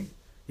within your mind.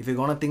 If you're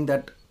gonna think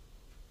that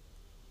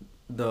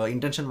the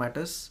intention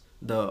matters,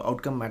 the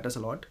outcome matters a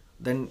lot,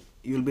 then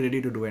you'll be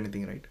ready to do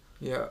anything, right?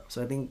 Yeah.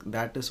 So I think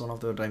that is one of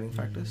the driving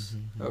factors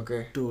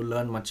Okay. to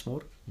learn much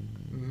more.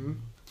 Mm-hmm.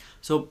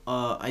 So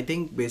I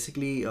think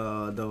basically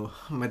the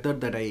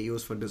method that I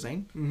use for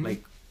design, Mhm.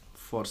 like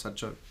for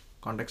such a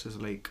context, is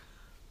like,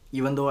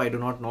 even though I do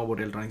not know about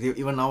electronics,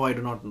 even now I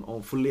do not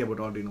know fully about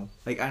Arduino.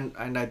 Like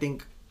and I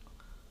think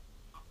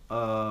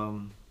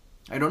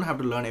I don't have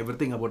to learn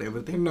everything about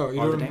everything. No, you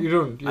all the don't. time. You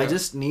don't. I Yeah.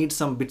 just need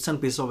some bits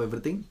and pieces of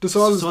everything To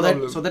solve this so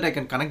problem. that I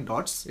can connect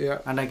dots Yeah.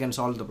 and I can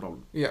solve the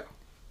problem. Yeah.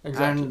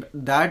 Exactly.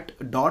 And that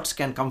dots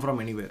can come from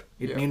anywhere.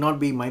 It Yeah. need not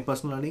be my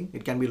personal learning.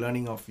 It can be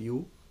learning of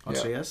you or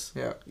Yeah. Shreyas.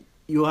 Yeah.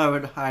 You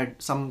have had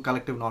some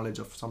collective knowledge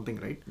of something,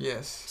 right?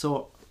 Yes. So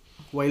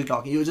while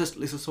talking, you just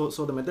listen.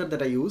 So the method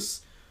that I use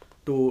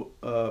to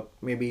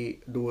maybe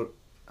do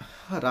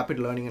rapid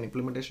learning and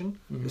implementation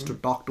is to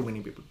talk to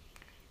many people.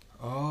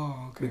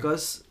 Oh. Okay.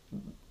 Because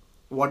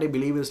what I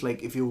believe is,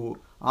 like, if you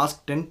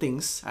ask 10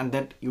 things and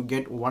that you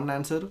get one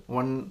answer,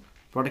 one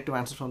productive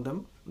answers from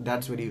them,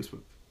 that's very useful.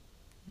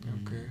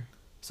 Okay.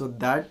 So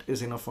that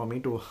is enough for me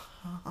to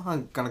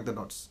connect the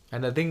dots.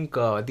 And I think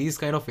these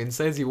kind of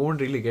insights you won't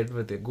really get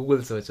with the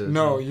Google searches.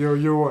 No,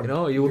 you won't.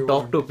 You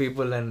talk won't. to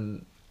people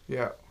and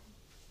Yeah.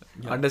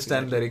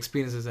 understand exactly. their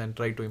experiences and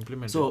try to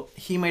implement it. So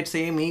he might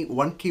say me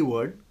one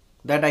keyword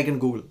that I can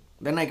Google.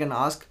 Then I can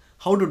ask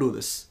how to do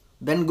this.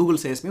 Then Google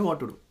says me what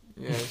to do.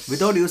 Yes.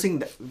 Without using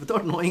that,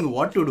 without knowing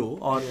what to do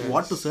or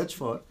what to Yes. search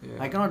for,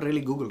 Yeah. I cannot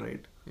really Google,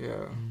 right?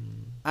 Yeah.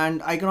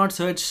 And I cannot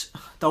search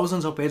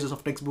thousands of pages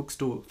of textbooks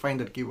to find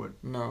that keyword.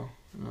 No.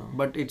 No.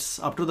 But it's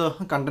up to the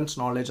contents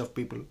knowledge of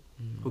people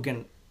who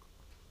can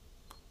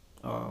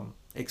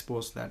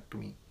expose that to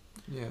me.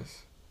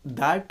 Yes.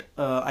 That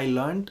I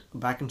learned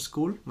back in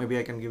school. Maybe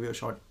I can give you a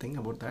short thing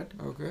about that.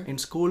 Okay. In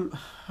school,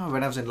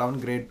 when I was in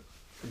 11th grade,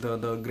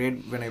 the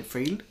grade when I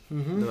failed,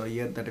 Mm-hmm. the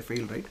year that I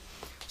failed, right?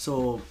 So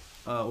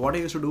what I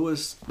used to do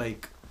is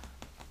like,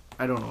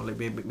 I don't know,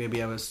 like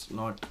maybe I was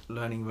not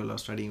learning well or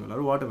studying well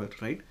or whatever,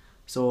 right?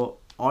 So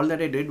all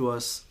that I did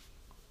was,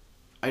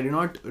 I did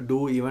not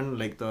do even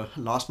like the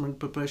last minute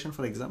preparation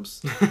for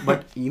exams,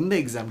 but in the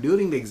exam,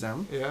 during the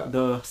exam, Yeah.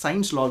 the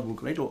science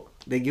logbook, right? Oh,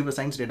 they give a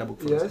science data book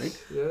for us, Yes. right?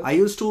 Yes. I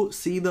used to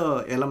see the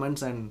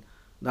elements and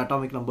the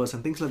atomic numbers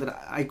and things like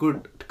that. I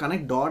could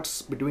connect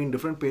dots between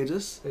different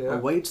pages, Yeah.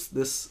 why it's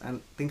this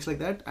and things like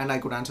that, and I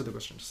could answer the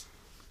questions.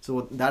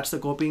 So that's the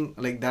coping,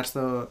 like that's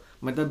the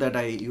method that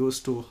I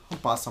used to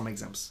pass some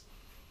exams.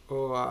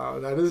 Oh wow,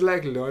 that is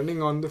like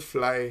learning on the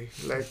fly,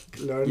 like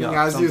learning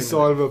Yeah, as you something like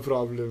solve a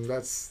problem.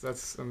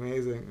 That's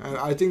amazing, and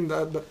I think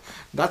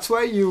that's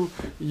why you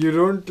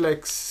don't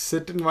like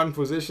sit in one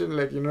position,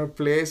 like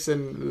place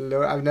and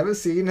learn. I've never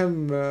seen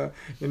him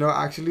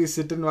actually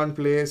sit in one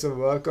place or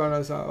work on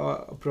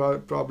a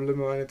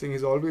problem or anything.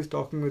 He's always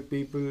talking with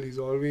people. He's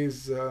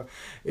always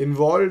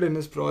involved in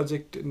his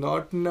project,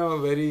 not in a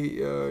very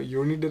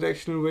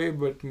unidirectional way,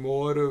 but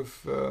more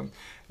of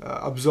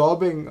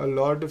absorbing a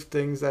lot of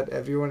things that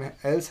everyone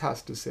else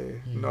has to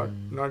say,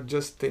 not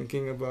just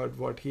thinking about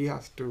what he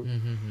has to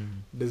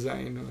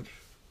design or.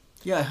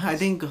 Yeah, I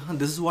think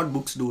this is what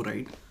books do,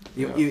 right?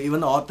 Yeah. Even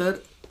the author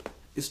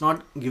is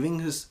not giving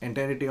his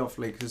entirety of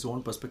like his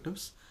own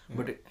perspectives,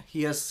 but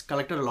he has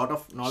collected a lot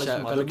of knowledge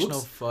from other collection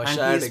books, of and he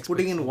shared is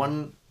putting in experience.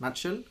 one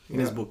nutshell in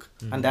his Yeah. book,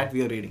 and that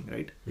we are reading,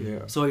 right?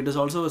 Yeah. So it is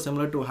also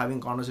similar to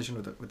having conversation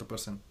with a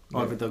person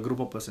or Yeah. with a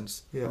group of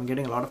persons. Yeah. I'm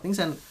getting a lot of things,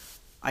 and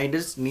I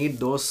just need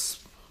those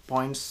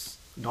points,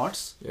 dots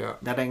Yeah.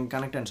 that I can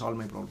connect and solve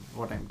my problem,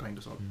 what I'm trying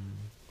to solve.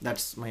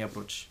 That's my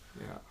approach.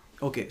 Yeah.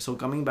 Okay, so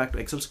coming back to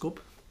Excel Scope.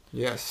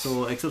 Yes.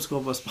 So Excel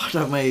Scope was part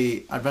of my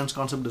advanced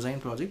concept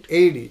design project.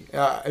 AD,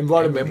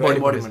 embodiment. right?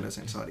 Embodiment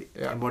design, sorry.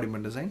 Yeah.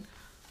 Embodiment design.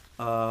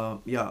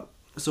 Yeah.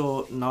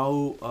 So now.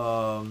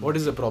 What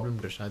is the problem,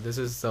 Krishna? This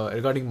is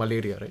regarding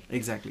malaria, right?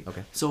 Exactly.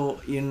 Okay. So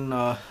in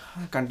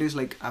countries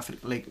like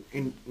Africa, like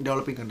in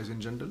developing countries in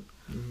general,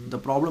 Mhm. the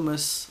problem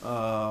is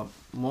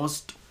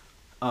most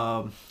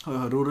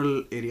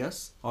rural areas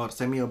or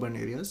semi-urban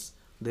areas,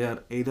 they are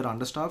either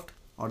understaffed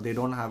or they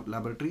don't have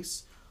laboratories,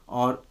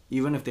 or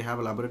even if they have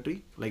a laboratory,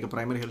 like a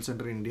primary health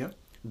center in India,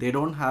 they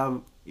don't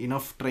have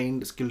enough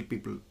trained, skilled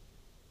people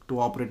to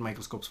operate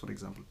microscopes, for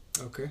example,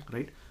 Okay.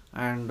 right?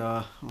 And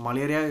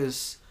malaria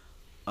is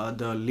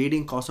the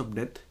leading cause of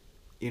death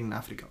in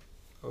Africa.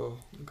 Oh,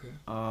 okay.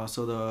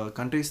 So the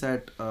countries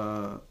that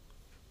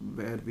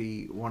where we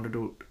wanted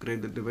to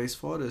create the device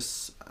for is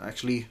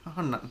actually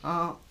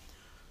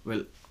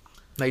well,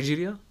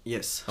 Nigeria?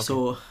 yes. Okay.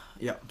 So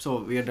yeah, so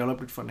we have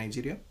developed it for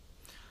Nigeria.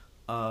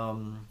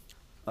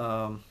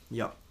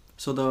 Yeah.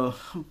 So the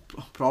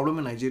problem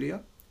in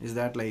Nigeria is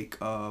that like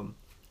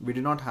we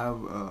did not have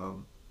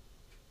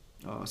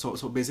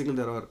so basically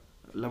there are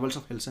levels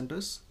of health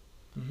centers,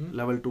 Mhm.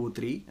 level 2,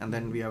 3, and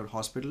then we have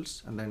hospitals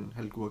and then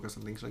health workers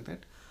and things like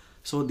that.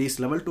 So these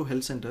level 2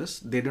 health centers,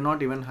 they do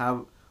not even have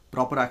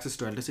proper access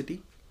to electricity,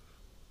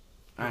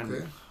 and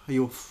Okay.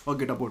 you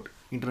forget about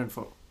internet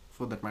for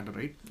that matter,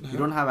 right? Uh-huh. You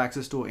don't have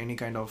access to any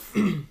kind of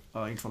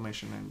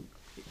information, and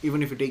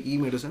even if you take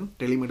e-medicine,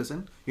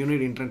 telemedicine, you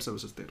need internet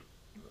services there.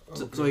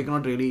 So Okay. you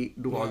cannot really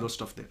do all Yeah. those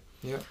stuff there.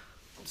 Yeah.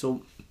 So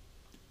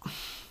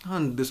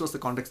and this was the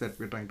context that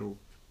we're trying to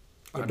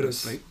Address.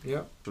 right?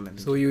 Yeah.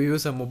 So you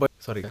use a mobile.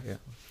 Sorry. Yeah.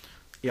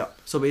 Yeah.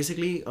 So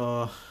basically,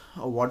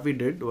 what we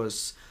did was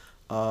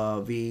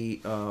we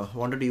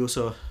wanted to use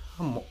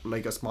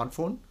like a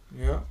smartphone,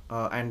 Yeah.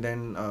 and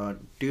then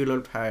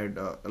TULP had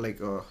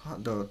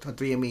the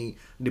 3ME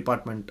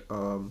department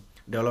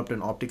developed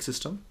an optic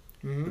system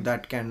Mhm.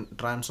 that can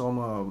transform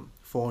a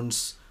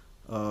phone's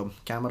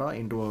camera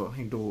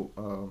into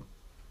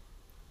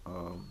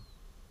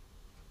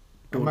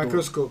A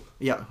microscope.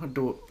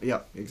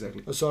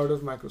 Exactly. A sort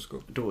of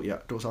microscope.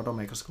 To sort of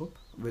microscope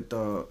with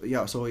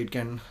so it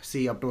can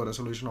see up to a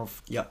resolution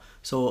of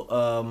so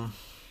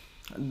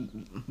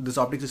this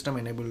optic system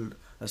enabled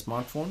a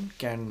smartphone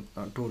can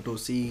to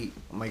see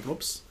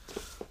microbes.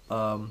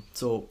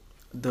 So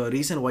the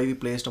reason why we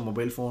placed a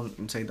mobile phone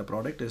inside the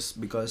product is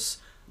because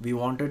we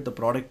wanted the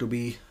product to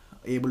be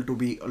able to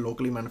be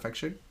locally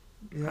manufactured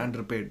Yeah. and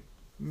repaired.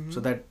 Mhm. so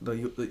that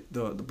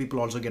the people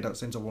also get a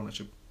sense of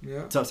ownership.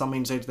 Yeah. So some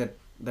insights that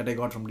I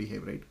got from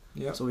Behave, right?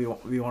 Yeah. So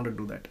we want to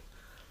do that.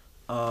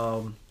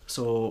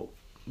 So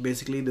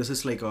basically this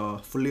is like a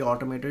fully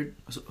automated.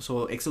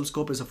 So Excel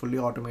Scope is a fully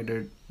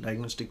automated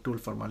diagnostic tool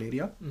for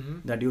malaria Mm-hmm.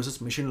 that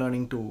uses machine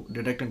learning to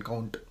detect and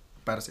count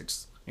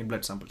parasites in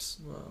blood samples.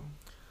 Wow.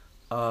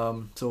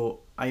 So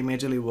I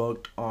majorly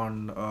worked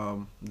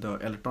on the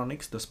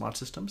electronics, the smart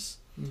systems,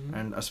 Mm-hmm.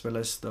 and as well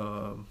as the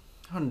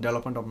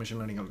development of machine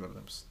learning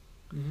algorithms.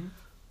 Mm-hmm.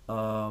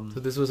 So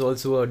this was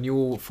also a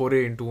new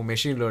foray into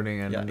machine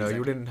learning, and Yeah, you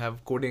exactly. didn't have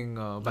coding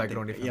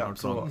background, if I'm Yeah,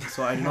 not wrong.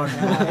 so I did not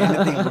know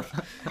anything about,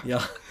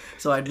 yeah,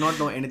 so I did not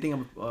know anything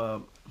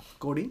about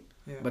coding.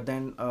 Yeah. But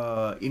then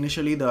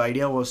initially the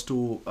idea was to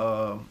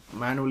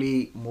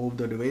manually move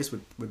the device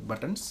with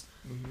buttons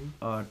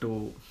Mm-hmm.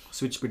 to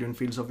switch between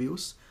fields of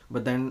use.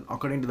 But then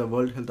according to the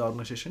World Health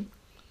Organization,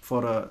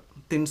 for a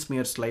thin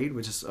smear slide,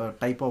 which is a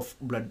type of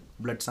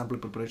blood sample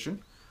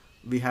preparation,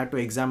 we had to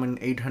examine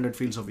 800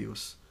 fields of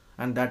use,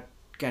 and that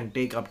can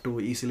take up to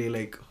easily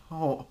like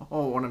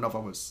 1.5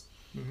 hours.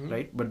 Mm-hmm.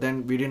 Right? But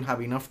then we didn't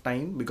have enough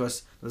time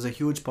because there's a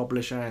huge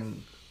population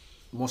and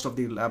most of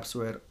the labs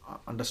were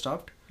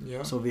understaffed.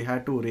 Yeah. So we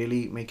had to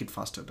really make it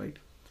faster, right?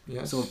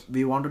 Yes. So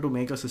we wanted to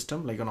make a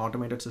system, like an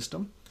automated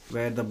system,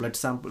 where the blood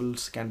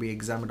samples can be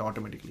examined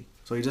automatically.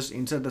 So you just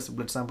insert this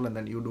blood sample and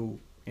then you do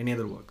any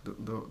other work,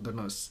 the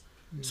nurse.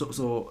 Mm-hmm.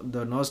 So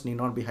the nurse need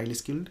not be highly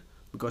skilled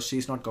because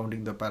she's not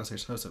counting the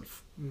parasites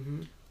herself.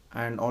 Mm-hmm.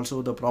 And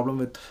also the problem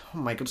with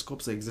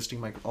microscopes, the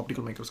existing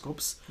optical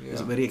microscopes, is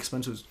Yeah. very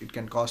expensive. It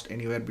can cost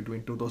anywhere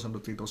between 2,000 to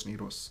 3,000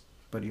 euros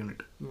per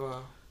unit.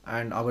 Wow.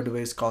 And our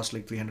device costs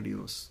like 300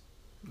 euros.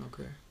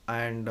 Okay.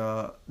 And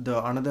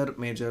the another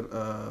major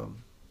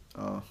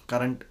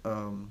current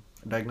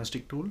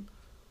diagnostic tool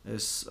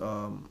is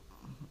I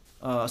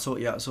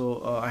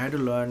had to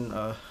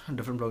learn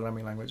different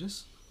programming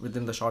languages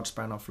within the short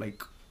span of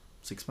like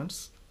 6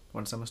 months,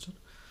 one semester.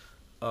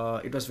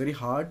 It was very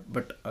hard,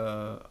 but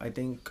I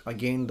think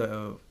again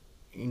the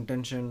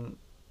intention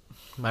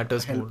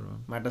Matters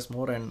matters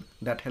more, and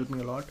that helped me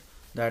a lot.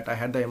 That I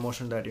had the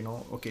emotion that, you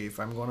know, okay, if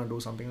I'm gonna do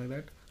something like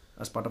that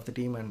as part of the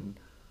team, and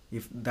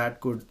if that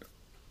could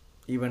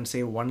even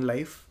save one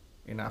life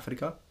in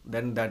Africa,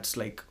 then that's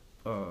like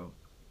a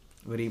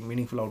very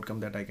meaningful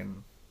outcome that I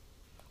can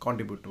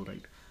contribute to,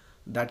 right?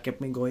 That kept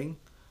me going,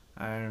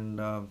 and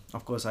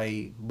of course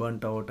I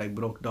burnt out, I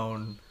broke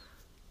down,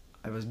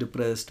 I was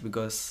depressed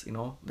because, you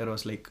know, there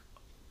was like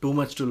too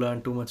much to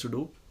learn, too much to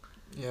do,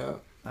 Yeah.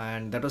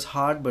 and that was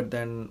hard. But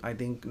then I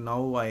think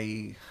now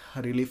I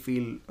really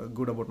feel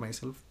good about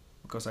myself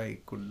because I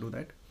could do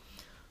that.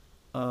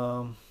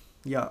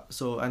 Yeah,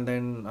 so and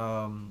then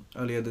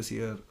earlier this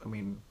year, I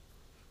mean,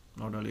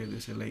 not earlier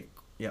this year, like,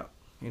 yeah,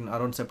 in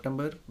around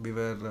September, we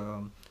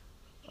were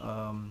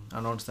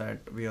announced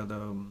that we are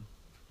the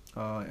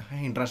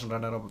international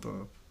runner-up of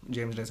the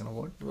James Dyson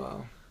Award.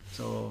 Wow.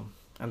 So,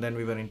 and then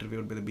we were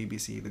interviewed by the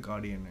BBC, the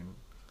Guardian, and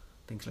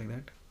things like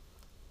that.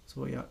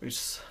 So yeah,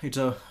 it's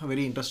a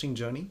very interesting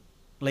journey.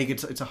 Like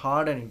it's a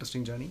hard and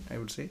interesting journey, I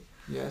would say.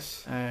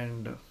 Yes.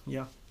 And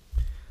yeah.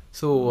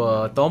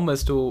 So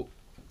Thomas,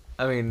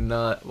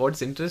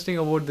 what's interesting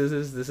about this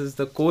is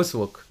the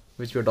coursework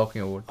which we're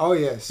talking about, Oh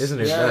yes. isn't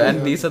it? Yeah, And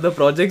yeah. these are the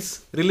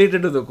projects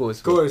related to the coursework.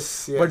 Of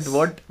course. Yes. But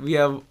what we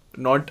have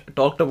not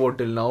talked about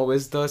till now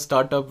is the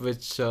startup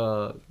which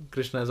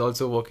Krishna is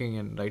also working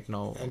in right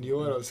now. And you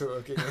are also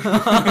working.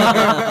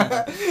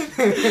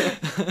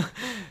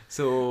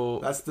 So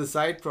That's the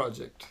side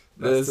project.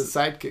 That's the There's-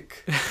 sidekick.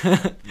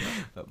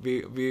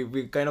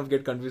 we kind of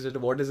get confused as to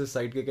what is a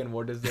sidekick and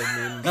what is the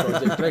main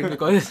project, right?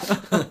 Because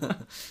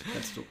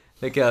That's true.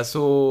 like, yeah,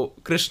 so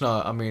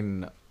Krishna, I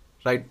mean,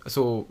 right,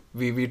 so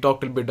we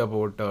talked a bit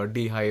about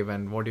Beehive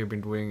and what you've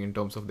been doing in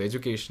terms of the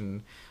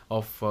education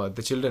of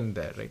the children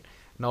there, right?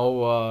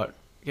 Now,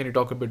 can you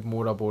talk a bit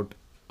more about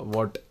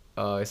what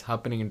is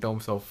happening in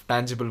terms of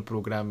tangible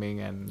programming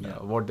and Yeah.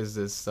 what is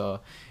this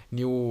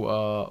new,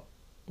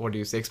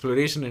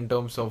 exploration in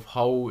terms of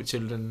how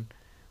children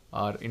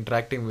are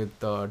interacting with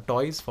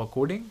toys for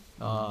coding?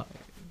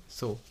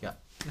 So, yeah.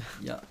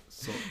 Yeah.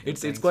 So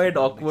It's thanks quite for that.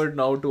 awkward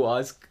now to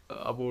ask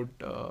about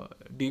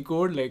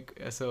decode, like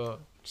as a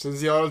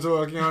Since you're also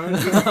working on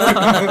it.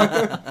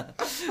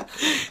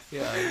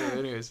 yeah. So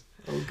anyways,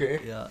 Okay.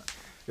 Yeah.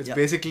 It's Yeah.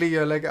 basically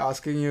you're like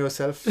asking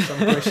yourself some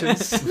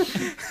questions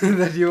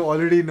that you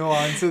already know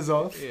answers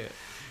of. yeah.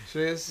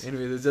 Shreyas.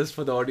 Anyways, it's just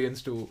for the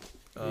audience to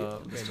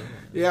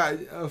Yeah,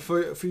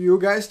 for you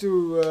guys to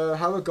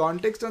have a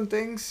context on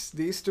things,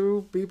 these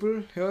two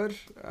people here,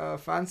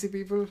 fancy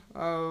people,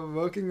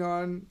 working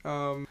on.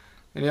 And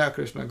yeah,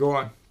 Krishna, go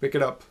on, pick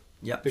it up,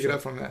 Yeah. pick it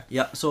up from there.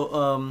 Yeah. So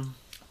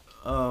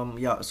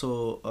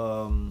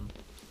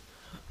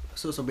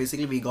so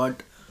basically we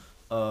got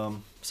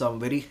some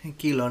very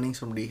key learnings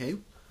from Behave,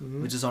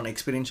 Mhm. which is on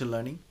experiential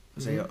learning,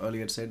 as I Mhm.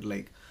 earlier said,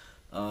 like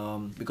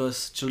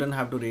because children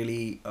have to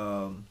really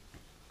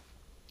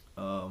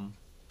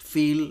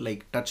feel,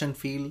 like touch and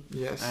feel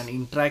Yes. and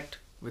interact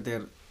with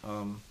their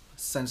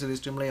sensory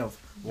stimuli of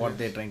what Yes.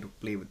 they're trying to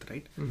play with,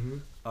 right?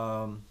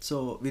 Mm-hmm.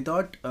 So we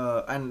thought,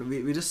 and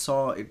we just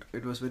saw it.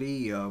 It was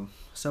very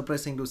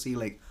surprising to see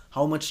like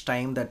how much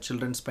time that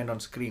children spend on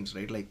screens,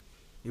 right? Like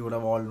you would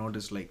have all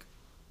noticed, like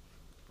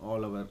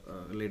all our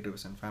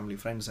relatives and family,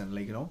 friends, and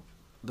like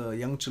the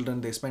young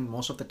children, they spend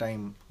most of the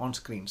time on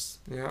screens.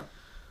 Yeah.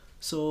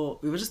 So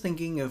we were just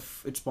thinking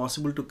if it's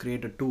possible to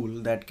create a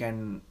tool that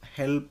can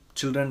help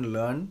children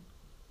learn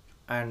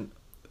and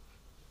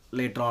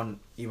later on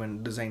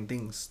even design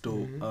things to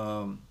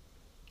Mhm.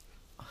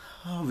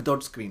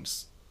 without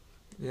screens.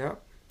 Yeah.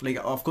 Like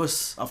of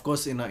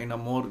course in a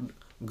more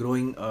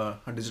growing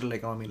digital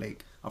economy,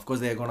 like of course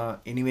they're gonna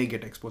anyway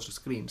get exposed to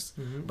screens,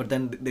 Mhm. but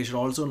then they should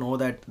also know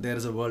that there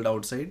is a world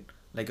outside,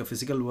 like a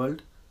physical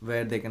world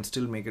where they can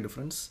still make a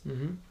difference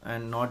Mm-hmm.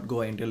 and not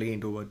go entirely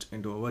into a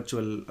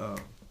virtual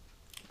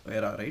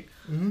era, right?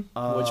 Mm-hmm.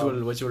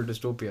 Virtual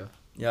dystopia.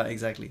 Yeah,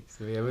 exactly.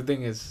 So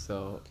everything is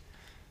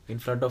in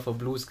front of a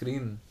blue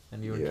screen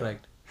and you Yeah.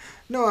 interact.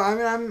 No, I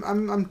mean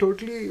I'm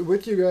totally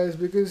with you guys,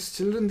 because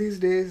children these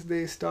days,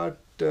 they start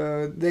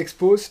they're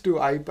exposed to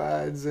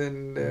iPads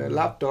and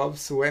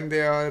laptops when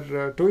they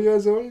are 2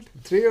 years old,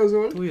 3 years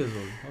old. 2 years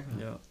old.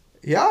 Okay. Yeah.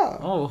 Yeah,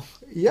 Oh,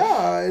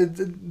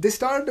 they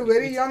start at a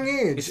very young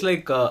age. it's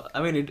like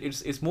I mean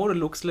it's more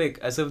looks like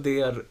as if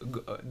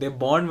they're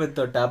born with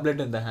a tablet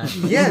in the hand.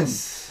 Yes,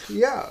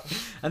 yeah.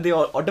 And they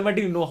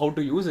automatically know how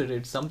to use it.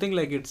 It's something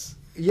like it's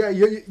Yeah,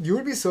 you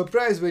would be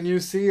surprised when you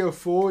see a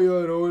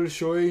 4-year-old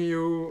showing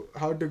you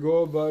how to go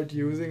about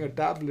using a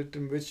tablet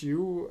in which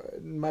you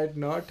might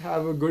not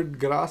have a good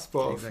grasp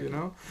of, Exactly. you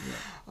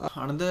know.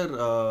 Another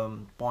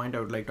point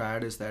I would like to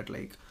add is that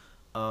like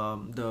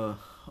the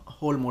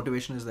whole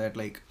motivation is that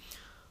like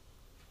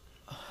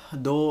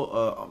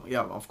though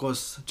yeah, of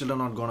course children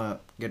are not gonna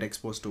get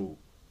exposed to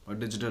a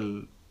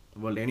digital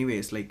world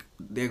anyways, like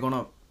they're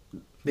gonna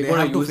They're they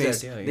gonna have to use that,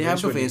 face yeah, they have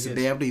to eventually, face it,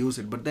 they yes. have to use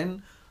it, but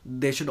then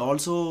they should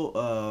also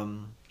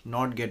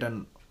not get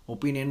an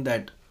opinion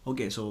that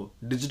okay, so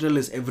digital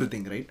is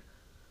everything, right?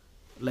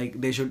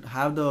 Like they should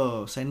have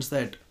the sense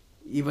that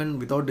even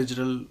without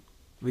digital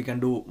we can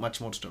do much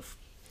more stuff.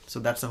 So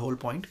that's the whole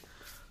point.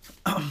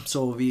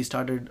 So we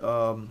started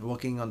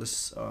working on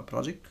this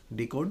project,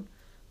 Decode.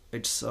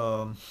 It's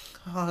a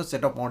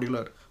set of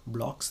modular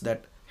blocks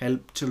that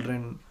help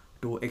children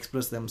to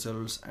express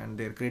themselves and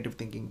their creative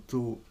thinking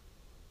through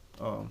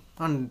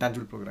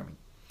tangible programming.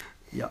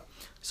 Yeah.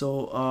 So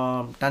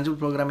tangible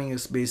programming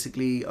is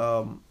basically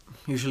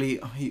usually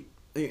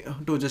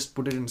to just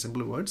put it in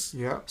simple words.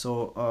 Yeah.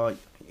 So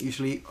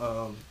usually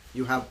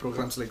you have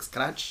programs like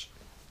Scratch,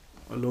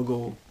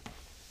 Logo,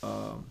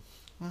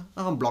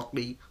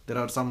 Blockly. There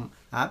are some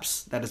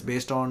apps that is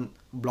based on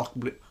block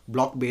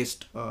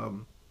based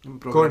programming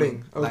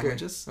Coding. Okay.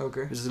 languages.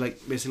 Okay. Which is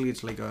like basically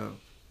it's like a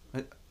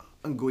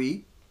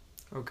GUI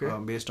Okay.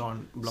 based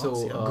on blocks.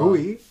 So, yeah.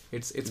 GUI.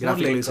 it's more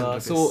Graphical like user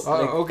so interface.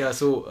 Oh, like okay. yeah,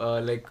 so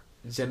like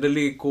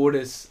generally code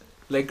is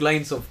like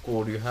lines of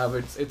code you have.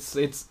 It's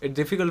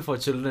difficult for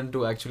children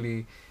to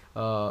actually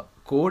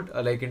code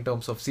like in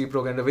terms of C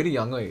program at a very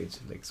younger age.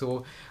 Like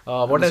so,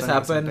 what has Understanding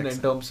happened syntax.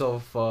 in terms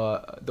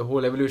of the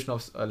whole evolution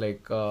of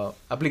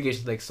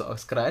applications like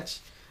Scratch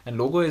and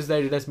Logo is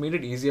that it has made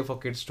it easier for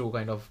kids to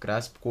kind of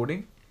grasp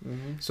coding.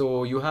 Mm-hmm.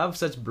 So you have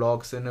such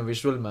blocks in a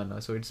visual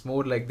manner. So it's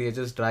more like they're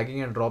just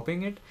dragging and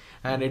dropping it,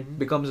 and it Mhm.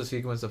 becomes a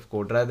sequence of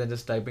code rather than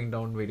just typing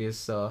down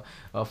various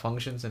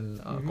functions and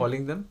Mhm.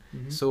 calling them.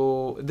 Mm-hmm.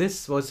 So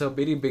this was a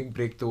very big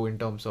breakthrough in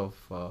terms of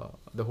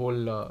the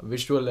whole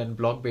visual and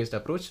block-based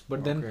approach.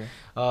 But then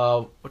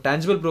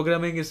tangible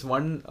programming is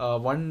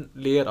one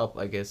layer up,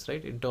 I guess,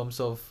 right? In terms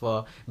of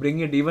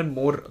bringing it even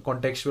more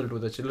contextual to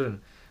the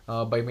children.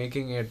 By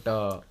making it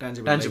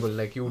tangible,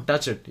 like you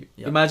touch it.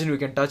 Yeah. Imagine you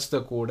can touch the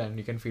code and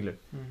you can feel it,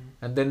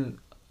 Mm-hmm. and then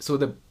so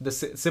the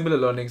similar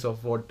learnings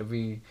of what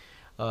we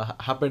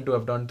happen to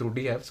have done through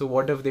DF. So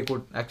what if they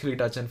could actually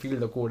touch and feel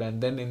the code,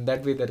 and then in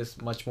that way there is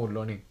much more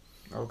learning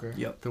Okay.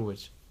 Yeah, through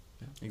which.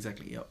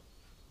 exactly. Yeah.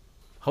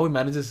 How he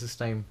manages his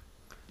time.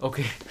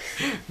 Okay,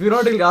 we're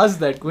not really asked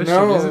that question,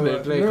 No, isn't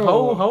it? Like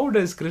no. how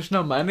does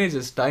Krishna manage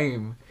his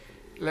time?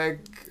 Like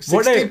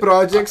What 60 I-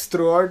 projects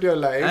throughout your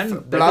life, And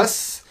that plus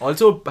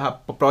Also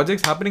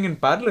projects happening in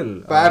parallel.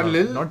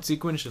 Parallel. Not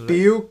sequential.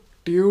 Right?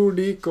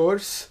 TUD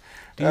course.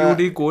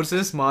 TUD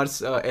courses,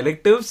 Mars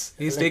electives.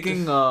 He's Electives.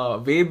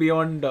 taking way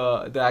beyond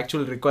the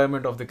actual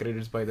requirement of the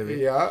credits, by the way.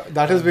 Yeah,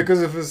 that is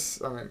because of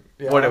his. I mean,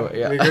 yeah, Whatever,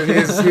 yeah.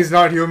 Because he's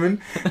not human.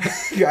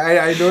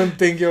 I don't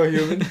think you're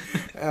human.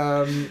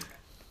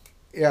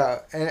 Yeah,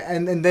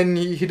 and then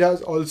he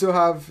does also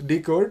have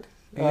Decode.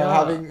 Yeah.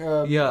 Having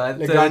Yeah, and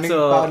like so running it's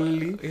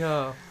parallelly.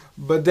 yeah.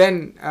 But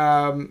then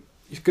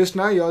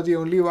Krishna, you're the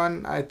only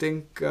one, I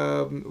think,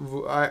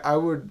 I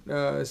would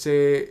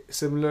say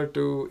similar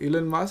to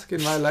Elon Musk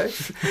in my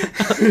life.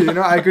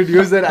 I could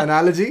use that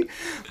analogy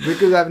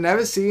because I've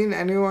never seen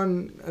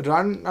anyone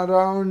run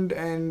around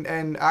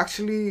and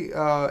actually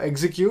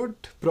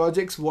execute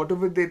projects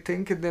whatever they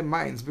think in their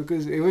minds.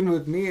 Because even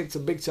with me, it's a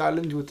big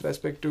challenge with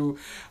respect to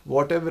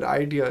whatever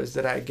ideas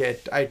that I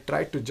get. I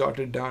try to jot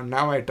it down.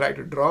 Now I try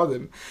to draw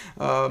them.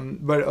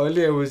 But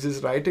earlier I was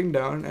just writing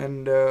down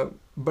and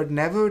but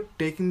never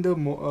taking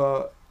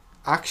the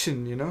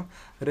action,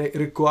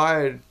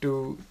 required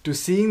to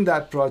seeing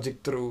that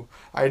project through.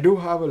 I do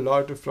have a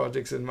lot of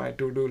projects in my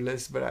to-do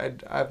list,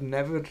 but I've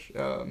never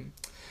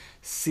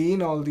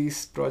seen all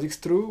these projects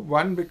through.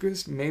 One,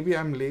 because maybe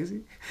I'm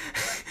lazy.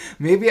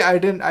 Maybe I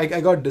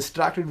got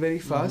distracted very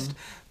fast.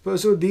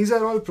 So these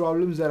are all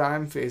problems that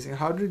I'm facing.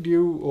 How did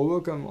you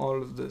overcome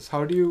all of this?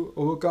 How do you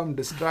overcome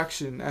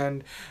distraction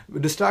and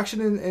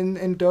distraction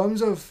in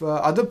terms of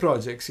other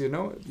projects?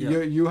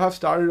 You have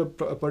started a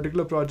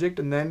particular project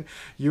and then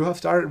you have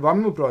started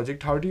one more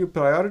project. How do you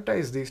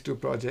prioritize these two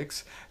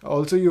projects?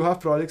 Also, you have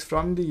projects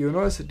from the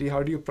university.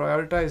 How do you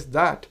prioritize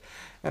that?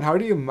 And how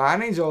do you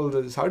manage all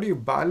this? How do you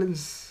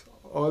balance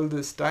all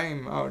this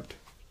time out?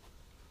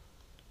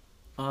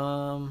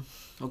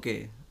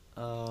 Okay.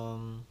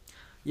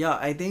 Yeah,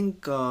 I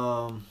think okay.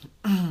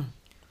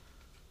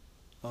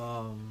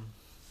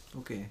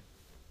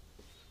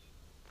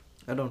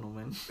 I don't know,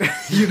 man.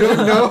 You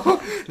don't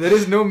know? There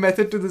is no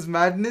method to this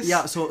madness?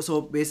 Yeah, so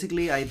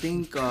basically I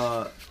think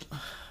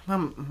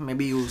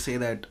maybe you say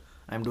that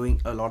I'm doing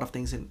a lot of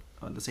things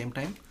at the same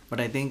time, but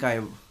I think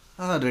I've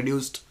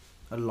reduced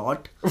a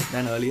lot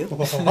than earlier.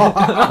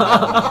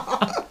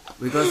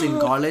 Because in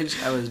college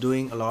I was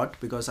doing a lot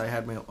because I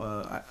had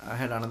I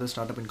had another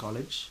startup in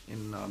college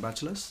in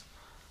bachelor's.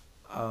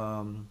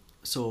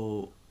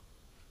 So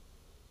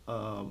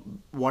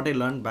what I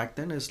learned back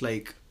then is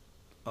like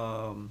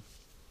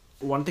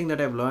one thing that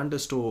I've learned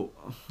is to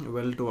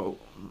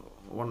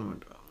one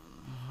moment,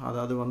 the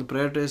other one,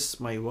 prioritize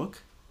my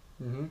work.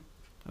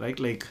 Right,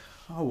 like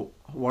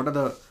what are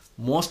the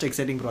most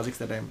exciting projects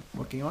that I'm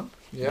working on?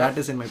 That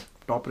is in my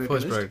top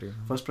priority list.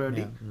 First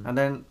priority. And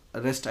then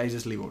rest I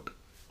just leave out.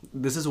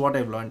 This is what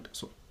I've learned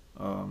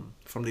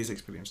from these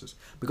experiences,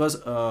 because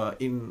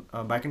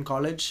back in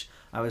college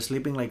I was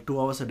sleeping like 2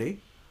 hours a day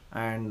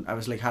and I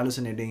was like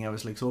hallucinating. I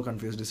was like so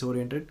confused,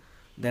 disoriented.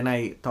 Then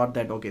I thought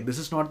that okay, this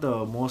is not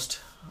the most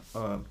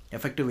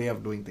effective way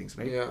of doing things,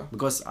 right?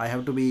 Because I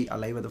have to be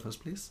alive at the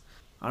first place.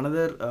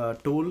 Another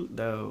tool,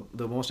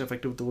 the most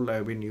effective tool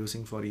I've been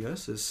using for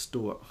years is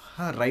to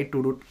write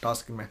to-do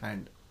task in my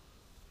hand.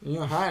 In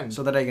your hand?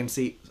 So that I can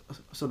see,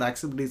 so the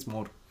accessibility is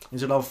more.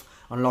 Instead of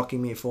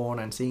unlocking my phone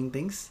and seeing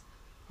things,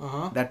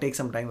 that takes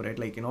some time, right?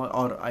 Like,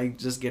 or I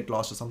just get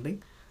lost or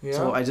something.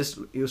 So I just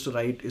used to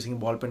write using a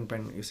ball pen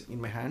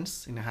in my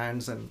hands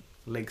and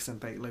legs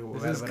and like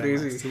this is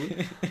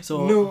crazy.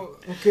 So no,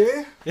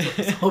 okay.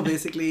 So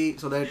basically,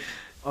 so that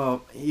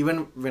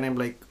even when I'm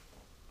like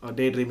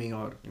daydreaming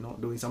or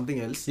doing something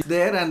else, it's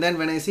there, and then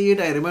when I see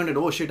it, I remembered,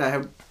 oh shit, I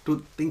have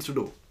 2 things to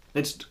do.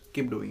 Let's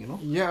keep doing,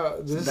 Yeah,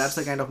 so that's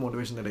the kind of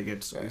motivation that I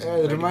get. So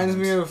it reminds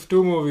me of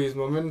 2 movies,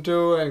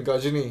 Memento and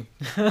Ghajini.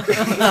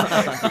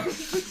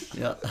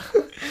 Yeah.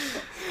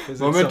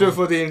 Memento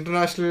for the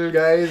international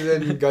guys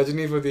and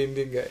Ghajini for the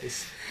Indian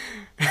guys.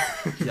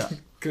 Yeah.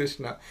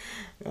 Krishna.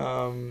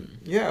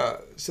 Yeah,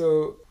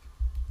 so...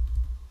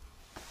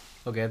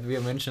 Okay, we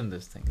have mentioned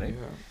this thing, right?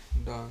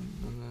 Yeah,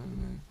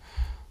 done.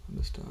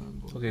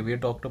 Understand. Okay, we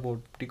had talked about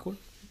T-code?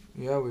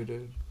 Yeah, we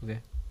did. Okay.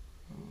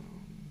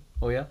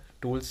 Oh yeah,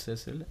 tools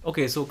as well.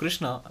 Okay, so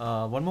Krishna,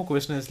 one more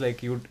question is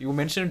like you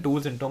mentioned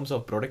tools in terms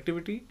of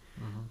productivity,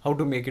 how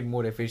to make it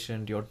more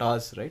efficient, your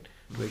tasks, right,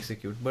 to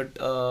execute. But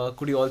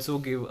could you also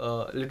give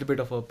a little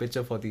bit of a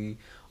picture for the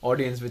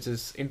audience which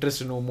is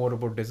interested to know more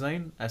about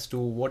design as to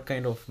what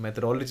kind of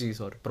methodologies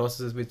or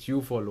processes which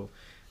you follow?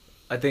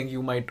 I think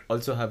you might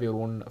also have your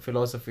own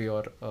philosophy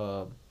or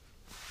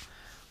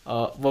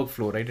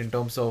workflow, right, in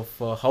terms of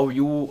how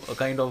you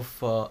kind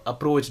of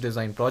approach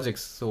design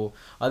projects. So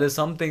are there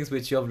some things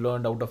which you have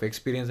learned out of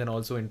experience and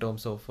also in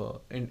terms of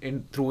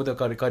in through the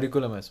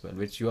curriculum as well,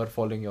 which you are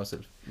following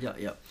yourself?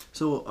 Yeah.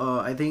 So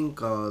I think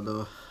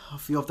the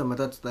few of the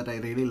methods that I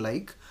really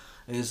like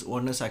is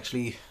one is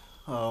actually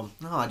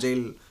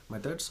agile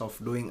methods of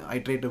doing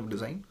iterative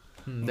design.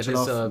 That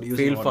is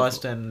fail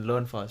fast and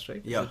learn fast,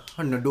 right? Yeah,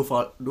 and do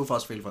fast,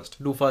 fail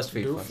fast. Do fast,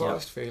 fail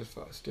fast. Fail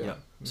fast. Yeah.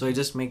 So I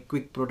just make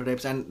quick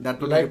prototypes, and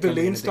that like prototype the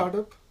lean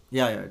startup.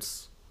 Yeah,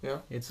 it's okay.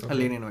 a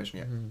lean innovation.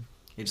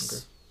 Yeah,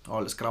 it's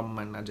all Scrum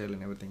and Agile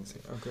and everything. So.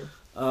 Okay.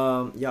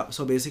 Yeah.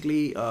 So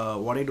basically,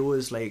 what I do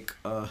is like,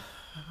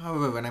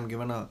 when I'm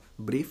given a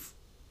brief,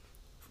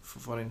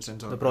 for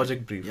instance, or the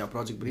project brief. Yeah,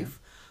 project brief.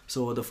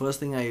 So the first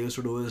thing I used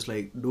to do is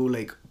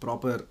do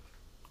proper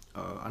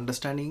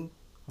understanding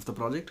of the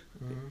project,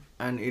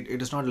 and it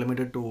is not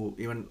limited to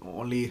even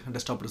only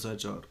desktop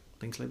research or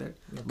things like that,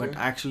 but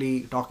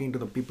actually talking to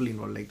the people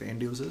involved, like the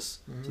end users,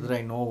 so that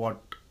I know what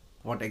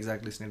what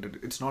exactly is needed.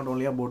 It's not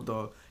only about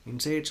the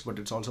insights, but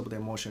it's also about the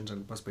emotions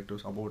and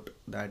perspectives about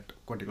that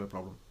particular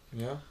problem.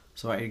 Yeah.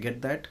 So I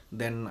get that.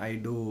 Then I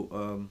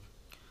do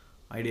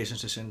ideation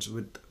sessions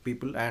with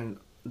people, and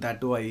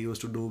that too I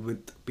used to do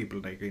with people,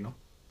 like, you know.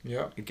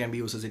 Yeah. It can be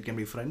users, it can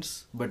be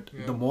friends, but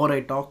Yeah. the more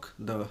I talk,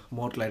 the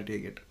more clarity I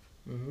get.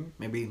 Mm-hmm.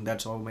 Maybe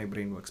that's how my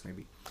brain works,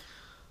 maybe.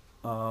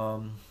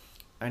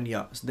 And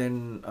yeah,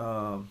 then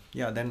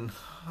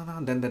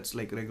then that's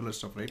like regular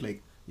stuff, right?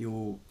 Like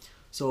you.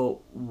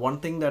 So one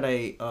thing that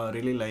I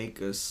really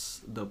like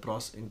is the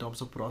process. In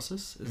terms of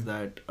process, is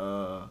that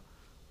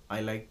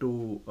I like to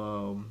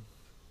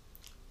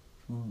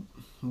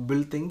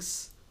build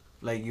things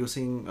like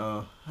using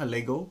a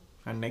Lego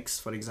and Next,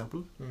 for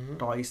example, Mm-hmm.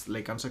 toys,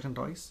 like construction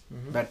toys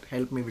Mhm. that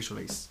help me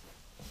visualize.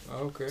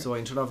 Okay. So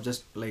instead of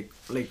just like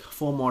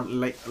foam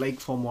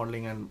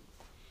modeling and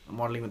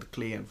modeling with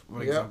clay, and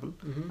for Yeah. example,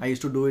 Mm-hmm. I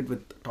used to do it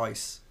with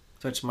toys.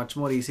 So it's much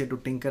more easier to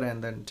tinker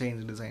and then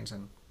change designs,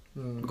 and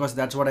because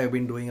that's what I've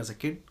been doing as a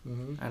kid,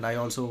 Mm-hmm. and I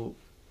also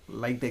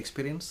like the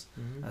experience,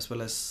 Mm-hmm. as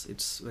well as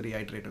it's very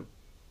iterative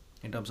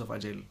in terms of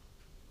agile.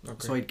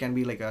 Okay. So it can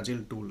be like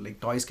agile tool, like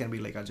toys can be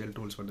like agile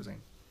tools for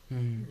design.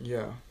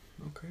 Yeah.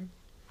 Okay.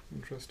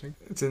 Interesting.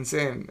 It's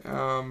insane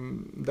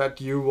that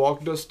you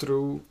walked us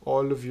through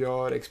all of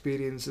your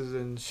experiences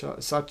in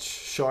such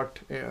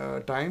short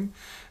time.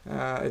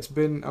 It's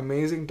been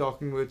amazing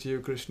talking with you,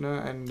 Krishna,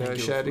 and Thank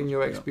you sharing for-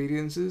 your yeah.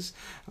 experiences.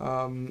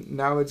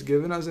 Now it's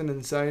given us an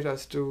insight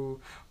as to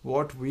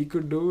what we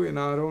could do in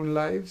our own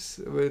lives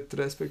with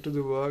respect to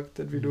the work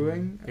that we're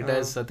doing. It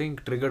has, I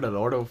think, triggered a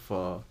lot of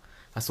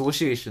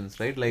associations,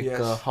 right? Like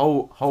Yes.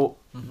 how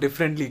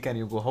differently can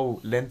you go? How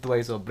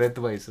lengthwise or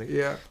breadthwise, right?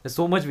 Yeah. There's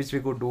so much which we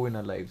could do in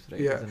our lives, right?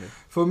 Yeah. Isn't it?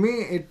 For me,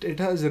 it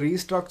has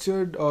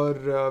restructured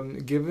or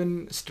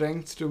given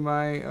strength to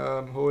my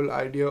whole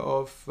idea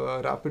of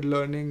rapid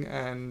learning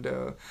and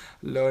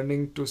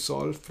learning to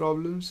solve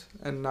problems.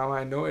 And now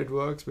I know it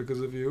works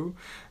because of you.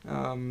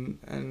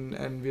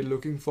 And we're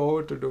looking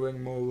forward to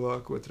doing more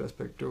work with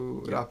respect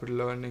to Yeah. rapid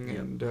learning Yeah.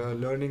 and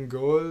learning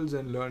goals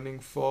and learning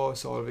for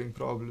solving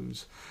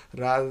problems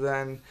rather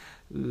than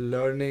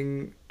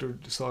learning to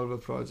solve a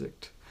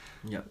project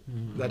Yeah,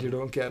 that you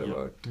don't care Yeah.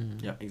 about.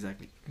 yeah,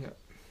 exactly. Yeah.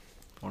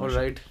 All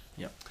right.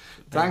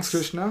 Thanks,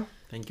 Krishna.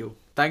 Thank you.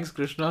 Thanks,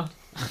 Krishna.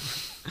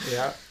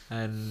 Yeah.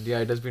 And yeah,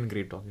 it has been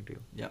great talking to you.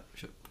 Yeah,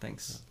 sure.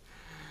 Thanks.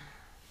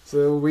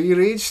 So we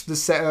reached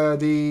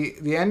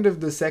the end of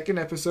the second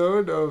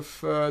episode of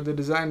the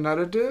Design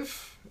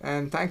Narrative,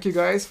 and thank you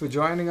guys for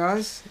joining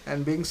us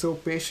and being so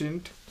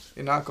patient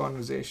in our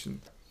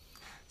conversation.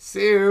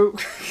 See you.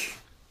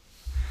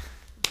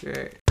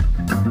 Okay.